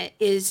argument,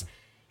 is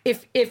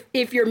if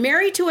you're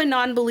married to a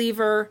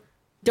non-believer,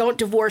 don't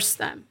divorce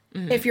them.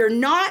 Mm-hmm. If you're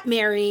not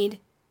married,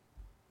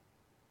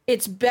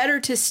 it's better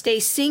to stay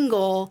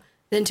single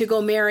than to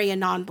go marry a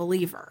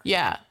non-believer.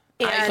 Yeah,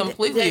 and I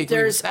completely agree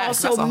there's with that.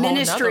 Also that's a whole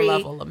ministry nother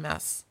level of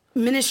mess.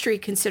 Ministry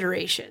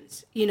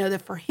considerations. You know,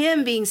 that for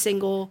him being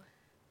single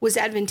was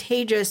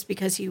advantageous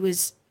because he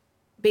was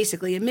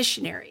basically a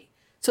missionary.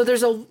 So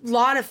there's a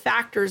lot of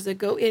factors that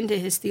go into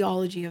his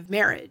theology of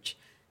marriage.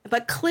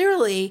 But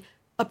clearly,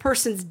 a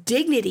person's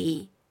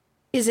dignity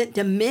isn't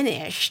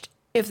diminished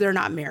if they're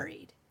not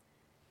married.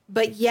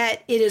 But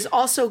yet, it is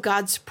also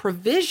God's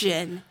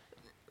provision.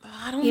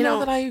 I don't know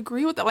that I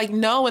agree with that. Like,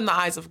 no, in the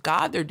eyes of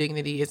God, their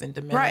dignity isn't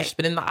diminished. Right.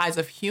 But in the eyes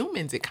of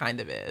humans, it kind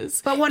of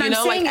is. But what I'm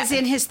saying is,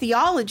 in his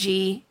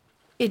theology,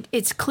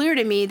 it's clear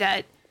to me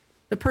that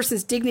the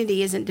person's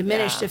dignity isn't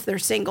diminished if they're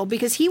single,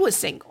 because he was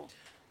single.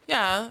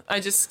 Yeah,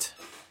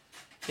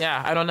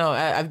 I don't know.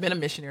 I've been a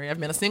missionary. I've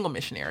been a single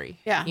missionary.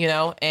 Yeah. You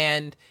know,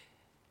 and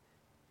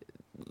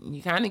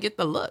you kind of get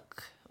the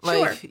look.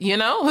 Like, sure. You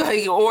know,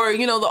 like, or,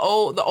 you know,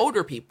 the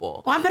older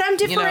people. Well, but I'm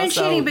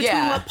differentiating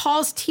between what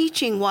Paul's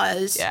teaching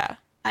was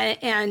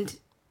and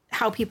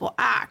how people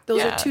act.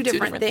 Those are two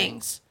different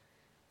things.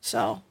 So,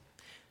 all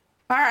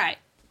right.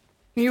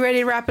 Are you ready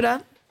to wrap it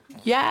up?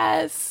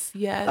 Yes.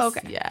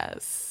 Okay.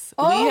 Yes.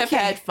 We have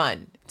had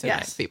fun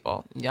tonight,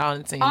 people. Y'all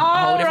have seen a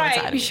whole different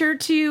side of Be sure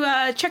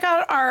to check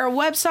out our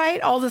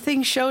website,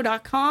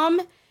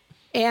 allthethingshow.com,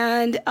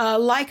 and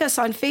like us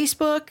on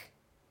Facebook.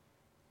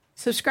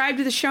 Subscribe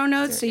to the show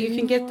notes so you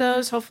can get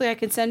those. Hopefully I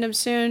can send them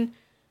soon.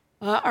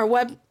 Our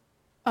web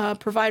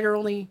provider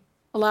only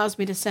allows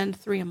me to send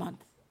 3 a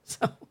month.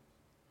 So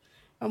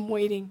I'm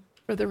waiting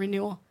for the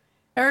renewal.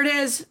 There it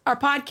is, our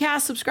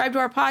podcast. Subscribe to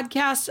our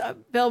podcast,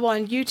 available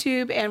on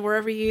YouTube and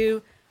wherever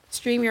you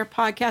stream your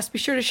podcast. Be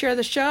sure to share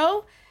the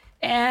show.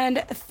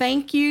 And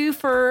thank you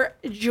for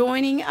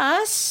joining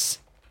us,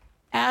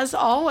 as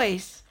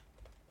always.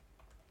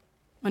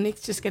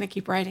 Monique's just going to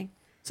keep writing.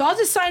 So I'll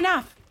just sign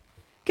off.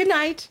 Good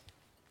night.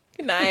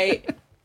 Good night.